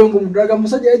okubeera eyo ngaomuddaga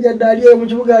musajja yajjadde ali eyo mu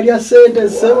kibuga alya ssente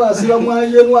sebo asiba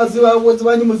mwanjenu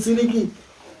asibazibanyi musiriki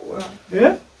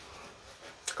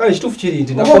kale kituufu kiri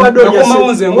nti obadde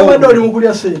oli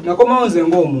mukulya ssente nakomawo nze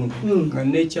ng'omuntu nga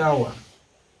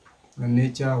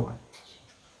neekyawa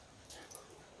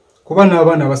kuba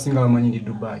n'abaana abasinga bamanyi ndi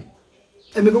Dubai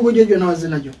emigugu gye gyonna wazze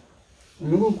nagyo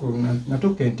emigugu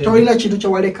natuuka Entebbe tolina kintu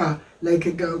kyewaleka like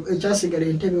ekyasigala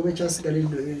Entebbe oba ekyasigala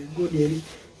godi eri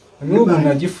emigugu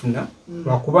nagifuna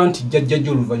lwakuba nti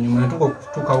jjajjajja oluvannyuma natuuka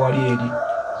okutuuka wali eri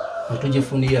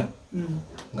netugifunira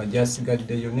nga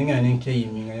gyasigaddeyo nenga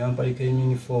nenkeyimi nga yampaliko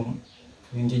uniform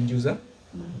nenjijjuza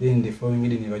then the following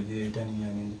day nebagireeta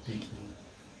nendipiikinga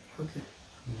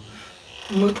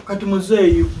kati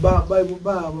muzeeyi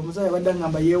muzeeyi abadde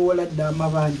ngamba yeewola dda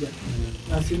amabanja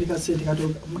nasindika sente kati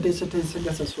muteeseteese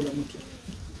gasasula mutya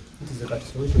ntize kati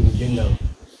solution egenda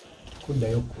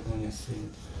kuddayo kunoonya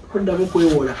sente kuddamu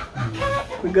kwewola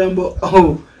kwegamba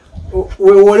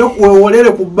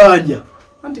weewolere ku bbanja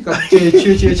anti kati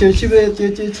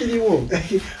kyekiriwo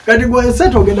kati gwe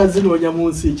sente ogenda zinoonya mu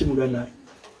nsi ki muganda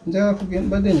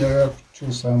badde njagala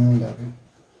kukyusaamu ndabe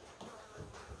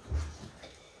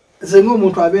nze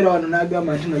ng'omuntu abeera wano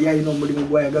n'agamba nti no yalina omulimu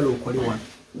gwayagala okole wano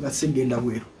nga sigenda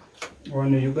bweru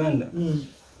wano Uganda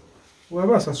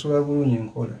waba asasula bulungi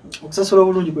nkola okusasula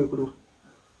bulungi kwekuluwa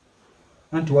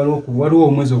anti waliwo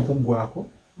omwezi okuggwako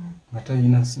nga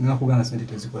talina nakugana sente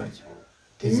tezikolaki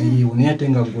teziriiwo naye ate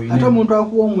nga gweine ate omuntu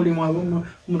akuwa omulimu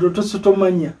omuntu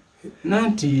totomanya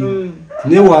nanti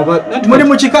newaba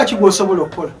mulimu kika ki gw'osobola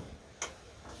okukola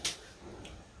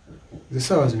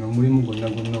Zisawa zino mulimu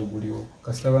gonna oguliwo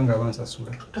kasitaba nga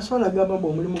bansasula tasobola gamba mbu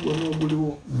omulimu gwonna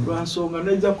oguliwo lwansonga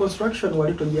neza construction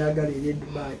wali togyagala eri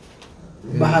Dubai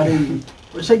Bahrain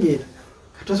otegeera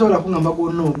tasobola kungamba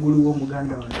gwonna oguliwo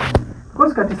muganda wange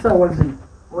kozi kati saawa zino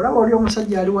olaba oli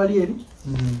omusajja ali wali eri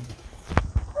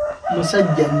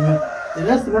musajja nnyo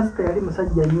era sibasita yali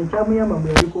musajja nnyo kyamuyamba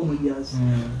bwe yaliko omujaasi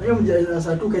naye omujaasi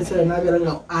asatuuka ekiseera n'abeera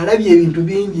nga alabye ebintu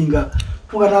bingi nga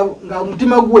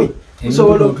omutima gwe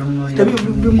gusobola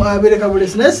abeereka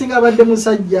bulesi naye singa abadde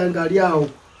musajja ng'ali awo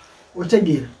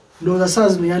otegeera ndowooza saa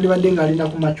zino yandibadde ng'alina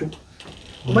ku macu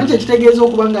omanyi kyekitegeeza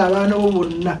okuba nga abaana bo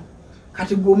bonna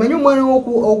kati gwe omanyi omwana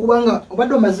okuba nga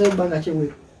obadde omazeeyo ebbanga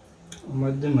kyebweru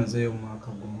omadde mazeeyo omwaka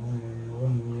gumu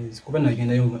kuba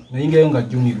nayingirayo nga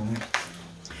juni lumu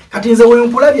kati nze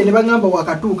wenkulabye ne bagamba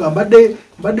wakatuuka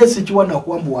mbadde sikiwana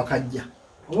kuwambu wakajja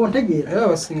oba ontegeera era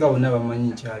abasinga bonna bamanyi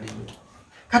nkyaliyo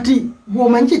kati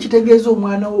bw'omanyi kyekitegeeza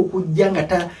omwana wo okujja nga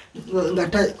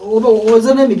oba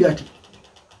oza n'emigati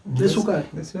nesukaali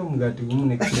ese omugati gumu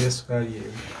nekiro esukaali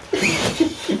eyo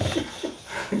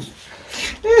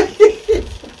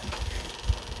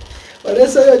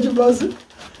oleeseyo kibazi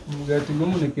omugati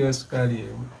gumu nekiro esukaali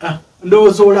eyo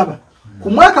ndowooza olaba ku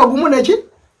mwaka gumu neki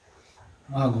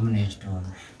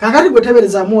kakati gwe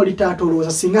teberezaamu oli taata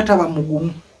olowooza singa taba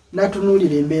mugumu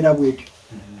n'atunuulira embeera bwetyo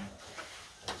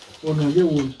ono ye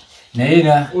wuuno naye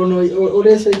era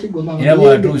oleese ekigoma era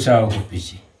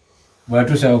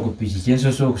bwatuusaawo ku piki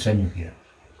kyensosa okusanyukira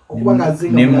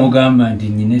ne mugamba nti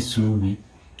nyina essuubi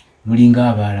mulinga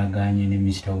abaalaganye ne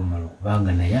Mr. Umar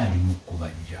kubanga naye ali mu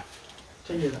kubajja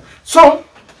so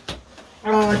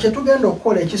kyetugenda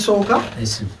okukola ekisooka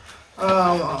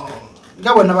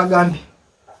nga bwe nabagambye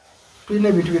tulina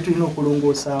ebintu bye tulina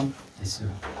okulongoosaamu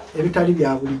ebitali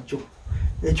bya bulijjo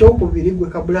ekyokubiri gwe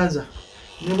kabulaza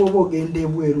ne bw'oba ogenda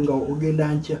ebweru nga ogenda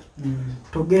nkya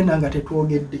togenda nga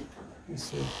tetwogedde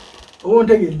oba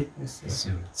ontegedde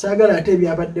saagala ate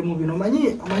ebyabaddemu bino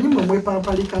omanyi mwe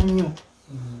mwepampalika nnyo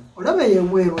olaba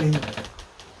eyebweru eyo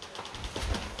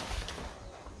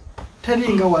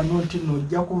teringa wano nti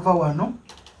nojja kuva wano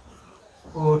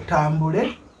otambule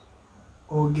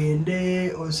ogende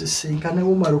osisinkane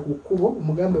Umar ku kkubo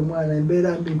omugambe mwana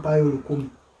embeera mbi mpaayo 1,000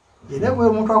 era bwe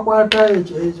omuntu akwata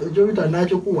ekyo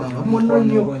bitanakikuwanga muno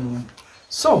nnyo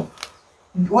so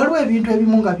waliwo ebintu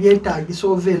ebimu nga byetaagisa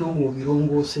ova eno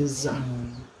ng'obirongoosezza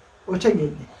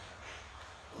otegedde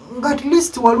nga at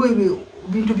least waliwo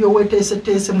ebintu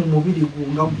byoweteeseteese mu mubiri gwo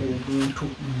nga gw'omuntu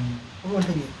oba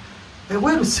otegedde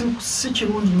ebweru si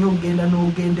kirungi nnyo okugenda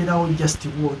n'ogenderawo just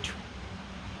bwotyo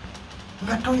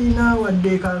nga toyina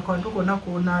wadde kantu konna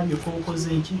koonaalye kookoze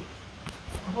eki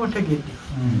oba otegedde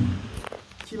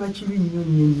kiba kibi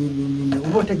nnyo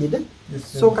oba otegedde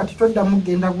so kati toddamu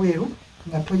kugenda bweru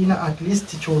nga toyina at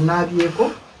least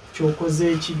kyonaabyeko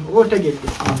kyokoze eki oba otegedde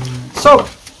so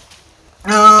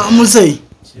muzeeyi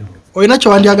olina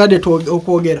kyewandyagadde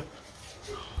okwogera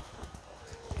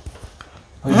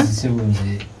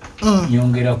ozisebunze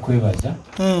nyongera kwebaza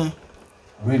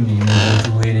olw'emirimu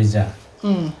gyetuweereza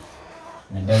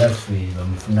naddala ffe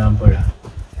bamufuna mpola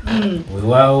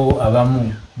weewaawo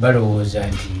abamu balowooza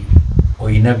nti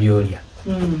olina byolya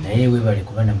naye weebale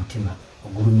kuba na mutima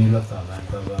ogulumirwa ffe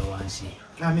abantu aba wansi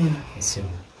esebo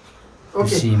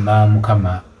tusiima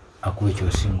mukama akuwa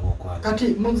ekyosinga okwaga kati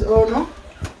ono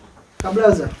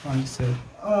kabulaza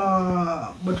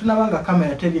bwe tunaba nga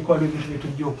kamera teriko waliwo ebintu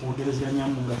byetujja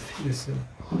okwogerezanyamu ngaffe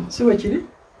si bwe kiri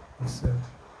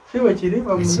si bwe kiri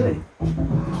bamuzeeyi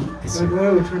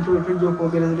wewe tujja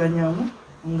okwogerezanyamu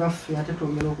ngaffe ate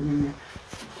twongera okunyumya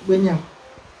gwenyamu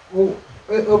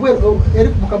eri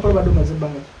ku mukapolo badde omaze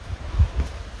ebbanga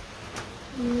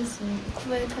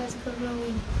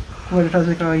kuba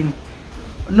letazeka Winnie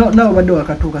nawe obadde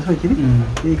wakatuuka so kiri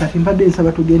kati mpadde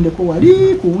nsaba tugendeko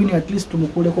wali ku Winnie at least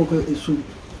tumukuuleko essubi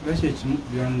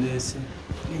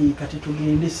kati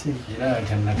tugende se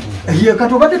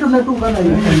kati obadde tonatuuka naye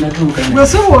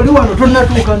gweseba oli wano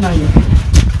tonatuuka naye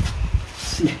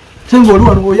senga oli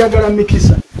wano oyagala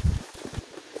mikisa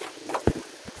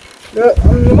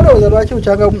mulowooza lwaki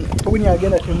bukyanga Winnie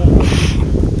agenda temuko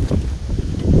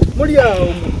muli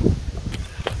awo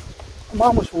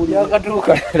mamusuuli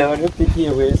akatuuka laba ne piki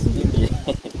ewesimbye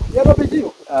yaba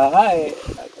pikiyo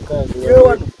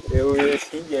wano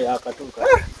ewesimbye akatuuka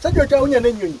sajja okyawunya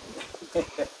n'ennyonyi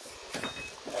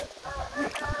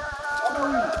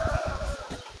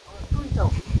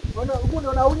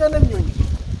onawunya n'ennyonyi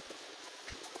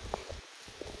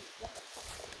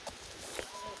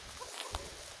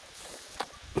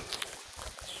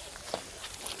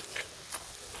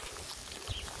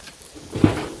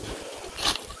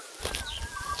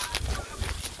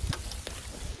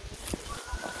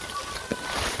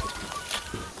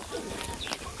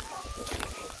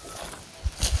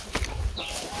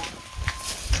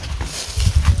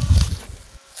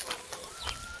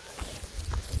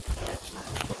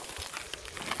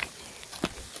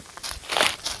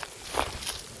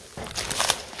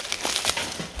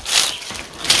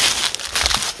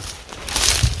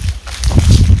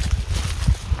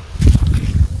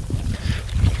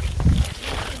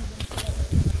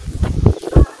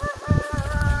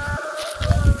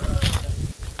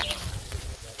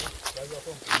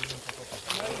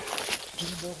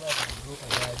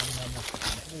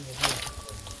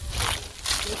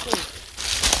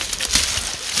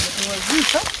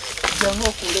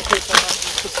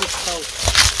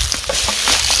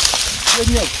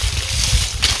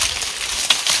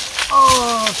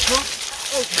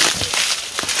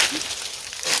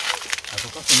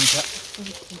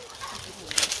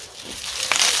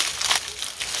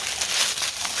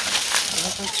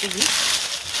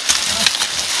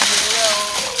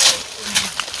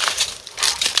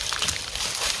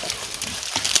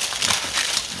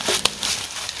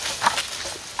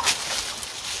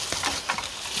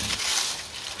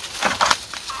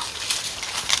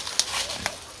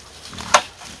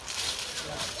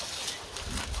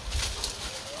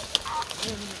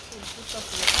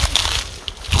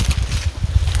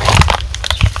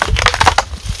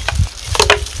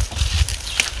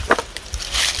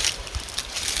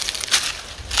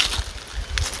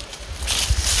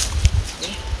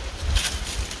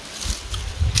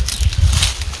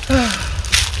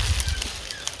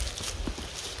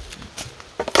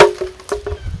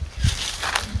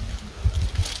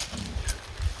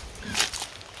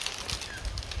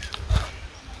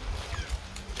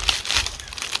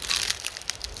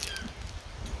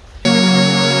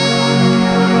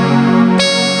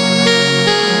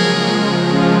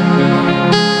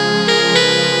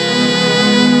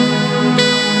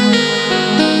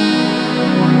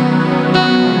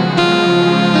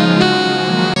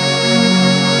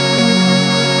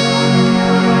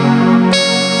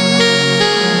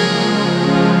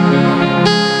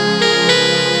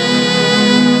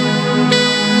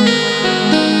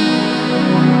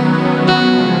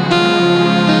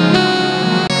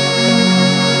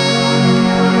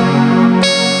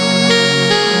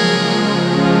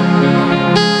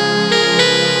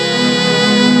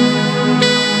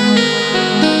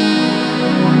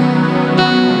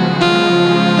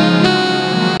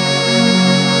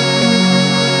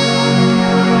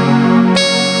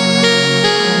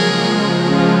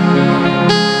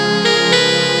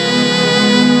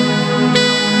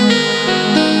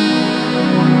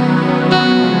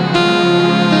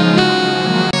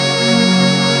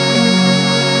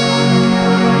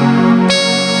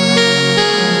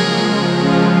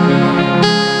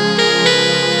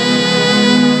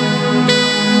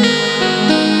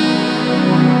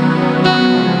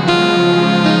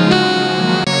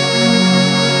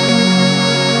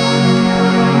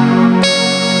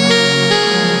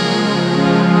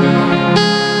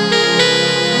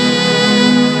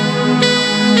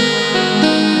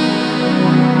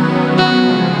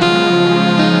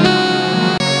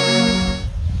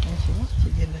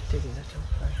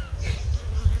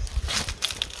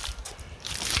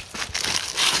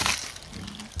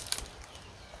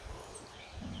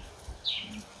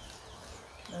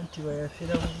Nantiba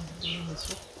yafira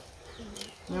buso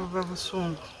nyava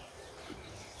busungu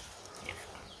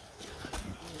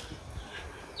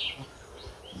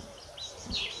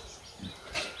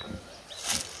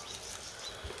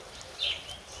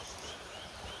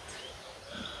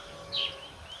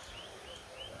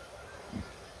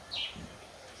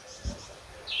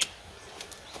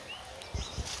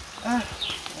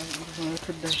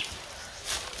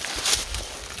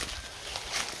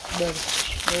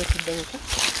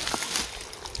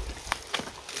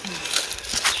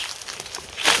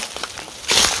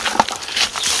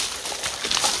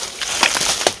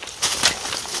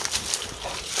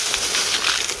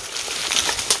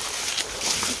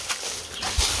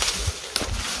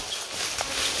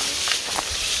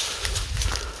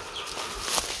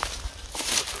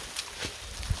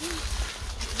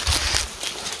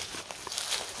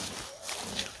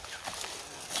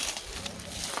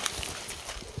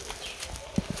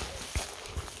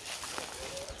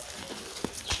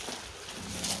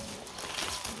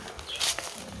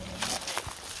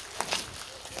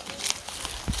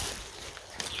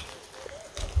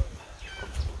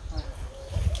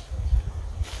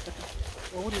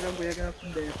Rambo ya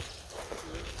Kakande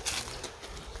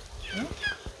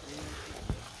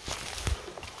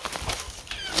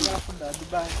Akakanyiza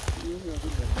Dubai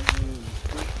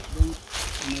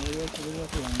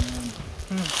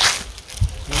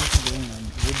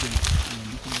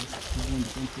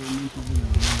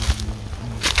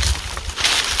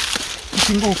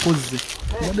Kingo okoze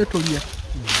Obadde tolya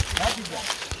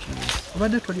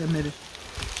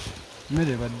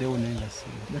mere baddewo nenga si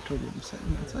batolya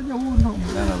musajja wuno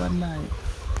mulala bannaye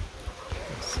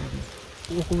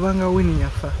okuvanga Winnie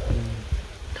yafa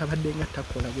tabadde nga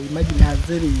takola bwe imagine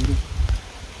azereero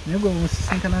naye gwe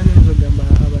musisinkana agenzo gamba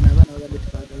abaana babadde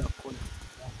tebaagala kukola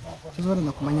kizoona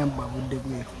nakumanya mbabudde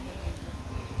bweru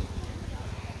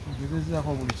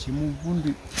gezezaako buli kimu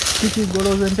gundi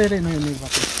kikigoloza embeera eno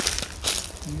yonevako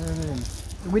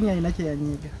Winnie alina kye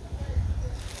yanyiiga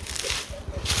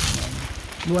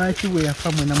lwaki bwe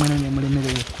yafa mwena mwena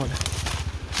nemulemerera okukola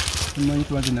manyi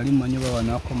twaze nali mmanyi oba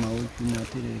wanaakomawo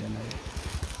kinatereera naye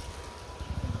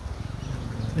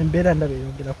embeera ndaba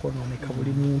eyongera kwonooneka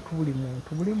buli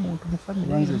muntu mu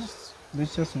famire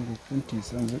nekikyasinga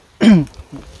okuntiisa nze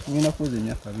ngenda kuweza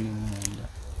emyaka 29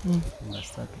 nga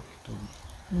 3 Oktoba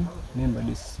naye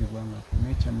mbadde sisibwangako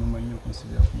naye kyannuma nnyo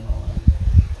okunsibira ku mawanga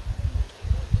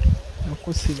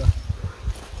okusiba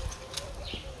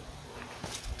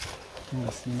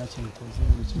nga sirina kyenkoze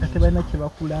nga tebalina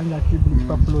kyebakulanga ati buli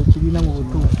kipapula okirina mu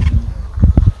butuufu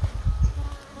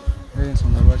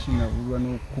ensonga lwaki nabulwa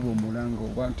n'okukuba omulanga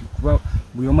oba nti kuba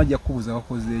buli omu ajja kukubuza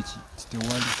wakoze eki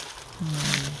titewali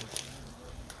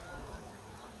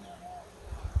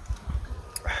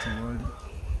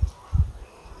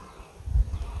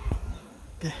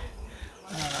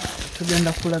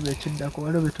tugenda kulaba ekiddako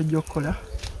waliwo bye tujja okukola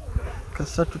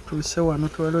kasa tutuuse wano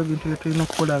tuwaliwo ebintu bye tulina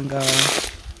okukola nga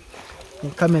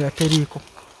kamera teriiko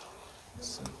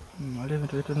waliwo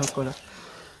ebintu bye tulina okukola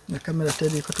nga kamera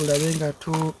teriiko tulabe nga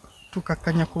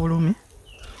tukakkanya ku bulumi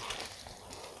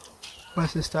bwa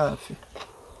sisita waffe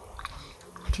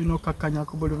tulina okukakkanya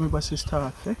ku bulumi bwa sisita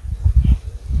waffe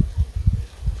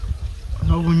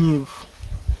n'obunyiivu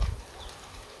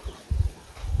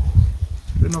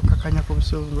tulina okukakkanya ku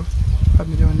busungu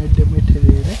famire oneddemu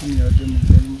etereere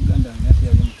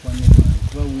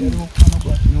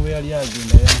niwe yali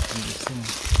agenda yankira essimu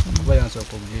kuba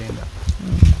yansooka okugenda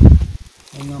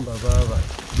agamba baaba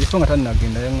bifo nga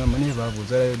talinagenda yaŋŋamba naye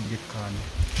baabuuzalayo direkaana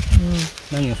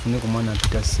nange nfune ku mwana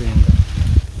mpita ssenga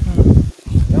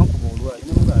yankuba olwayi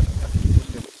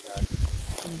nemugaaatudde ku kyalo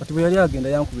kati bwe yali agenda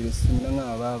yankubira essimu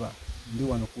naŋŋamba baaba ndi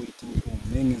wano ku waiting room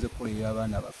naye ngenze kukolera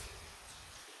abaana baffe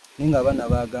naye ng'abaana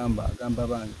agamba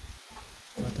bange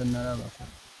batannalabako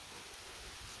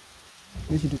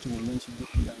n'ekintu kiwulira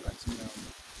nkijjukira nga kinyamba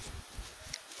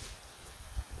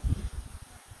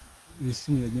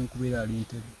esimu yajja nkubeera ali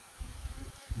ntebe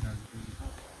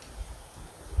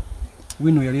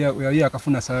wino yali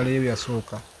akafuna salala yeyo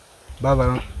yasooka baba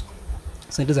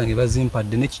sente zange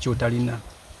bazimpadde nekikyotalina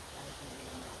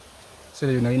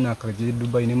sere yo nalina akagere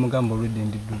Dubai ne mugamba olwedde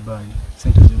ndi Dubai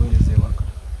sente ziweereze ewaka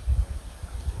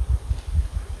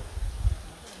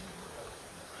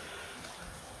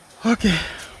okay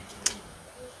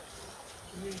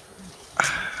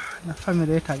na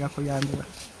famire etaaga kuyambibwa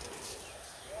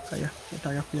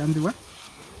etaaga kuyambibwa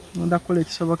nonda kukola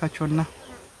ekisoboka kyonna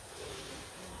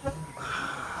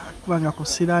kubanga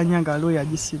kusiraanya nga aliwo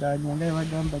yagisiraanya nga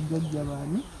bagamba jjajja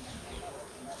baani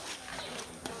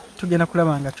tugenda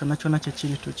kulaba nga kyonna kyonna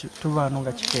kyekiri tuvaano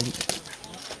nga kikenje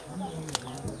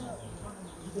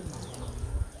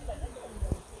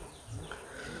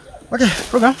okay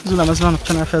program zuna mazima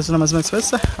kuchana afya zuna mazima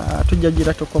express tujja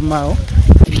gira tukomaawo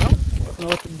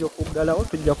nawo tujja okuggalawo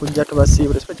tujja kujja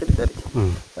tubasiibula especially that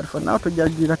for now tujja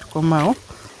gira tukomaawo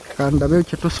kandabe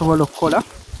kye tusobola okukola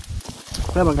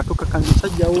kulaba nga tukakanya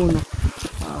sajja wuno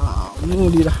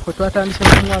muwulira we twatandise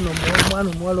n'omwana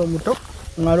omuwala omuto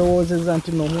ngalowoozezza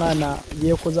nti n'omwana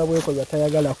yeekoza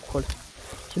tayagala kukola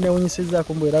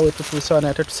kinewunyisizzaako mbwera we tutuuse wano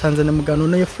ate tusanze ne mugano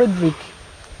naye Frederick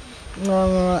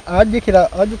ajjukira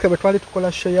bwe twali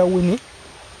tukola show ya Winnie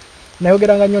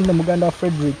nayogeranga nnyo ne muganda wa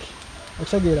Frederick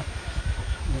okitegeera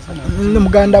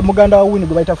muganda wa Winnie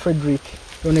gwe bayita Frederick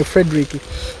yone Frederick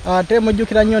ate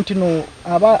mujjukira nnyo nti no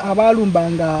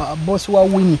abaalumbanga boss wa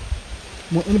Winnie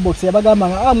mu inbox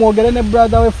yabagambanga mwogere ne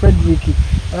brother we Frederick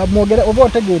mwogere oba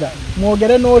otegeera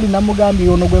mwogere n'oli namugambi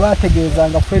ono gwe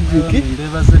baategeezanga Frederick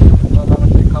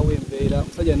kawe embeera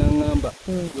musajja n'aŋŋamba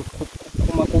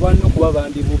kuba nokuba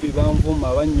bandi bubi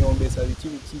banvuma bannyombesa biki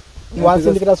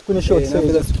wasindikira screenshot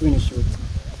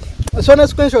so na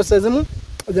screenshot ezimu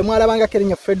ze mwalabangako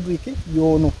erinnya Frederick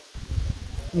yono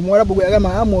omwarabu gwe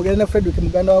yagamba mwogere ne Frederick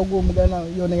muganda wagwo muganda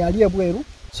yono yali ebweru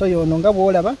so yono nga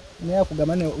bwolaba naye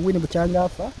akugamba ne Winnie bukyanga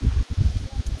afa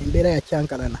embeera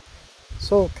yakyankalana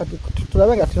so kati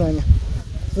tulabe nga tunanya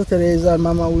tutereeza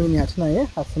mama Winnie ate naye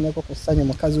afuneko ku ssanyu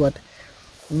mukazi wate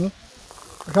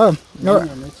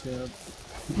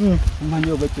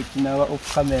mmanyi oba ekyo kinaba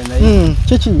off camera naye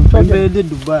kiki mbedde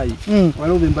Dubai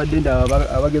waliwo bembadde ndaba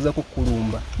abagezako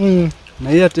kulumba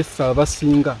naye ate ffe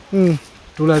abasinga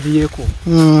tulabyeko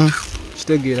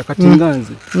kitegeera kati nga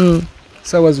nze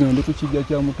saawa zino ndi ku kijja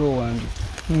kya muto wange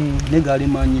ne gaali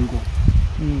manyingo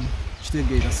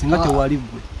kitegeera singa tewali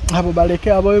gwe abo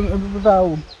baleke abo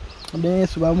baawo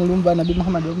Yesu bamulumba Nabi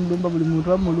Muhammad bamulumba buli muntu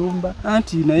bamulumba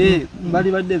anti naye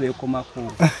bali badde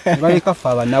bekomako baleka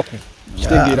fa abanaku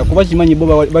kitegeera kuba kimanyi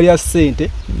bo bali ya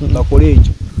sente bakole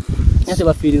ekyo ate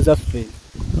bafiiriza ffe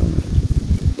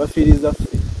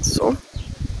so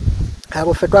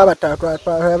abo ffe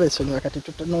twabesonyiwa kati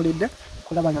tutunulidde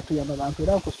kulaba nga tuyamba abantu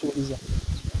era okusuubiza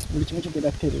buli kimu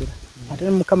kigenda kutereera ate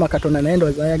mukama katonda naye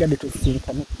ndowooza ayagadde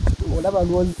tusinkane olaba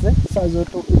lwoze saa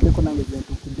zotuukiddeko nange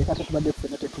zentuukidde kati tubadde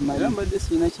ffena tetumanyi mbadde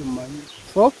siina kimumanyi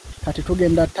so kati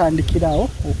tugenda tandikirawo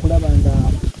okulaba nga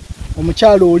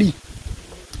omukyalo oli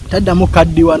taddamu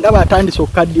kaddiwa ndaba atandise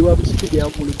okukaddiwa bukiki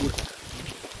gyavulugula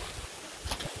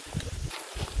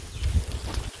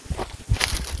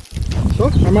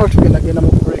so amala tugenda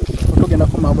mu break tugenda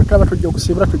kumabwe tulaba tujja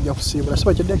kusiibula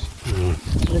siba kiddeki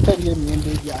etali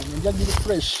emiyembe egyange nja giri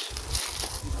fresh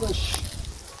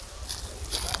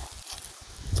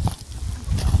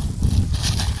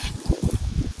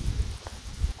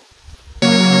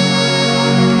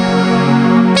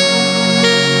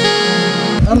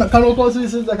kano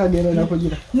kosisiza kagenda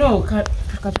nakugira no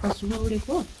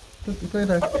katukasuuleko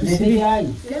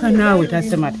kanawe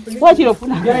tasemata wakiro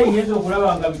funa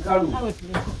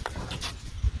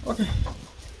okay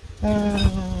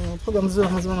program zero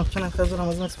mazima na kuchana kazi na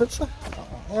mazima spetsa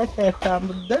okay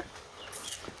tambudde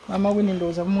mama Winnie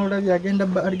ndoza mulabya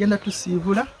agenda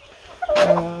tusivula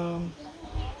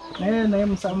naye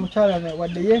mukyala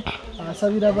wadde ye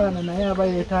asabira abaana naye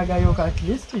abayetaagayo at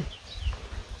least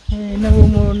ne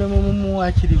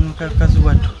wakiri mukazi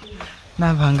wattu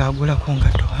nabanga agulako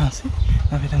ngatto hansi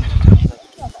nabeera nga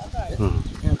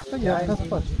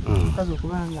kazi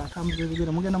okubanga atambuza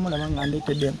ebigere mugenda mulaba nga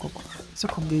ndeetedde enkoko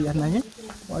sikugeya naye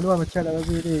waliwo abakyala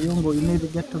babeereeyo ng'olina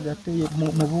ebigatto gatte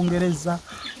mu Bungereza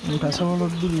omuntu asobola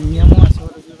oddibinnyamu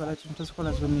asobola obivala kintu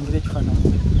tasobola zoningira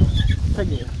ekifaananyi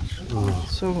tegeera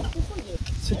so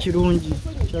si kirungi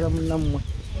kyala munnammwe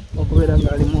okubeera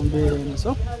ng'ali mu mbeera eno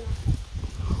so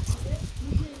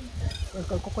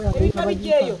koko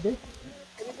yagiyitadde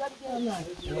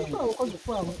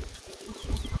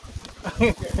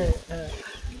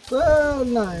so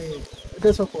nice.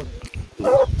 That's so cool.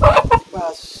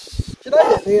 Bas.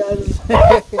 Kiraye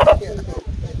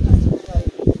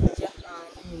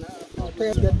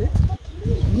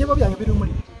Nyebo byange biri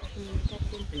muri.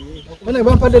 Bane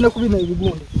bampadde na kubina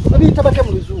ebigundi. Babiyita bate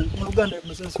mu Luzungu, mu Luganda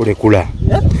musense.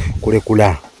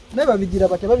 Kulekula. Ne babigira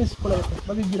bate babisikola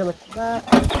babigira bate.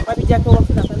 Babijjako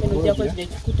wafuna kameno jako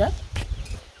ekikuta.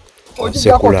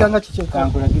 Sekula.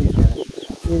 Kankula kiri.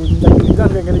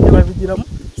 Ndakiganga babigiramu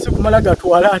sikumala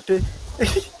gatwala ate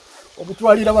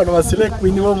obutwalira bano basile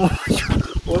kwini mu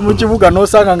kibuga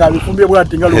nosanga nga bifumbye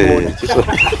bwati nga lubona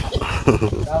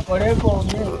akoleko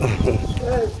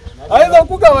aiza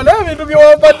kugaba naye bintu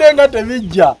byawampadde nga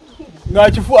tebijja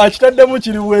nga kifu akitaddemu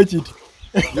kiri bwekiti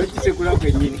nokisekula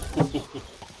kwenyini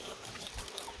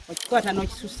okikwata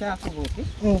n'okisusaako boke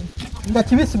nga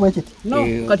kibisi bwekiti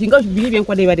no kati nga biri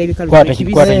byenkwadde bibadde ebikalu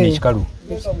kwata n'ekikalu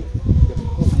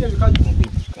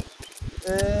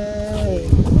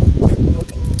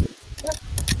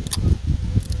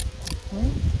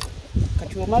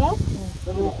kati omala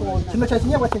kino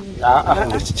kyakinyabwa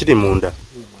kiri munda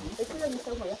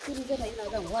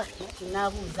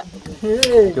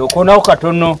okonawo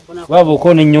katono waba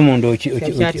okona ennyo munda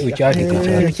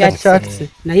okyatika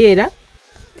naye era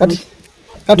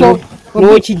kato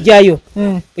n'okijjayo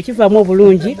bwekivaamu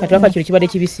obulungi kati waka kino kibadde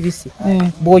kibisibisi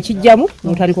bw'okijjamu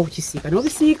n'otandika okukisiika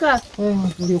n'obisiika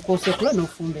olyoka osekula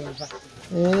n'ofumba enva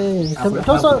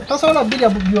tosobola birya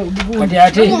bugundi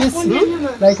ate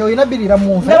like olina birira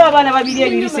mu nva ndaba abaana babiri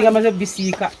ebibisi nga maze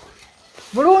bisiika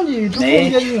bulungi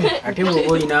tufumbye nnyo ate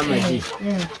bw'oba olina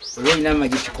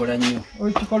amagi kikola nnyo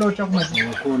okikola otya ku magi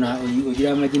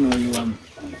ogira amagi n'oliwamu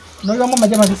n'oliwamu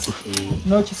amagi amabisi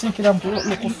n'okisiikiramu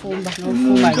mukufumba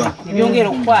n'ofumba ebyongera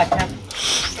okukwata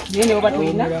naye ne oba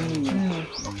tolina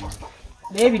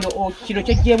naye bino kino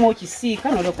kyojjemu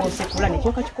okisiika n'olyoka osekula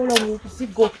nekyoka kikola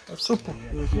omuzigo supu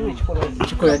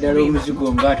kikola ddala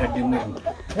omuzigo ng'ataddemu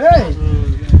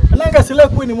nange sila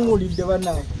kwini muwulidde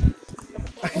bannange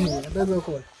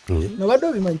nobadde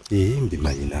obimanyi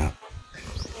mbimanyi naawe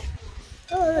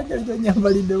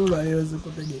nyambaliddemu lwaleero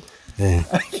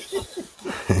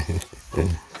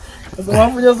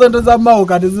wafunye sente za mawo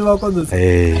kati zibakozesa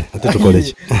ate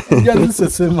tukoleki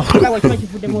jazisesema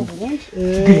kivuddemu obulungi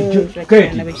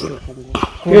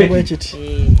bwekiti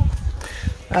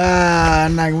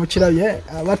nange mukirabye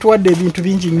batuwadde ebintu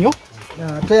bingi nnyo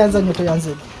toyanza nnyo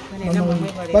toyanze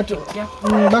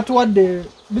batuwadde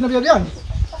bino bye byange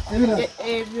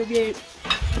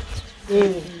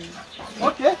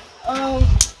okay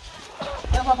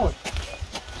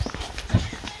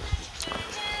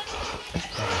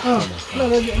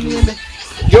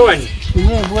Joan,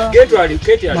 get ready.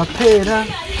 Mapera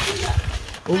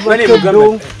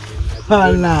uvakedo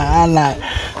ana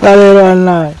lalero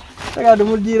ana takati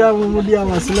mujira mudi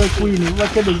amasila queen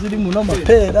uvakedo ziri muno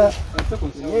mapera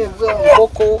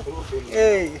nkoko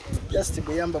just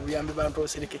buyamba buyambe bantu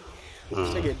osirike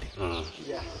tegede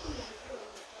yeah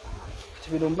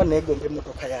tibirumba nego nge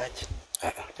motoka yaje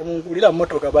temungulira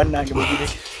motoka banange mugire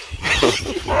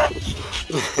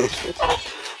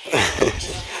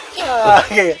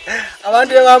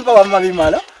abantu bamba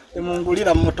bamabimala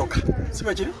temungulira motoka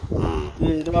siba kiri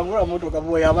temangula motoka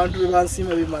boya abantu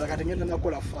bebansima bimala kati ngenda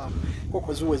nakola farm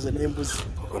koko ziweze nembuzi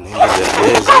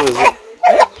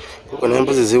koko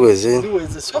nembuzi ziweze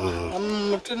so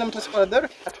tuna mtasipala dare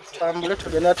tambule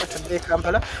tugenda tutudde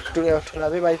Kampala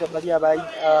tulabe bayita bali abayi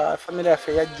family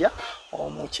yafe yajja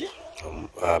omuki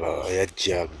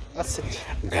yajja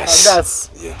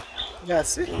gas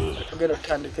yes tugenda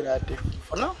tutandikira ate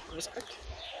for now respect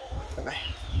bye bye.